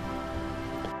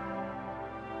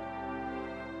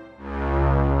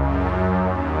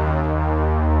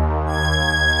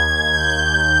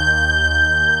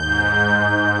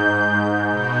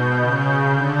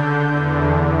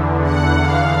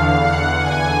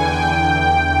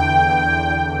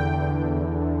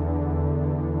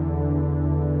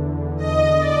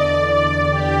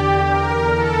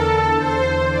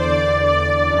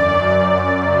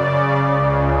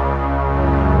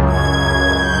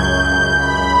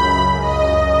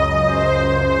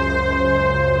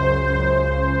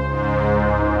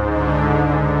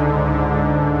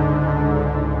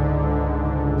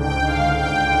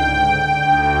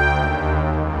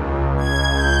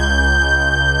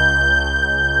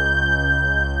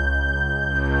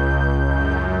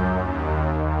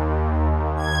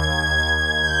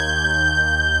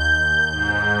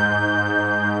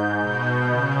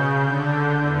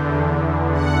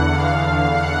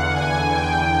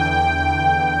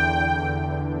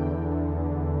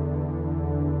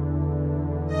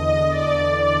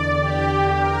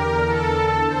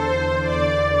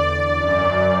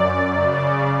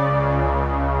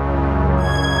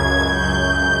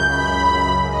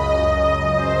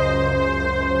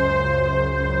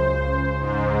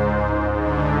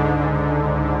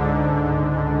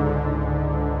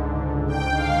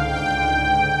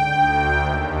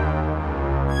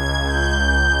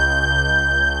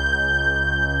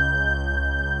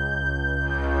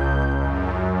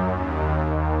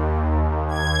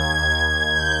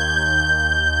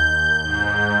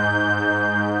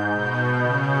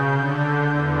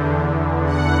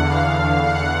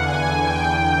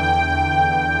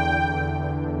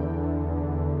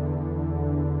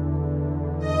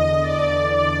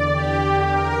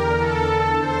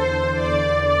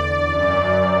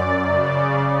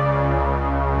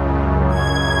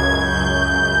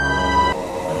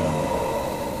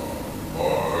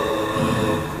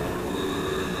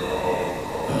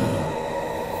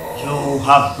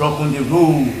 have broken the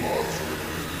rule.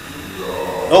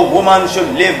 No woman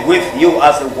should live with you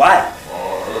as a wife.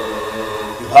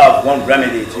 You have one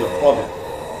remedy to your problem.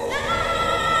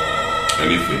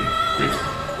 Anything, great.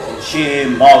 She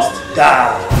must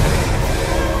die.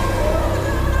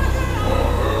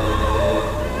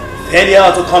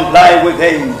 Failure to comply with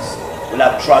these will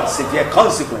attract severe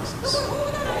consequences.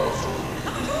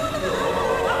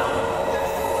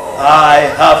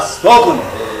 I have spoken.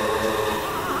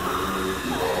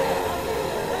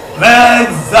 Red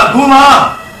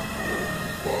Zaguma!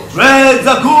 Red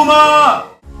Zaguma!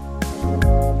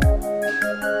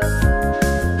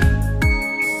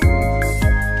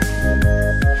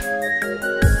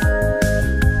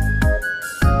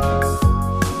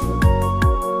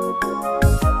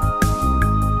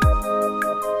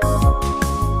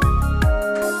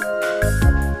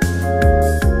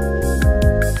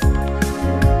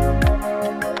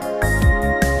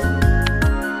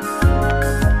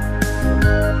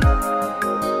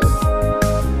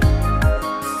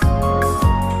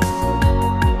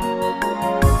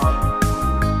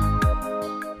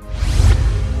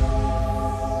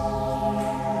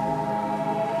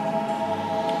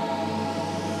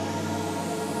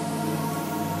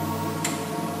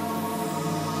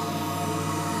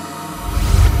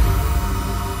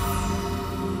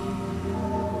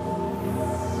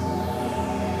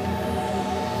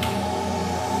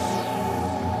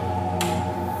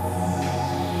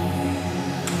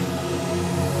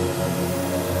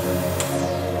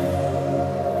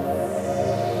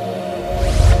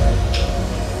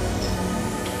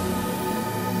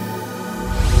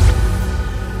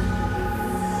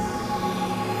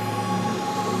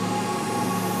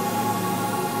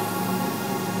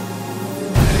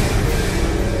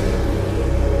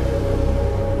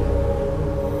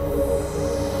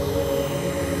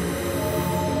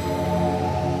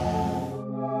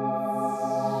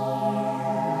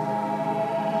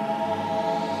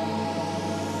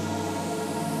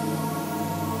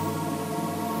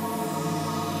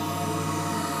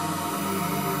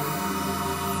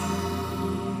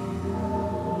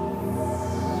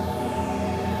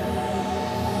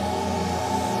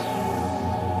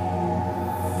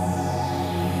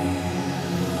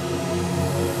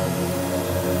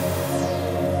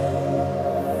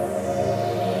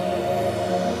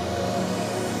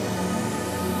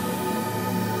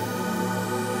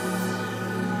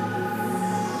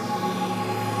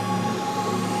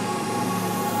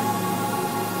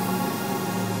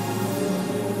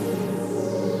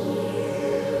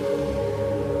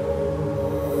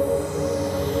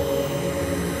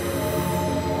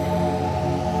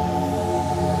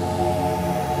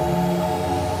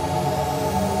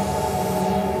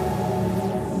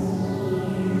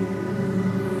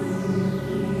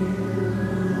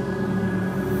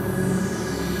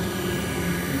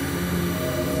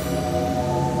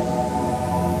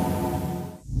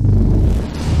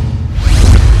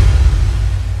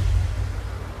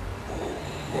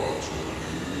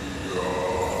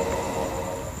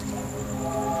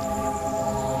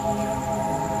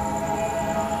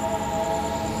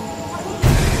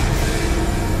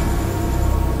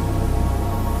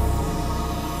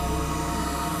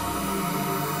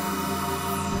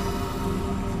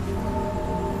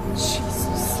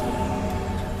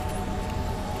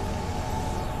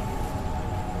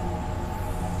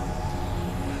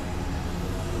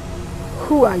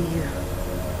 Who are you?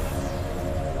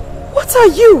 What are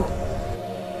you?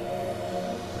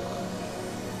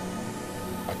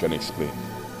 I can explain.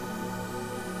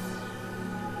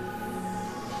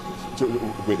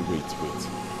 Wait.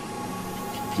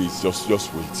 Please, just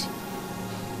wait.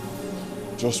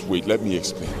 Just wait, let me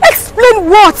explain. Explain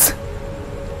what?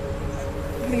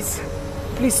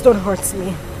 Please don't hurt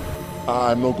me.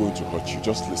 I'm not going to hurt you,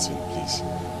 just listen, please.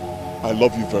 I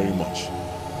love you very much.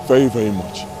 Very, very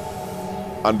much.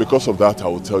 And because of that, I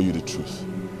will tell you the truth.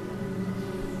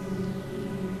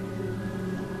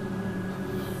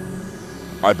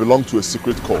 I belong to a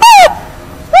secret cult.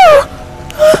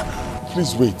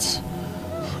 Please wait.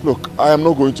 Look, I am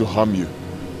not going to harm you.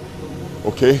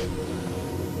 Okay?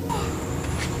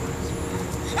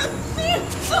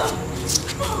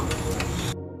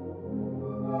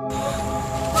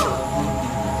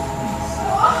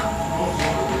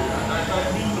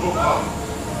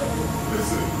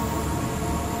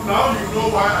 Now you know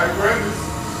why I wear this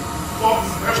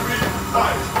socks every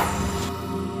time.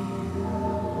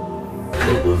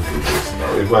 Don't do this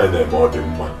now. If I am more than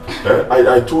man.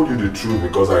 I told you the truth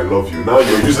because I love you. Now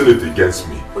you're using it against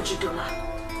me. Ojidola,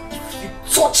 if you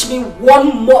touch me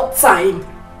one more time,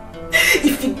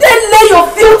 if you dare lay your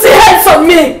filthy hands on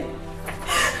me,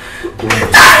 Me!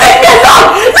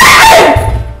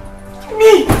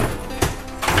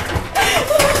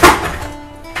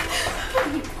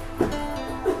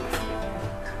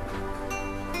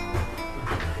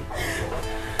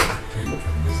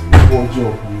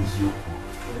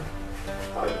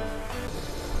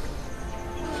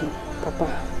 Papa,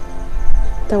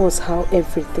 that was how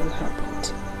everything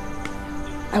happened.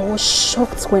 I was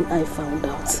shocked when I found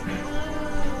out.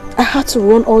 I had to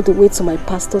run all the way to my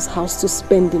pastor's house to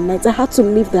spend the night. I had to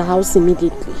leave the house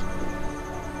immediately.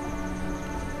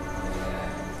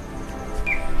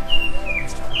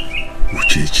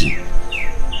 Uchechi,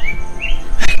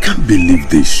 I can't believe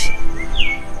this.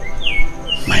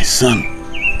 My son,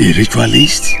 a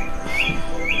ritualist?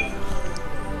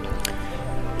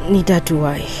 Neither do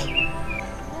I.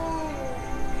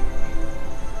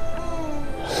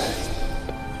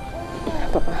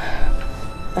 Papa,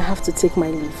 I have to take my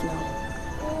leave now.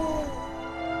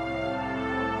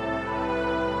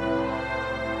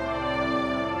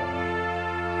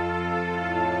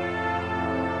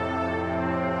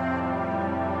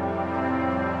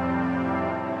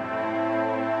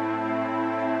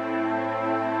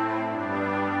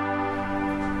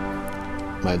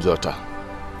 My daughter,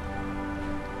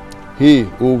 he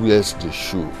who wears the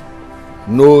shoe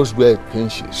knows where it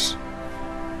pinches.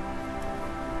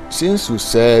 Since you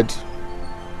said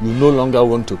you no longer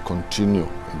want to continue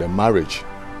the marriage,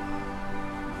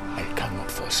 I cannot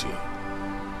force you.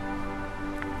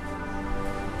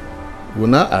 We'll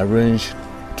now arrange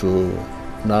to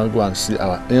now go and see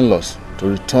our in-laws to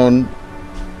return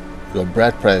your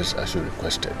bride price as you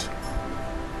requested.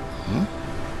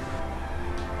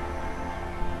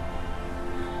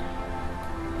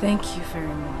 Thank you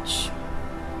very much.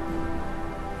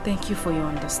 Thank you for your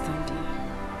understanding.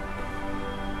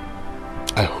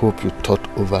 I hope you thought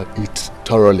over it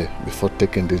thoroughly before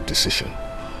taking this decision.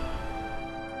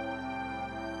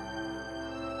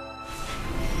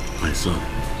 My son,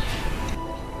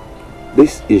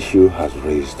 this issue has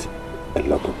raised a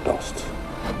lot of dust.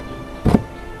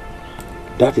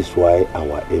 That is why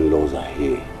our in-laws are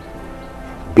here,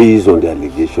 based on the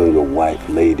allegation your wife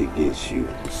laid against you.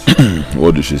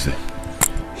 What did she say?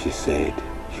 She said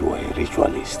you are a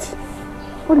ritualist.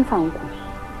 What if Uncle?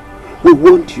 We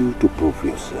want you to prove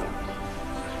yourself.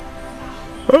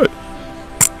 Hey.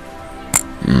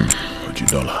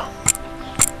 $100.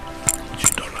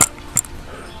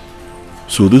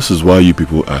 So this is why you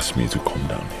people asked me to come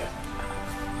down here.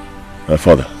 My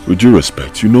father, with due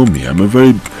respect, you know me, I'm a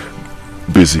very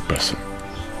busy person.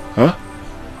 Huh?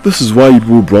 This is why you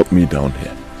people brought me down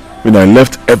here. When I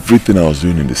left everything I was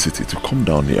doing in the city to come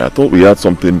down here, I thought we had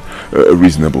something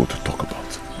reasonable to talk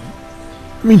about.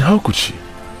 I mean, how could she?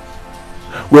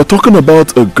 We're talking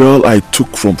about a girl I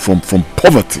took from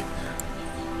poverty,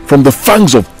 from the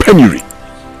fangs of penury,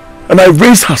 and I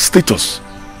raised her status,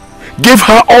 gave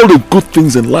her all the good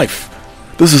things in life.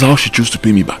 This is how she chose to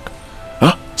pay me back.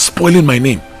 Huh? Spoiling my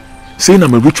name, saying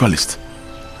I'm a ritualist.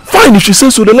 Fine, if she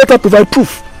says so, then let her provide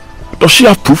proof. Does she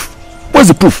have proof? Where's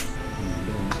the proof?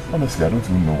 Honestly, I don't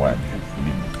even know why I'm here.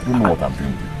 I don't know what I'm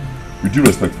doing. With due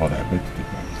respect, Father, I beg to take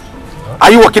my leave.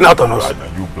 Are you working out on us?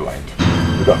 Are you blind?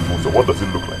 So what does it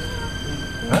look like?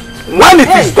 Huh? When it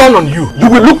is done on you, you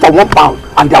will look for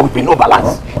 £1 and there will be no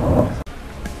balance.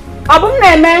 Abun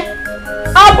neme.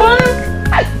 Abun.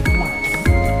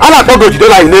 Ana togo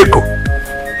jidela ineko.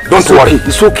 Don't worry.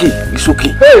 It's okay. It's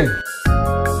okay. Hey.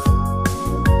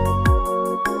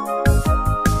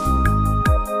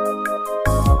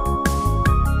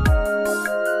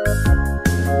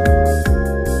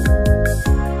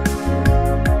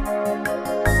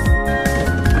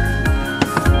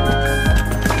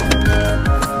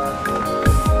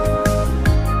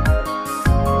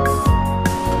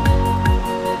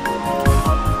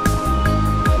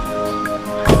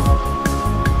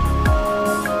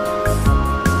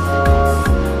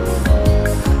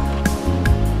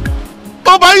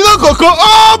 Coco,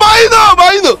 oh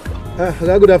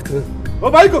Maino! Good afternoon.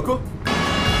 Oh my Coco.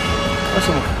 What's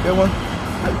up? Get one.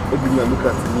 Look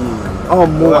at me. Oh,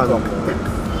 more.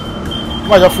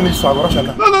 Why you finish so I go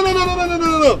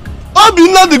No. I'll be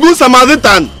not the good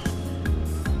Samaritan.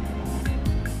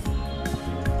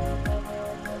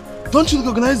 Don't you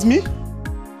recognize me?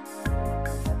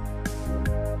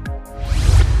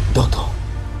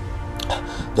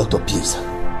 Doctor, please.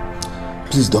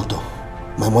 Please, doctor.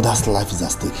 My mother's life is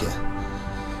at stake here.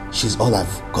 She's all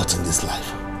I've got in this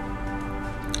life.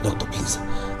 Doctor, please.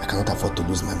 I cannot afford to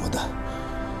lose my mother.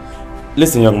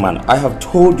 Listen, young man, I have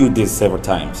told you this several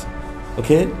times.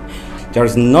 Okay? There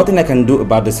is nothing I can do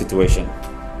about the situation.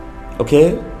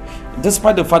 Okay?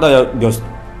 Despite the fact that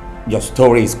your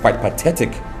story is quite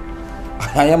pathetic,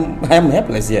 I am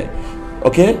helpless here.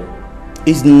 Okay?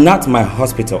 It's not my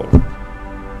hospital.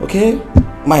 Okay?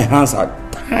 My hands are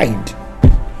tied.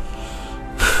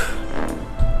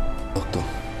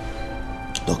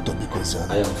 Doctor, because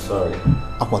I am sorry.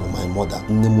 Upon my mother,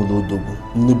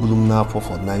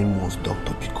 for 9 months,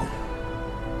 Doctor, because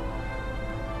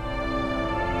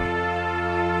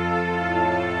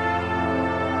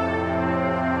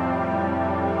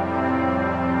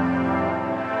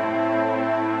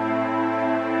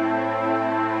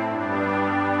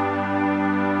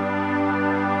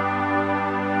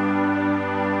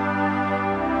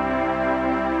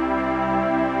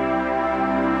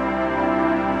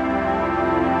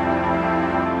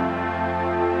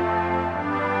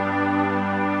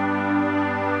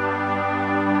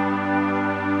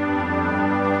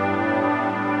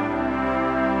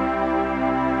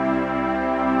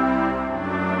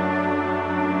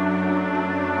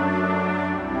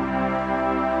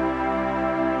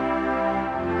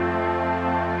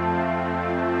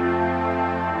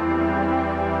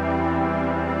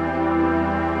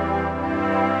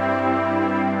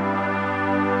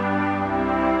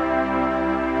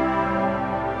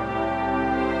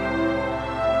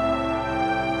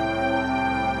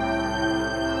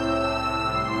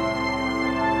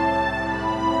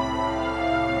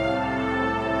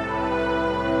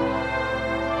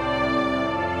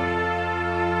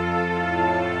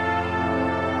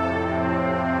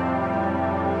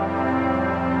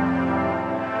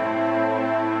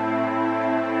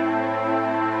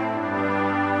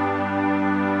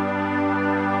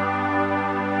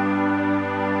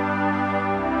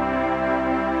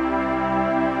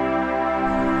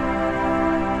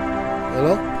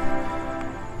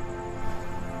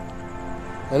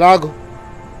Lago.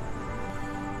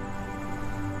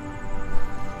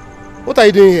 What are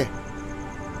you doing here?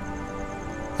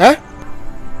 Huh?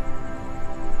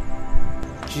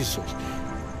 Jesus.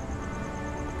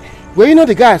 Well, you know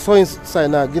the guy I saw inside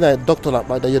now, getting a doctor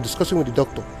that you're discussing with the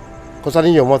doctor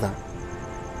concerning your mother.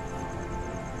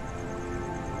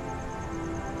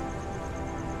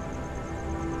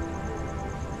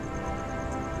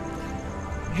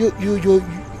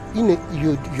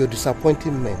 You're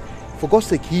disappointing men. For God's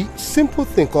sake, simple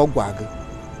thing called gwag.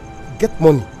 Get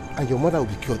money and your mother will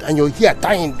be cured. And you're here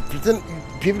dying, pretend you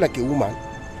behave like a woman.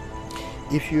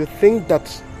 If you think that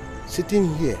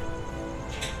sitting here,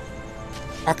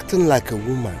 acting like a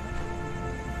woman,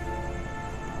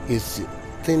 is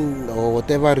thing or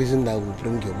whatever reason that will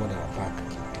bring your mother back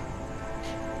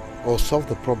or solve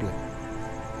the problem,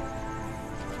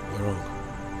 you're wrong.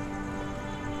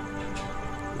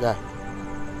 Yeah.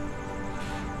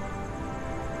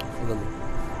 Follow me.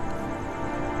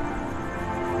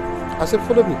 I said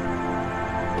follow me.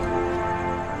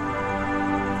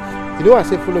 You know I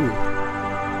said follow me.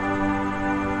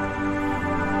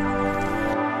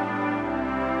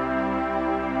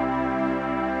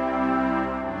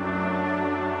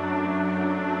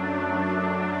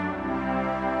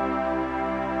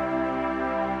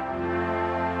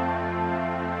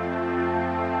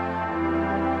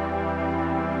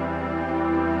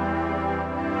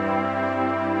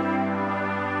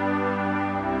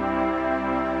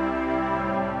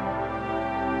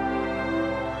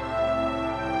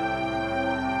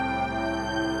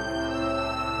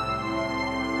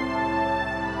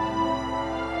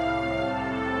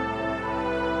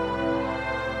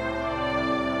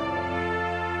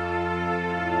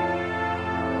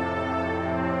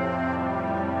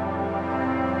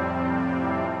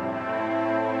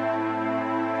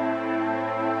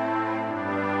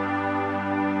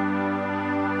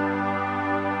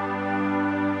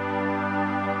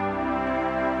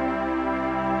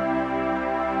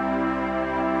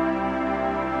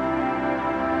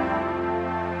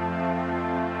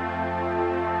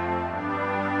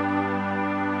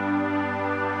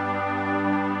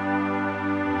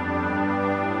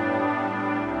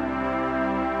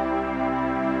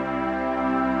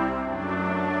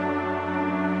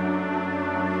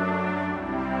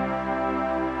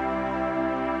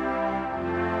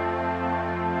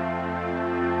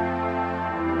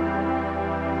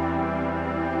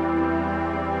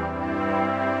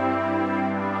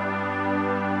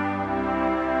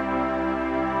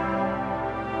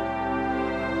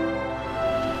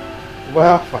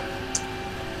 Well, fine.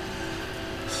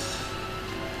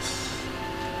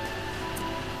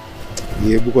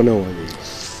 Yeah, we're gonna want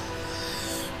this.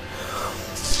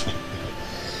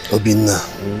 Obinna.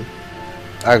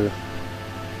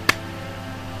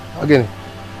 Again.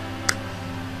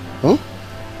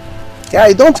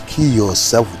 Yeah, don't kill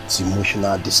yourself with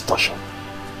emotional distortion.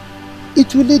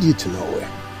 It will lead you to nowhere.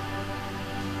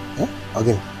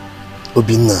 Again.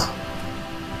 Obinna,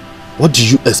 What do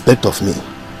you expect of me?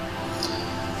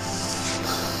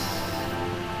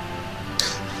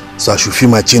 So I should fill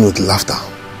my chin with laughter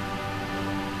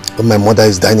when my mother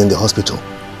is dying in the hospital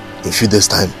in a few days'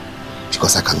 time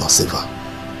because I cannot save her.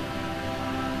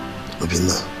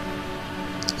 Obinna,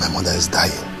 my mother is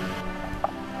dying.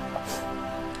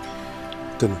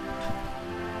 Tony,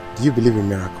 do you believe in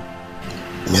miracle?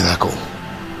 Miracle?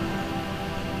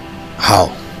 How?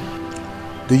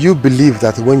 Do you believe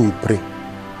that when you pray,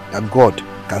 that God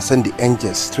can send the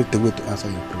angels straight away to answer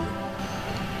your prayer?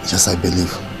 Yes, I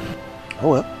believe. Oh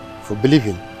well, for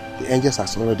believing, the angels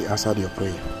has already answered your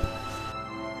prayer.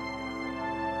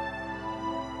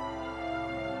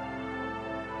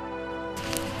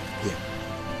 Here.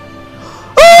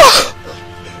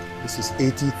 This is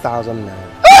 80,000 naira.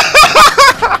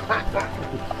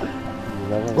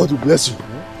 God will bless you.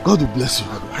 God will bless you.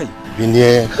 Hi. Been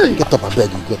here. Get up, I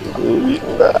beg you, get up.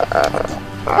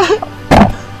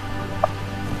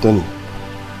 Tony,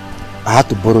 I had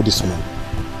to borrow this money.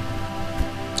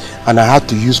 And I had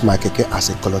to use my keke as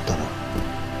a collateral.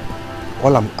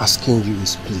 All I'm asking you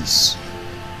is please,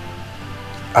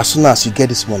 as soon as you get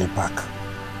this money back,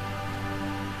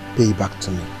 pay it back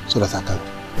to me so that I can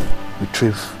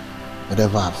retrieve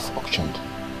whatever I've auctioned.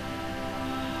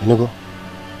 You know, go?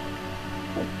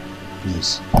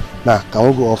 Please. Now, can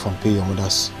we go off and pay your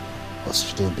mother's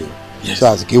hospital bill? Yes. So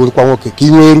as Tony.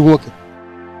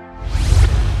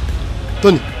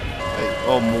 Hey,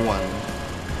 oh, Moan.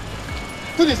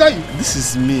 Tony, is that you? This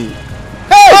is me.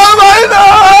 Hey! Oh my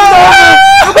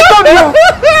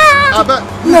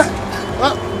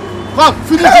God! Come,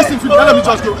 finish this thing. Let me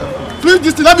just go. Finish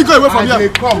this thing. Let me go away from here.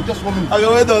 Come, just 1 minute. I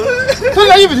go wait on.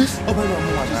 Tony, are you with this? Oh my God,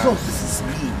 Moan. Jesus, this is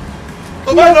me.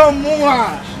 Oh my God,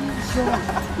 Moan.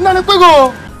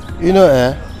 You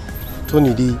know,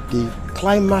 Tony, the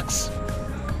climax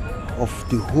of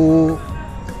the whole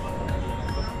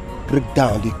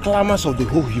breakdown, the climax of the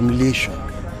whole humiliation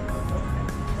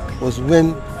was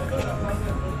when,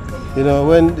 you know,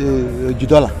 when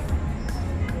Judola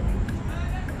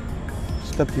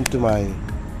stepped into my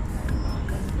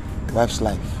wife's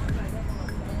life.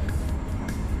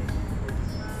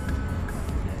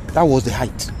 That was the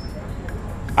height.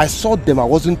 I saw them, I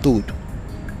wasn't told.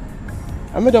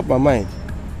 I made up my mind.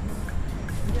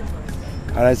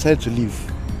 And I decided to leave.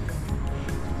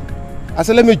 I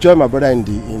said, let me join my brother in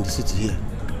the city here.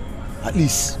 At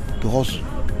least to hustle.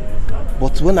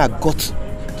 But when I got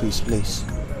to his place,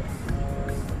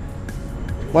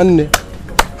 one day,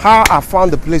 how I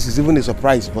found the place is even a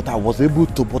surprise, but I was able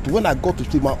to. But when I got to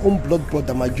see my own blood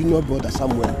brother, my junior brother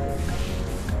Samuel,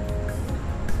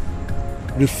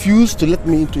 refused to let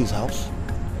me into his house.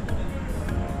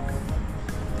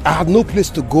 I had no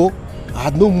place to go. I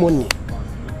had no money.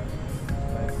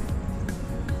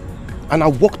 And I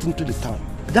walked into the town.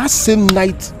 That same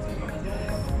night,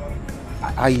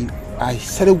 I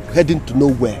started heading to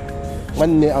nowhere.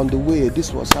 One day on the way,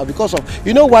 this was how, because of,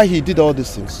 you know why he did all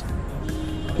these things?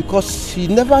 Because he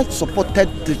never supported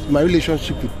my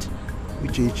relationship with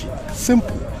Uchechi.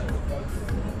 Simple.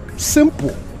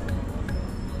 Simple.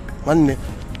 One day,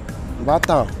 about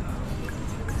town,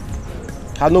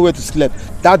 I had nowhere to sleep.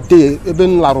 That day,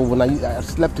 even when I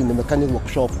slept in the mechanic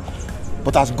workshop,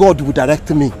 but as God would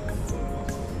direct me,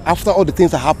 after all the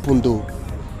things that happened though,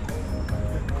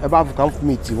 about come to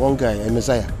meet one guy, a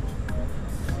Messiah.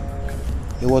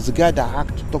 He was the guy that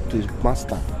had to talk to his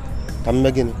master, I'm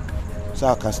Megan, so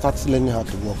I can start learning how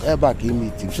to walk. Everybody came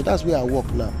meet him. So that's where I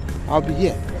walk now. I'll be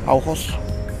here. I'll hustle.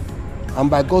 And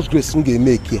by God's grace, I'm going to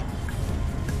make here.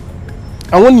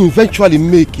 And when you eventually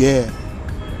make here,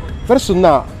 very soon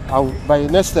now, by the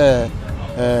next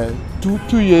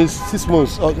 2 years, 6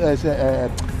 months, or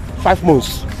 5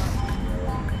 months,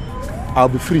 I'll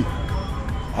be free.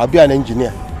 I'll be an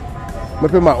engineer.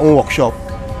 Maybe my own workshop.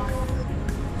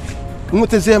 I'm going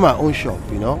to say my own shop,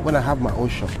 you know, when I have my own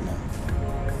shop now.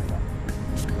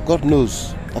 God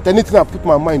knows that anything I put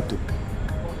my mind to,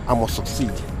 I must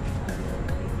succeed.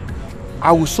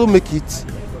 I will so make it,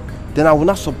 then I will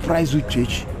not surprise you,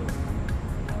 church.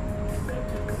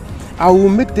 I will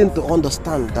make them to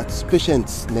understand that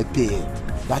patience may pay.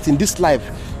 That in this life,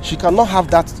 she cannot have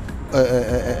that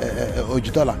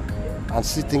 $1 and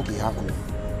still think he have me.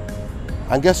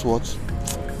 And guess what?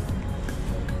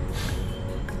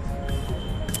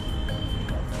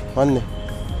 Man,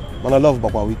 I love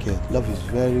Baba wicked. Love is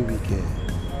very wicked.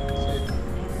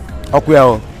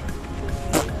 Okay,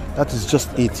 that is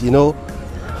just it, you know.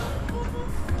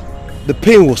 The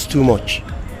pain was too much.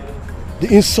 The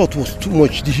insult was too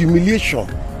much. The humiliation.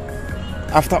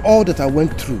 After all that I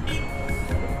went through,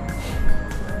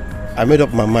 I made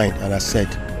up my mind and I said,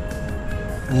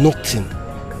 nothing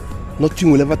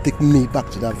nothing will ever take me back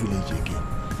to that village again.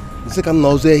 The second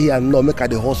now say here and now make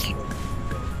the hustle.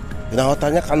 You know what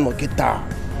I cannot get down.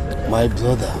 My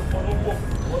brother,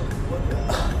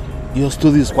 your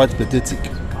story is quite pathetic.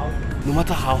 No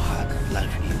matter how hard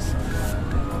life is,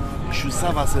 you should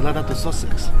serve as a ladder to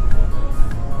success.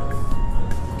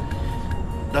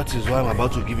 That is why I'm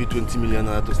about to give you 20 million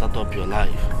to start up your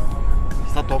life.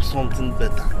 Start up something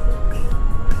better.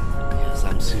 Yes,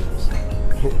 I'm serious.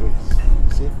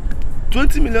 See?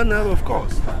 20 million naira, of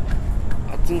course.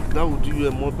 I think that would do you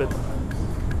a more better.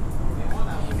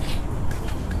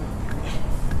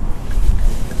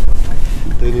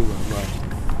 Tell him my mind.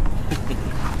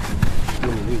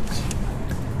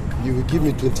 You will give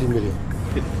me 20 million.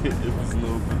 It's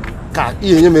no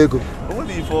good.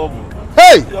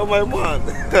 Hey! You're my man.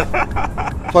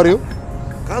 For you?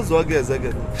 Can't go again.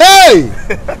 Hey!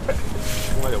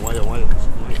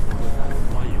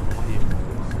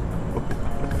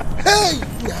 Hey!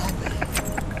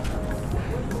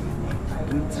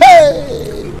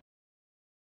 Hey!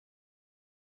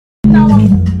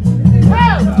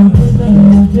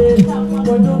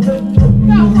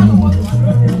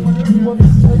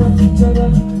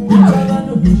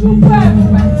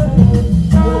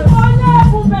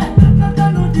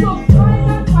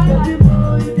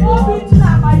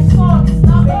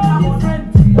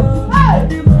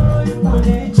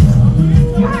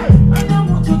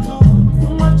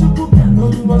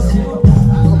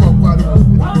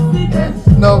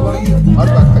 No,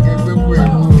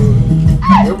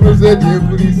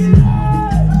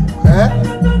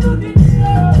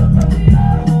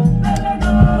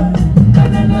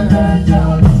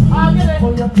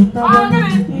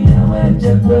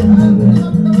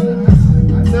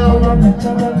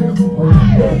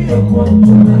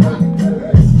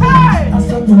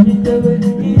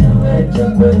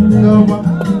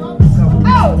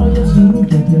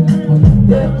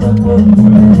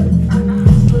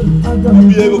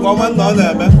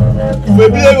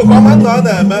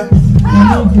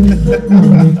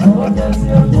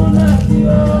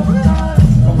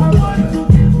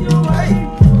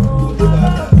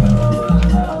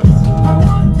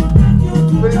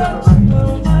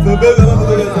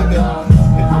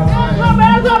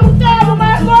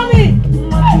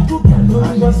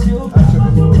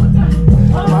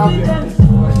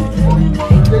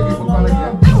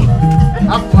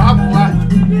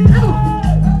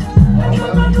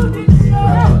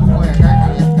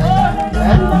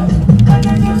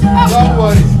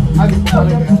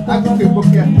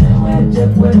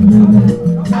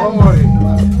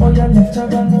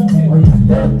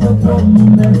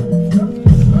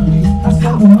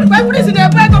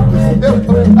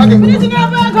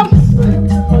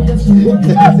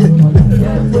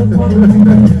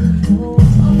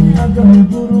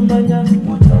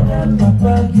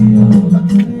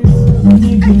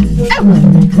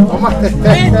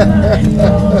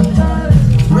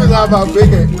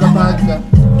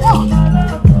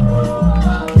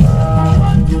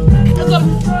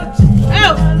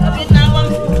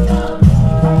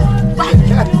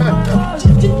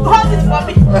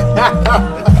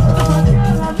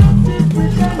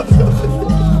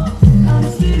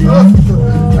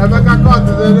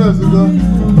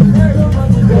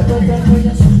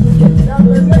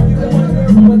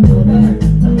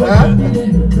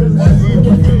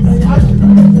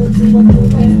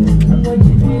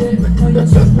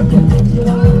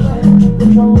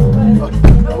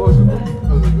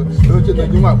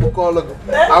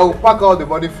 I will pack all the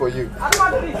money for you.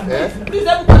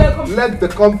 Let the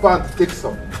compound take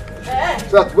some.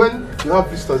 So that when you have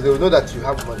visitors, they will know that you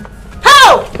have money.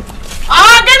 How?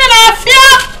 I'm getting a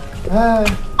fear. Hey!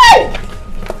 Hey!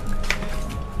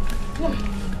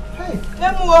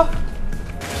 Let me go.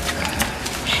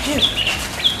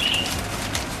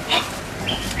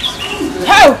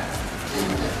 How?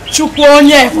 Chukwu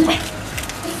onye ebube.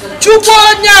 Chukwu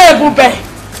onye ebube.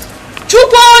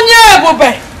 Chukwu onye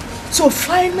ebube. So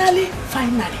finally,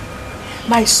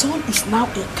 my son is now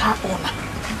a car owner.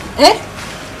 Eh?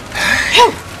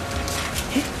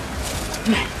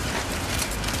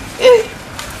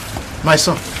 My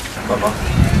son. Baba.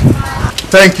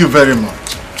 Thank you very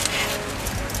much.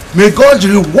 May God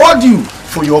reward you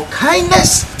for your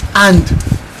kindness and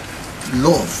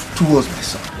love towards my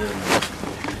son.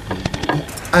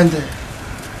 And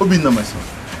Obinna, my son,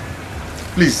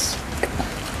 please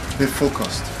be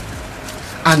focused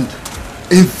and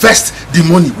invest the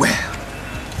money well.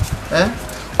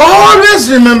 Always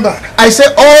remember, I say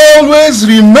always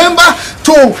remember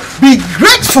to be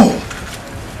grateful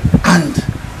and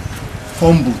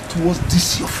humble towards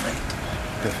this your friend.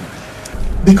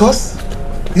 Definitely. Because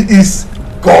he is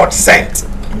God sent.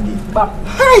 Bam.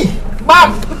 Hey! Bam!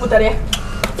 You put there.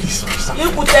 Please,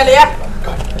 you put there.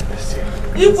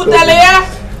 You put there.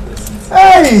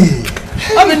 Hey!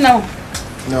 Open now.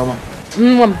 No, ma'am.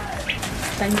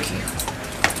 Thank you.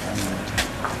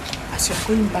 As you're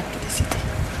going back to the city,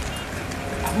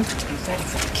 I want you to be very,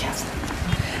 very careful.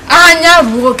 Anya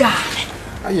Roga.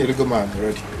 Are you a good man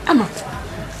already? Amma.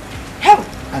 Help.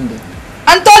 And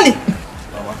Anthony.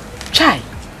 Mama. Chai.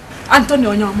 Anthony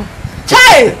Onyama.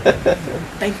 Chai.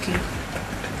 Thank you.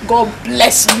 God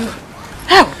bless you.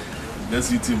 Help.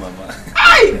 Bless you too, Mama.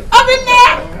 Hey, I'm in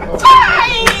there. Chai.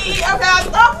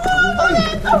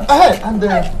 Hey, and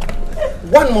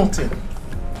one more thing.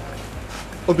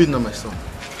 Obinna, my son.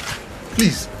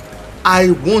 Please,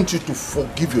 I want you to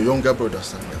forgive your younger brother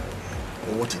Samuel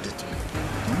for what he did to me.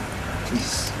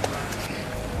 Please.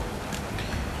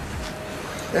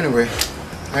 Anyway,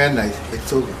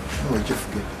 it's over. No, I just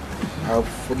forget. I've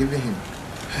forgiven him.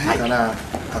 Can I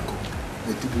go?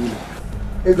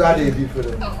 It's got to be for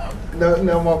them.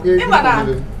 No more.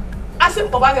 I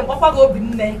said, Papa, go be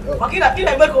name. Okay, that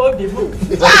I make all the move.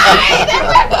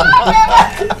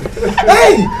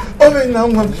 Hey! Oh, now,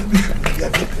 Mom.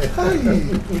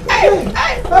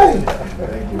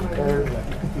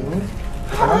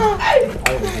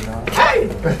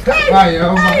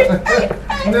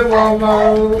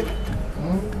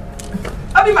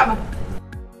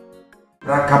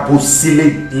 Rakapusile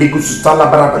legusutala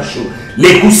barabasho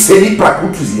leguseli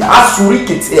prakutuzi asuri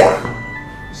ketea.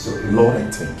 So Lord, I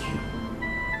thank you.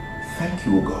 Thank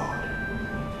you, O God.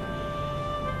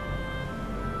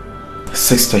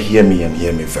 Sister, hear me and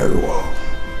hear me very well.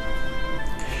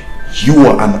 You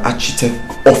are an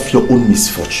architect of your own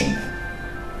misfortune.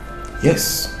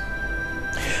 Yes.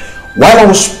 While I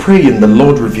was praying, the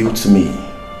Lord revealed to me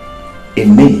a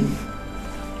name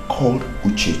called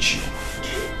Uchechi.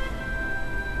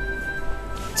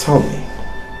 Tell me,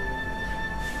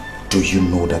 do you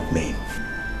know that name?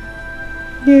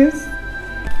 Yes.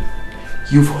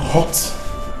 You've hurt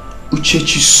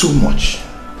Uchechi so much.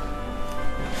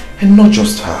 And not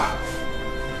just her.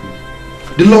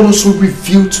 The Lord also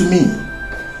revealed to me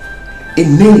a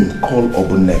name called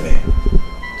Obuneme.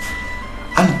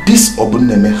 And this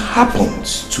Obuneme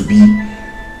happens to be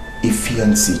a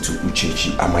fiancé to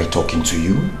Uchechi. Am I talking to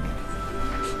you?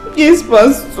 Yes,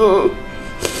 Pastor.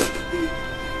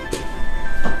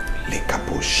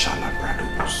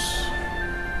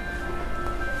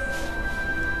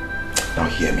 Now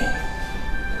hear me.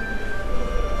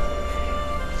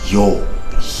 Your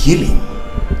healing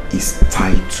is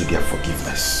tied to their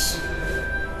forgiveness.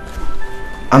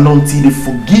 And until they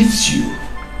forgives you,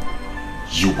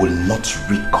 you will not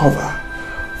recover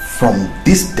from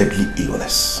this deadly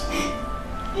illness.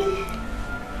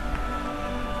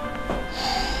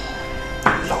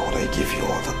 Lord, I give you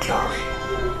all the glory.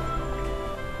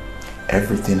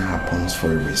 Everything happens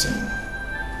for a reason.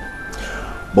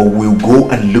 But we'll go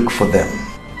and look for them.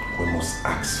 We must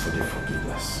ask for their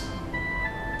forgiveness.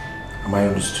 Am I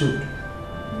understood?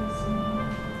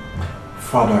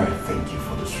 Father, I thank you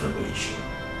for this revelation.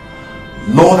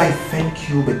 Lord, I thank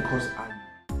you because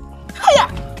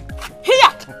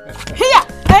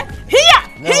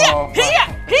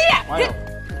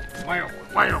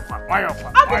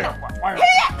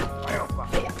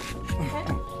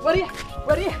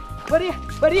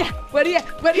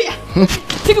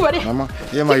Mama,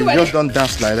 yeah, you just don't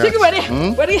dance like that.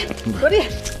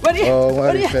 Oh,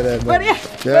 what is that?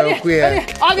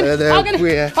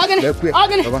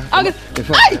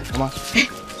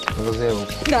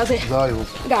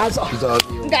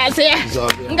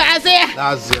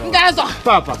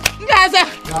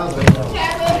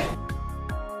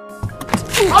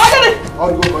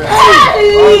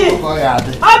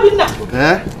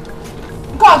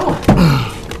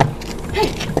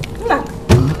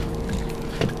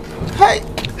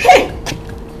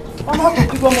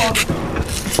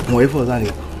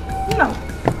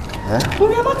 We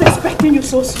are not expecting you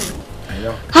so soon. I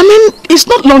know. I mean, it's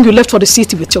not long you left for the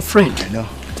city with your friend. I know.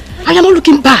 And you're not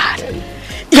looking bad.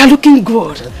 You're looking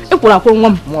good.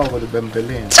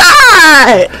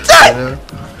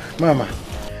 Mama,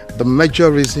 the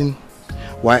major reason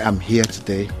why I'm here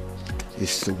today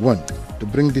is one, to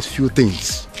bring these few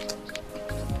things.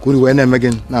 Could we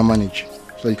again now manage?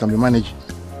 So you can be managed.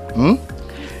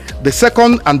 The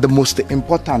second and the most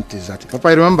important is that, Papa,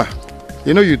 remember,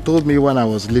 you know you told me when I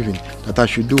was leaving that I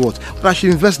should do what? But I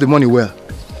should invest the money well.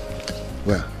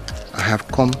 Well, I have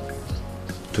come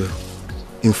to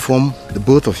inform the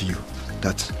both of you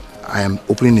that I am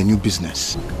opening a new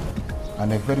business.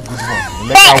 And a very good one.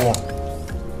 The legal one.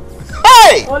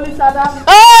 Hey! Holy Saddam.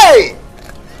 Hey!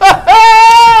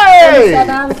 Hey! Holy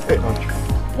Saddam.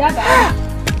 Yaga.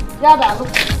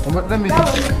 Let me.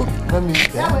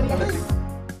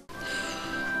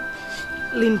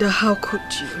 Linda, how could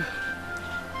you?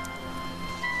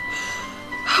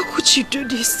 How could you do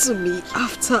this to me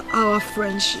after our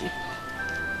friendship?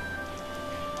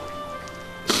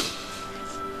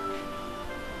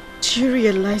 Do you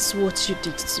realize what you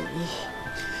did to me?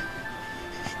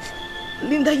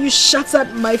 Linda, you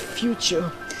shattered my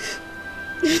future.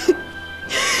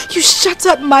 You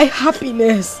shattered my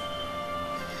happiness.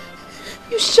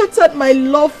 You shattered my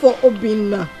love for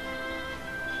Obinna.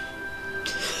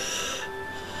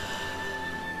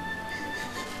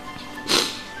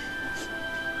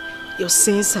 Your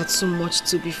sins are too much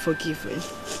to be forgiven.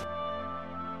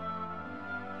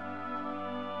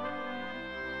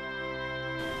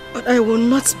 But I will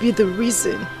not be the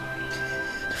reason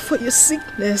for your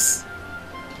sickness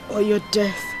or your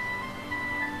death.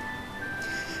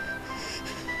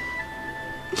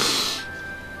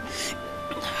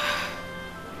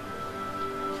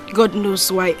 God knows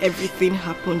why everything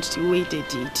happened the way they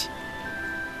did.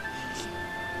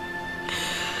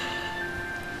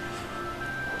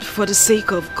 For the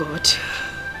sake of God,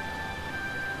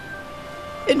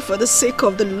 and for the sake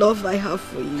of the love I have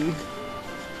for you,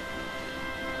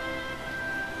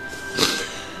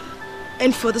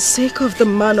 and for the sake of the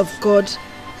man of God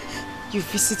you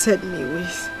visited me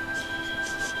with.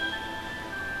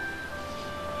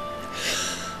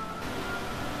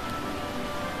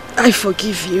 I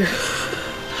forgive you.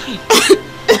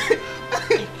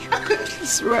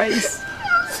 Please rise.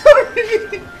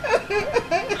 Sorry.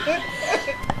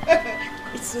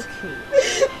 It's okay.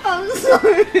 I'm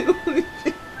sorry.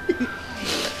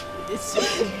 It's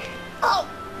okay. Oh.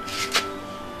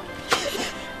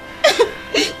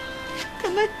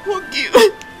 Can I hug you?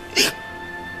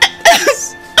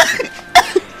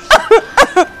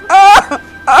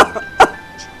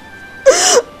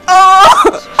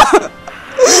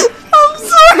 I'm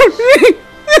sorry.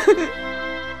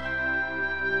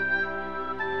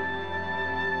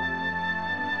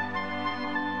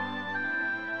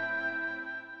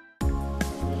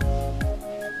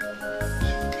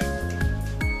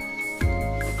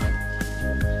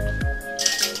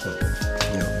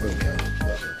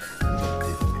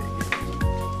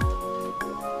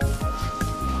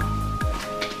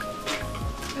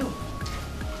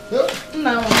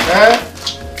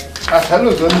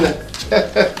 Hello, Donna.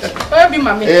 Where be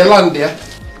mommy? Landia.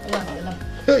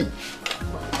 Hey.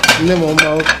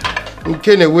 Mama.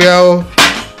 Okay, well.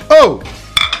 Oh.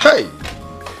 Hey.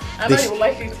 I know you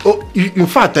like it. Oh, in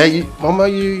fact, Mama,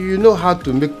 you know how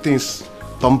to make things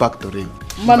turn back to real.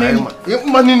 Money.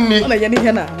 Money.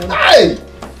 Hey.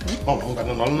 Oh,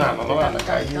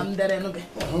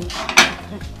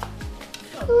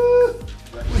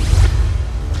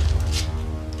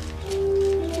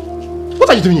 what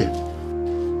are you doing here?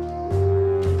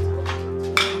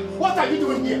 What are you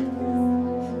doing here?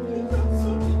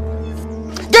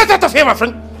 Get out of here, my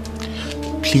friend!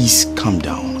 Please calm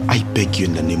down. I beg you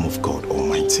in the name of God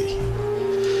Almighty.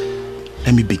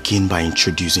 Let me begin by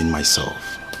introducing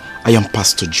myself. I am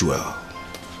Pastor Joel.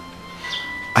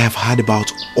 I have heard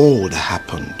about all that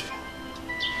happened.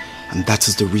 And that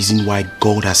is the reason why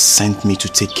God has sent me to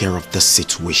take care of this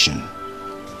situation.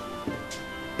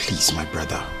 Please, my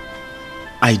brother,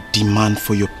 I demand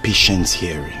for your patience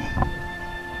hearing.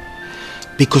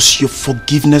 Because your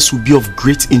forgiveness will be of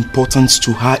great importance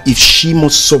to her if she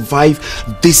must survive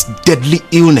this deadly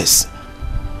illness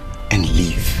and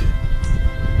live.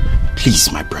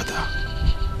 Please, my brother,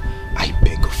 I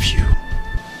beg of you.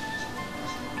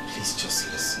 Please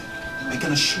just listen. I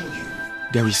can assure you,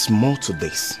 there is more to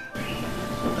this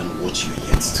than what you are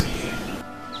yet to hear.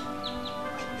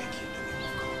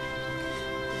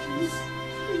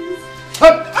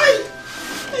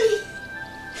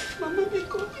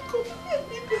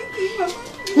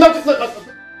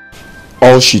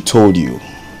 All she told you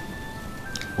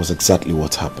was exactly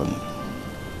what happened.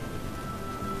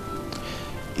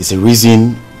 It's a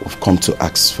reason we've come to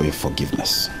ask for your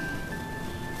forgiveness.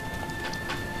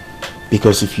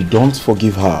 Because if you don't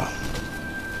forgive her,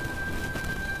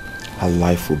 her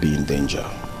life will be in danger.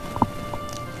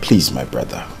 Please, my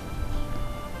brother,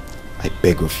 I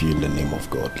beg of you in the name of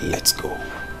God, let's go.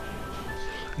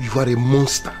 You are a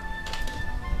monster.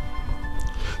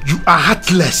 You are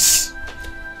heartless.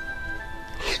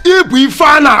 Can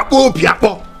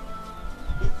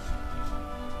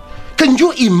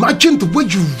you imagine the way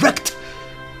you wrecked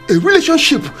a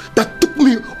relationship that took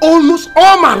me almost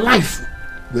all my life?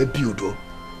 You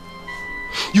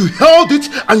held it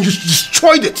and you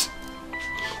destroyed it.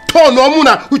 Turn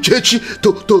Omuna Uchechi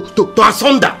to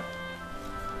asunder.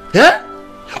 Yeah?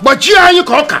 But you are you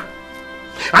cocker.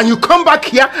 And you come back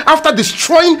here after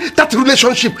destroying that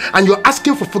relationship and you're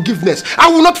asking for forgiveness. I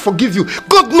will not forgive you.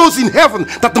 God knows in heaven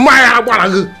that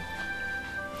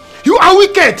you are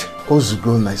wicked.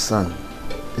 Ozugo, my son,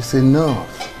 it's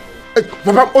enough.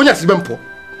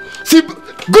 See,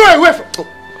 go away from...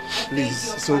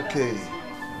 Please, it's okay.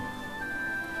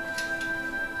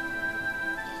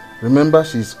 Remember,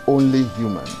 she's only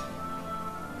human.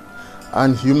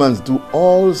 And humans do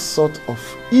all sorts of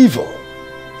evil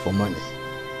for money.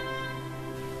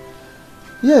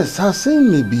 Yes, her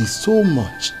sin may be so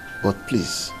much, but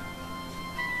please,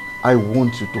 I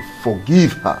want you to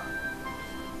forgive her.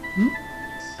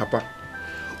 Papa,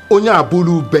 I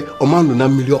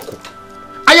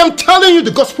am telling you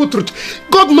the gospel truth.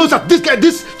 God knows that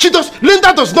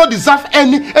Linda does not deserve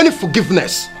any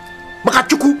forgiveness.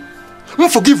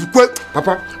 Forgive Papa,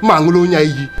 Papa,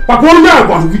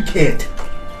 was wicked.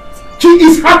 She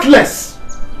is heartless.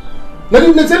 Now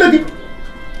you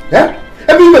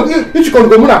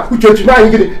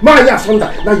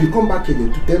come back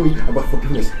again to tell me about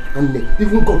forgiveness. And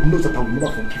even God knows that I will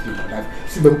never forgive you in my life.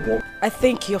 I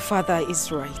think your father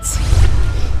is right.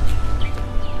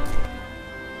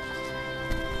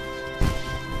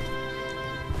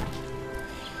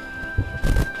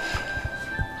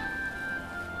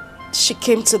 She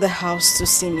came to the house to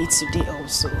see me today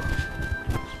also.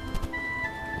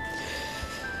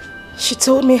 She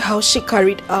told me how she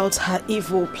carried out her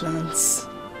evil plans.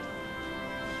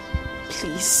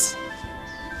 Please,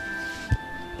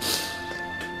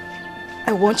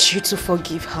 I want you to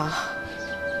forgive her.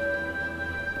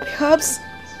 Perhaps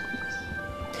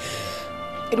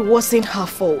it wasn't her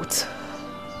fault.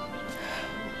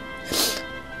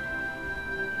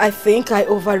 I think I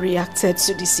overreacted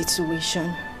to the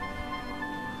situation.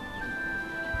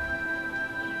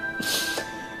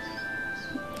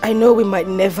 I know we might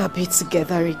never be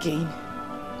together again.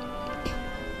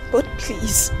 But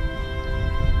please,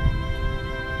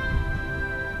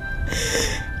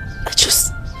 I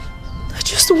just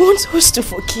want us to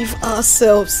forgive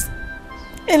ourselves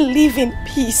and live in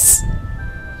peace.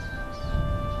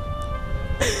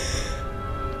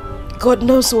 God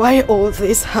knows why all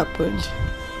this happened.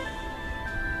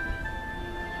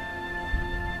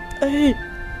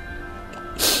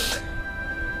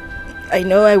 I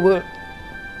know I will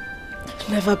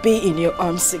never be in your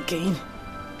arms again.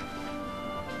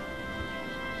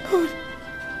 Lord,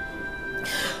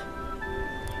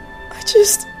 I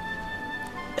just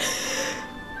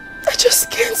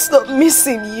can't stop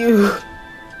missing you.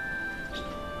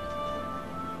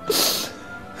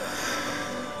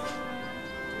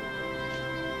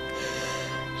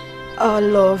 Our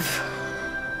love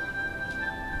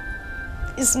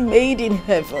is made in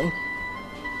heaven.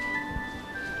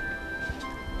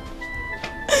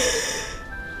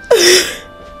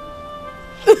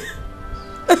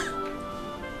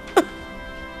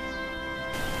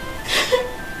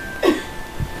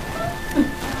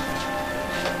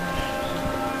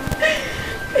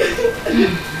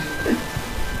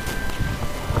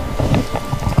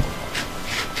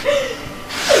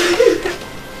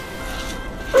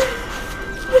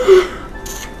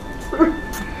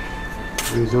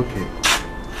 It's okay.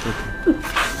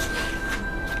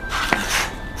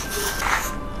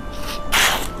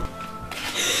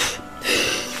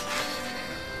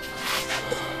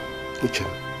 Uche,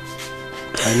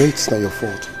 I know it's not your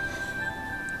fault.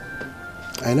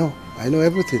 I know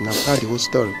everything. I've heard the whole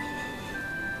story.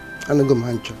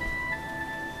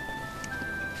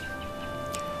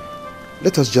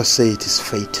 Let us just say it is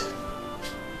fate.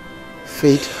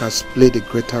 Fate has played a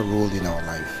greater role in our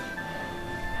life.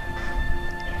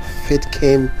 Fate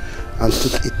came and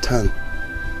took a turn,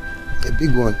 a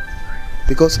big one.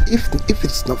 Because if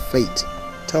it's not fate,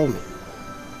 tell me,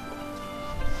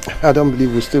 I don't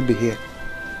believe we'll still be here,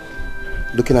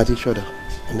 looking at each other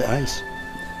in the eyes.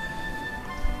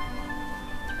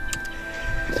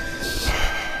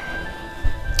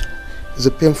 It's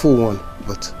a painful one,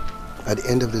 but at the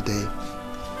end of the day,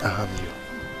 I have you.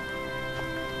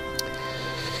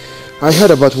 I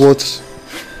heard about what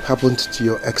happened to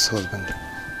your ex-husband.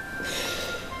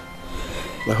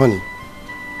 But honey,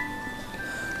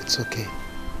 it's okay.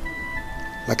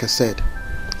 Like I said,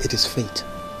 it is fate.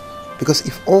 Because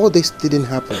if all this didn't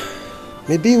happen,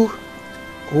 maybe we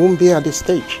won't be at this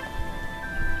stage.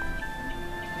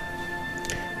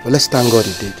 But let's thank God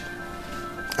it did.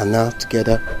 And now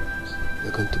together,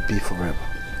 we're going to be forever.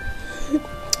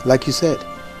 Like you said,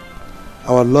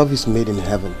 our love is made in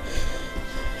heaven.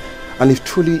 And if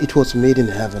truly it was made in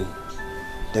heaven,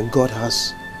 then God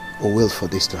has a will for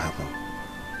this to happen.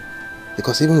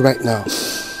 Because even right now,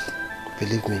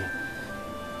 believe me,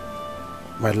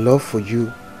 my love for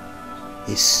you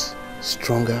is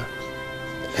stronger,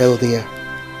 healthier.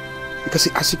 Because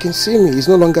as you can see me, he's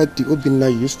no longer the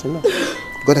Obinna you used to know.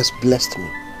 God has blessed me.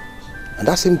 And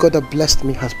that same God that blessed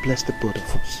me has blessed the both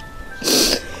of us.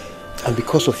 And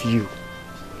because of you,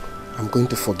 I'm going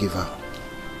to forgive her.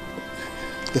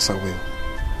 Yes, I will.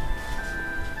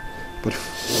 But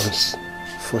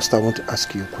first I want to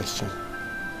ask you a question.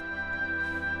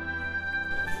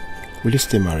 Will you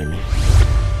still marry me?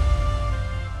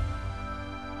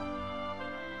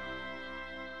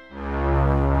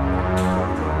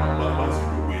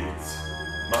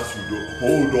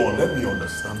 Hold on, let me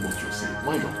understand what you're saying.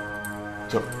 Mayo,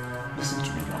 listen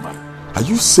to me, Mama. Are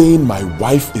you saying my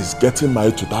wife is getting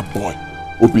married to that boy,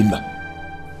 Obinna?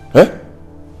 Eh?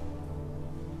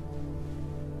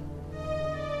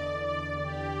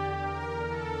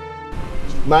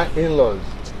 My in-laws,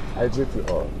 I greet you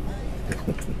all.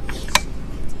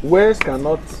 Words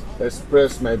cannot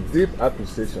express my deep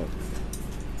appreciation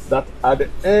that at the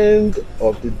end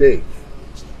of the day,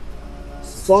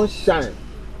 sunshine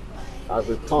has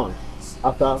returned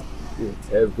after a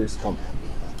heavy storm.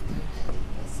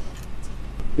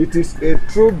 It is a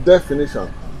true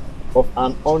definition of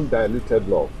an undiluted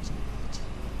love.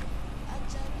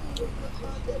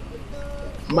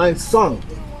 My son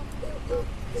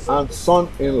and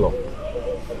son-in-law,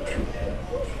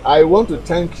 I want to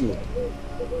thank you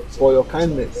for your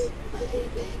kindness,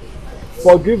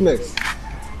 forgiveness,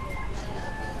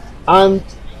 and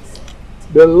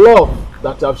the love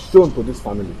that you have shown to this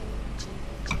family.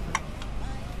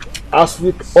 As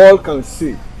we all can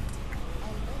see,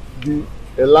 the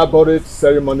elaborate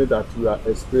ceremony that we are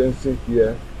experiencing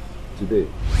here today.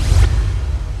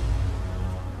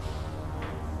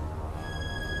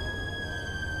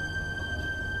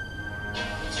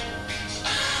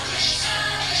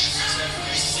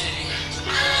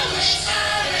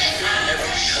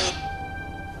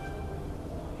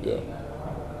 Yeah.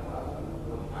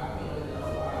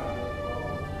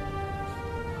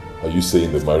 Are you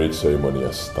saying the marriage ceremony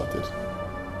has started?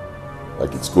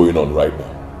 Like it's going on right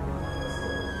now?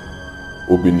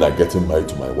 Obinna getting married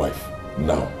to my wife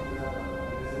now.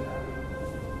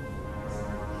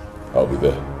 I'll be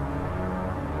there.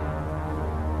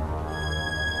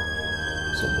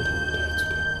 Somebody will die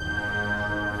today.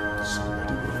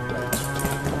 Somebody will die today.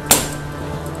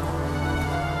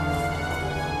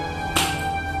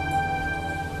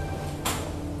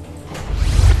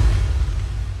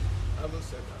 I haven't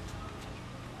said that.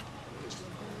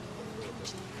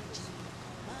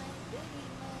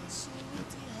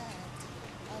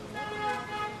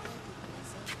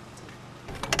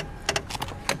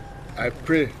 I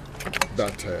pray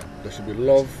that there should be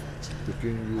love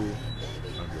between you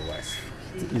and your wife.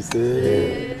 You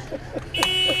say?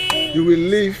 You will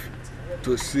live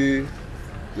to see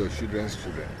your children's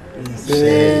children. You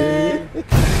say? You will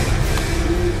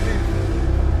live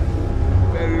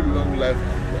very long life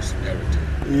and prosperity.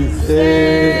 You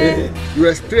say? You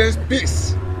experience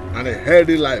peace and a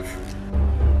healthy life.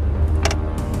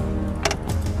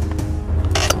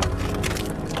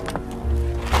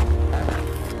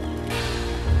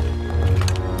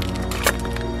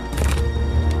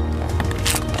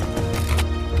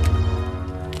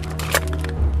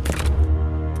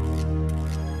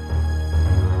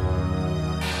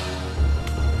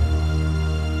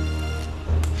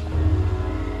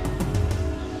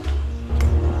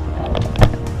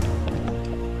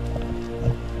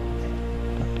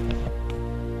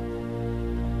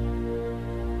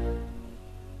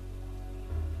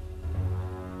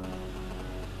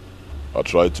 I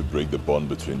tried to break the bond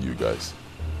between you guys.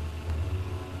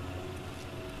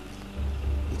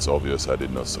 It's obvious I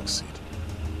did not succeed.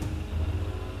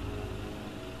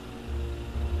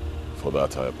 For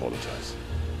that, I apologize.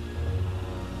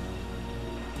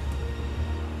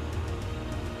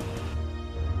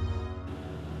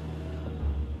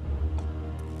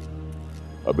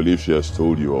 I believe she has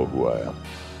told you all who I am,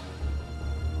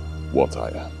 what I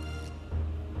am.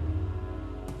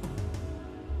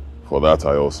 For that,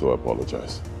 I also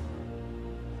apologize.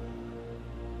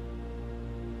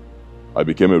 I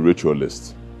became a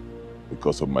ritualist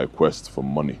because of my quest for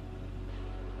money.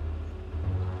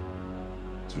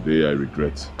 Today, I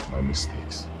regret my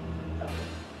mistakes.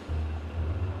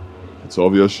 It's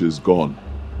obvious she's gone.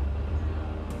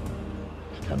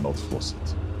 I cannot force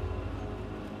it.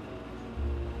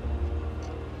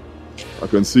 I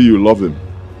can see you love him.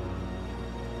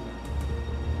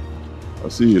 I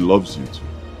see he loves you too.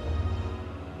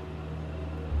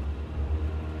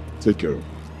 Take care of him.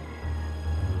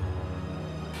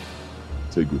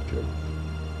 Take good care of him.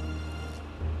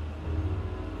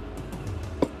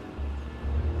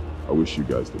 I wish you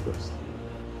guys the best.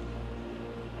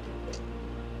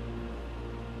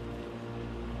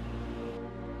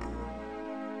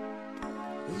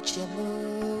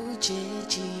 Uchemo,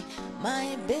 Uchechi,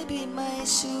 my baby, my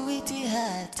sweetie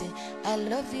heart. I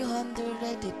love you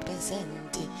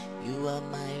 100%. You are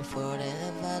my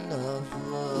forever love.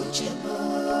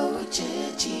 Uchemo,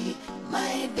 Uchechi,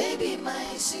 my baby, my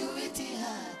sweetie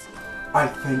heart. I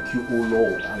thank you, O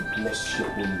Lord. I bless your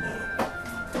holy name.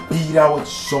 Be thou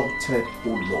exalted, O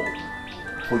Lord,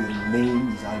 for your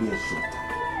name is highly exalted.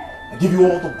 I give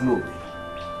you all the glory.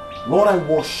 Lord, I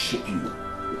worship you.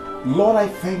 Lord, I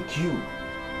thank you,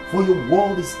 for your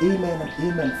word is amen and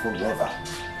amen forever.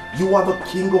 You are the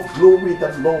King of glory,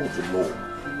 the Lord of Lord,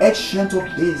 ancient of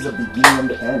days, the beginning and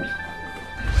the end.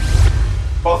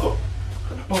 Pastor,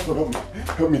 help me.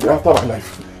 Help me, they're after my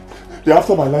life. They're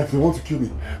after my life, they want to kill me.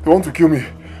 They want to kill me.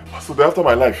 Pastor, they're after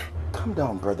my life. Calm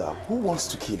down, brother. Who wants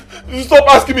to kill you? Stop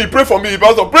asking me. Pray for me,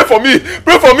 Pastor. Pray for me.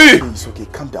 Pray for me. Please, okay,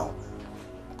 calm down.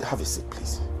 Have a seat,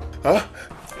 please. Huh?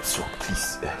 So,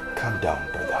 please, calm down,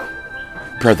 brother.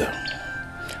 Brother,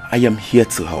 I am here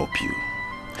to help you.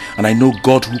 And I know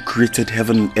God who created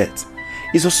heaven and earth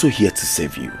is also here to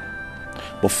save you.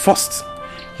 But first,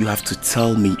 you have to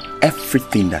tell me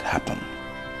everything that happened.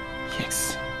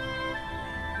 Yes.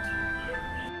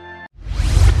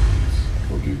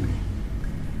 Forgive me.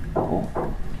 Oh,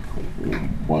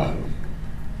 wow.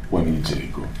 When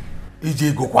Ijego?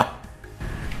 Ijego what?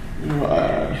 You know,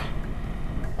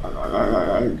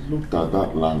 I looked at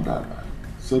that land and I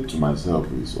said to myself,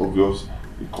 it's obvious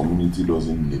the community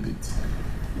doesn't need it.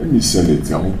 Let me sell it.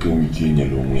 I won't kill me.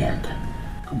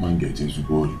 Come and get it to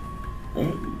go.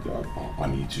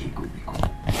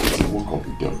 It's the work of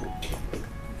the devil.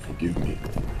 Forgive me.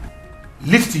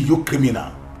 Listen, you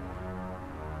criminal.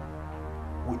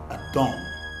 We are done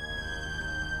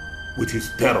with his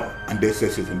terror and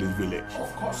excesses in this village.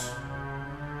 Of course.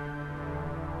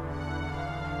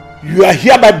 You are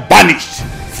hereby banished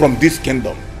from this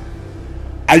kingdom,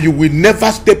 and you will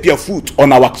never step your foot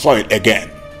on our soil again.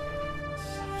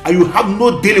 And you have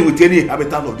no dealing with any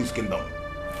inhabitant of this kingdom.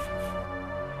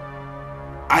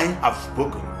 I have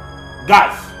spoken.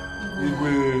 Guys, we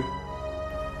will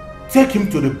take him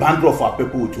to the boundary of our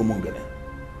people with Umungene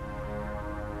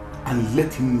and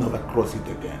let him never cross it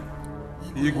again.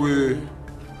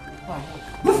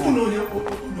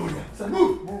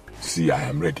 See, I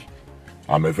am ready.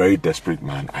 I'm a very desperate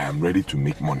man. I am ready to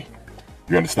make money.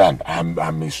 You understand? I'm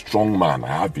a strong man. I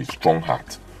have a strong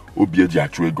heart.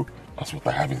 That's what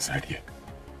I have inside here.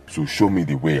 So show me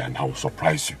the way and I will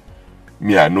surprise you.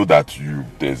 Me, I know that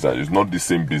it's not the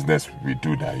same business we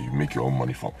do that you make your own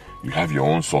money from. You have your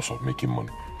own source of making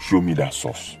money. Show me that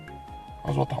source.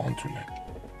 That's what I want to learn.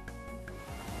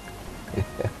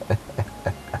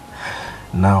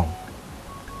 Now,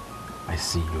 I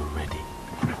see you're ready.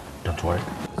 Don't worry.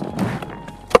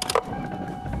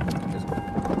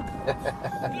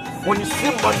 When you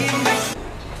see money,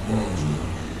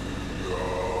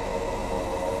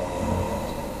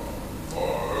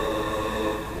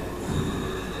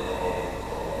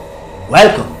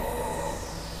 welcome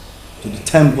to the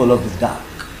Temple of the Dark,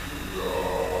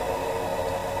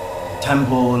 the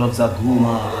Temple of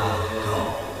Zaguma,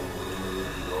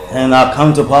 and our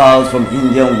counterparts from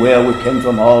India, where we came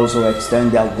from, also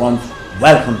extend their warm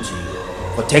welcome to you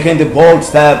for taking the bold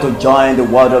step to join the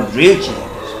world of riches,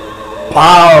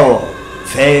 power,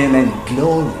 fame, and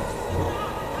glory.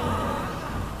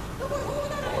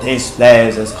 This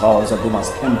place is called Zaguma's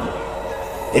Temple.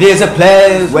 It is a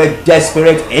place where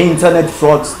desperate internet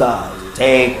fraudsters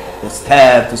take the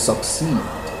step to succeed.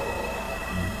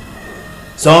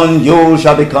 Soon you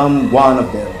shall become one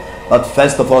of them. But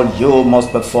first of all, you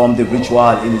must perform the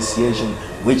ritual initiation,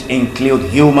 which include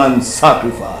human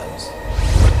sacrifice.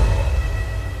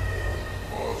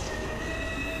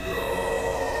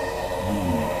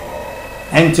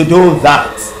 And to do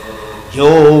that,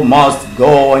 you must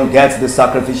go and get the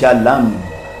sacrificial lamb,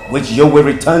 which you will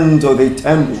return to the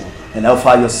temple and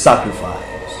offer your sacrifice.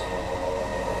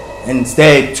 And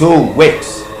stay 2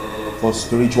 weeks for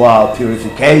spiritual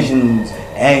purifications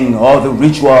and all the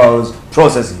rituals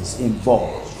processes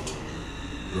involved.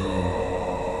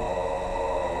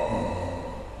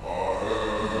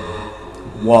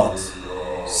 What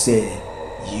say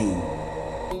you?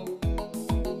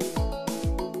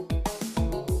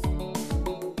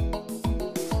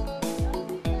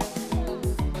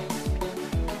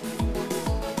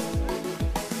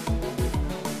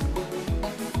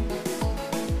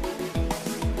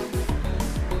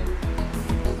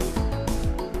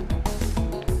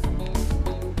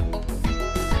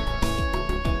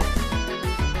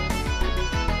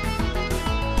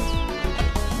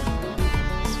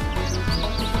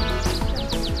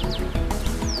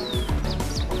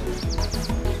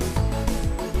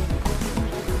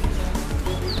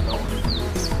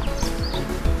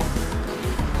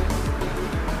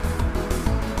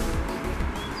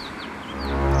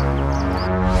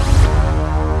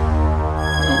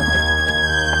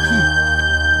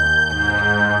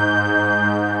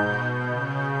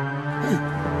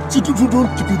 Don't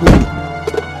keep it going.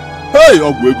 Hey,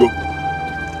 Ogwego.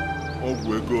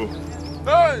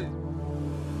 Hey!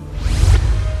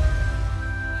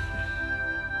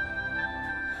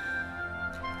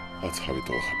 That's how it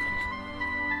all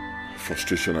happened.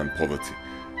 Frustration and poverty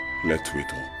led to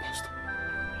it all, Pastor.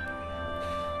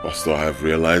 Pastor, I have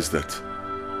realized that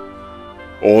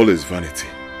all is vanity.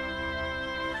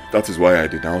 That is why I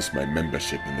denounced my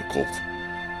membership in the cult.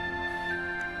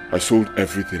 I sold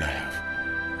everything I have.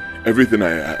 Everything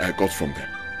I got from them.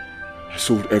 I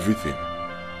sold everything.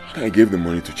 And I gave the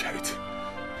money to charity.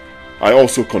 I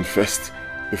also confessed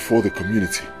before the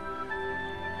community.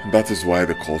 And that is why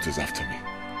the cult is after me.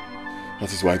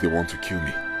 That is why they want to kill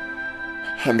me.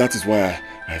 And that is why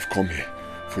I have come here,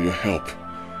 for your help.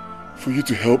 For you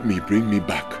to help me bring me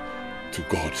back to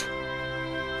God.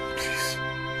 Please.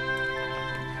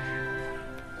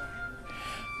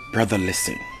 Brother,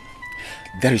 listen.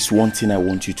 There is one thing I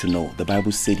want you to know. The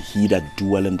Bible said, he that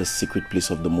dwell in the secret place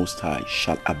of the Most High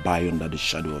shall abide under the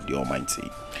shadow of the Almighty.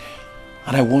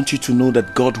 And I want you to know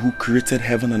that God who created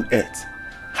heaven and earth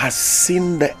has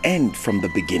seen the end from the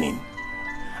beginning.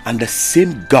 And the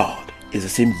same God is the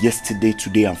same yesterday,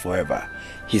 today, and forever.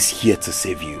 He's here to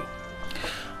save you.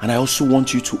 And I also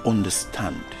want you to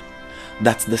understand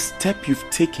that the step you've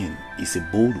taken is a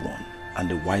bold one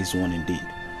and a wise one indeed.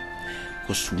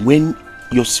 Because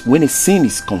when a sin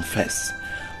is confessed,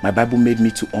 my Bible made me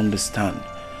to understand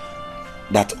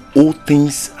that all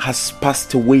things has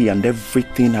passed away and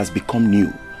everything has become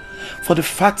new. For the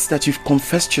fact that you've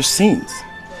confessed your sins,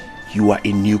 you are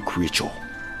a new creature.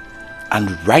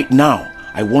 And right now,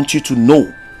 I want you to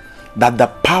know that the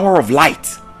power of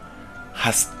light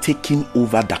has taken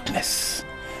over darkness.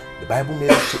 The Bible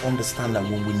made us to understand that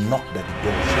when we knock, that the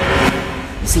door shall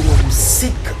open. You see, when we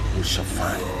seek, we shall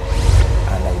find.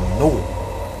 And I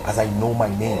know, as I know my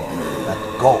name, that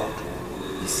God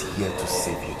is here to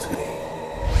save you today.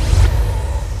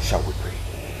 Shall we pray?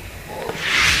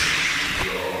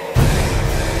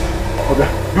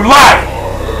 You lie!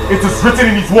 It is written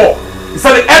in his word. He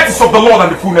said the earth is of the Lord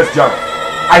and the fullness thereof.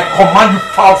 I command you,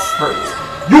 foul spirit,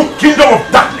 you kingdom of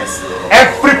darkness,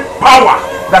 every power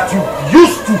that you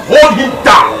used to hold him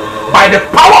down, by the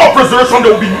power of resurrection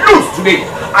that will be loosed today.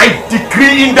 I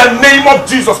decree in the name of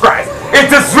Jesus Christ.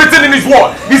 It is written in his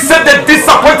word. He said that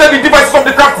disappointed the devices of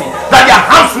the crafty, that their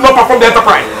hands will not perform the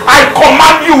enterprise. I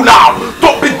command you now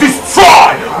to be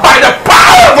destroyed by the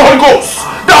power of the Holy Ghost.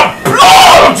 The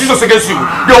blood of Jesus against you.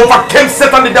 They overcame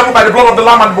Satan the devil by the blood of the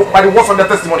Lamb and by the words of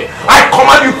their testimony. I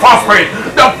command you, foul spirit,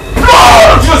 the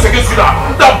blood of Jesus against you now.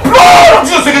 The blood of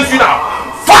Jesus against you now.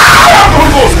 Fire of the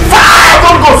Holy Ghost. Fire of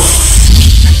the Holy Ghost.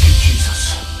 Thank you,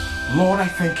 Jesus. Lord, I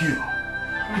thank you.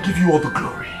 I give you all the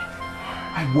glory.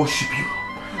 I worship you.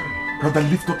 Brother,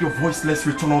 lift up your voice. Let's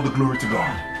return all the glory to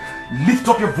God. Lift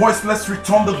up your voice. Let's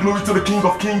return the glory to the King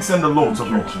of Kings and the Lord of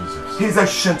Lords. He is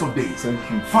ancient of days. Thank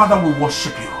you. Father, we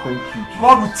worship you. Thank you.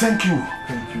 Lord, we thank you.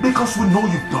 Because we know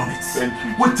you've done it. Thank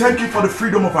you. We thank you for the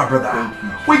freedom of our brother.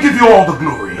 We give you all the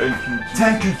glory.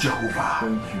 Thank you, Jehovah.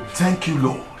 Thank you,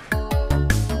 Lord.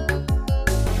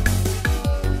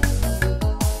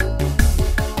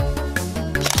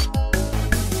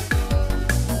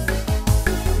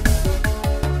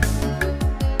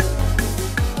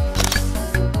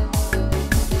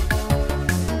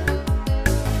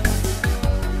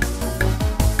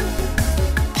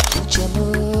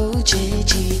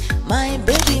 My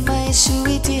baby, my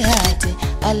sweetie heart,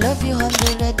 I love you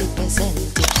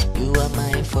 100%. You are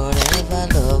my forever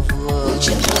love.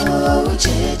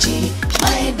 Uchechi,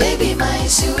 my baby, my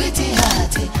sweetie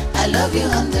heart, I love you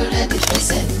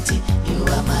 100%. You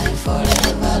are my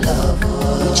forever love.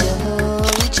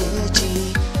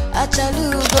 Uchechi,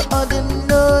 Achalugo Odem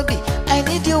Nobi, I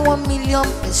need you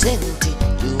 1,000,000%.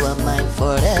 You are my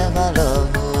forever love.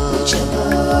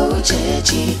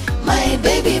 Uchechi, my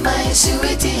baby, my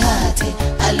sweetie heart,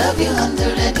 I love you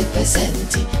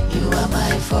 100%. You are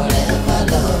my forever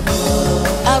love.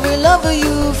 I will love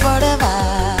you forever,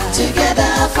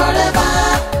 together forever.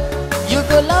 You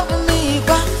go love me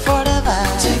back forever,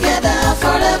 together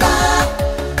forever.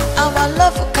 Our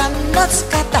love cannot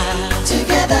scatter,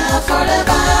 together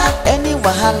forever. Any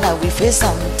wahala we face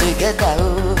them together,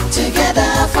 oh,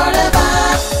 together forever.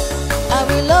 I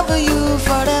will love you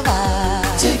forever,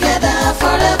 together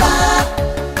forever.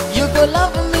 You go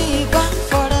love me back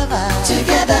forever,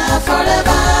 together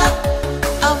forever.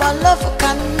 Our love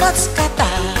cannot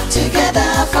scatter,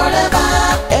 together forever.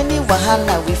 Any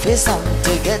wahala we face them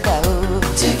together, oh,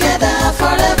 together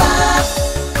forever.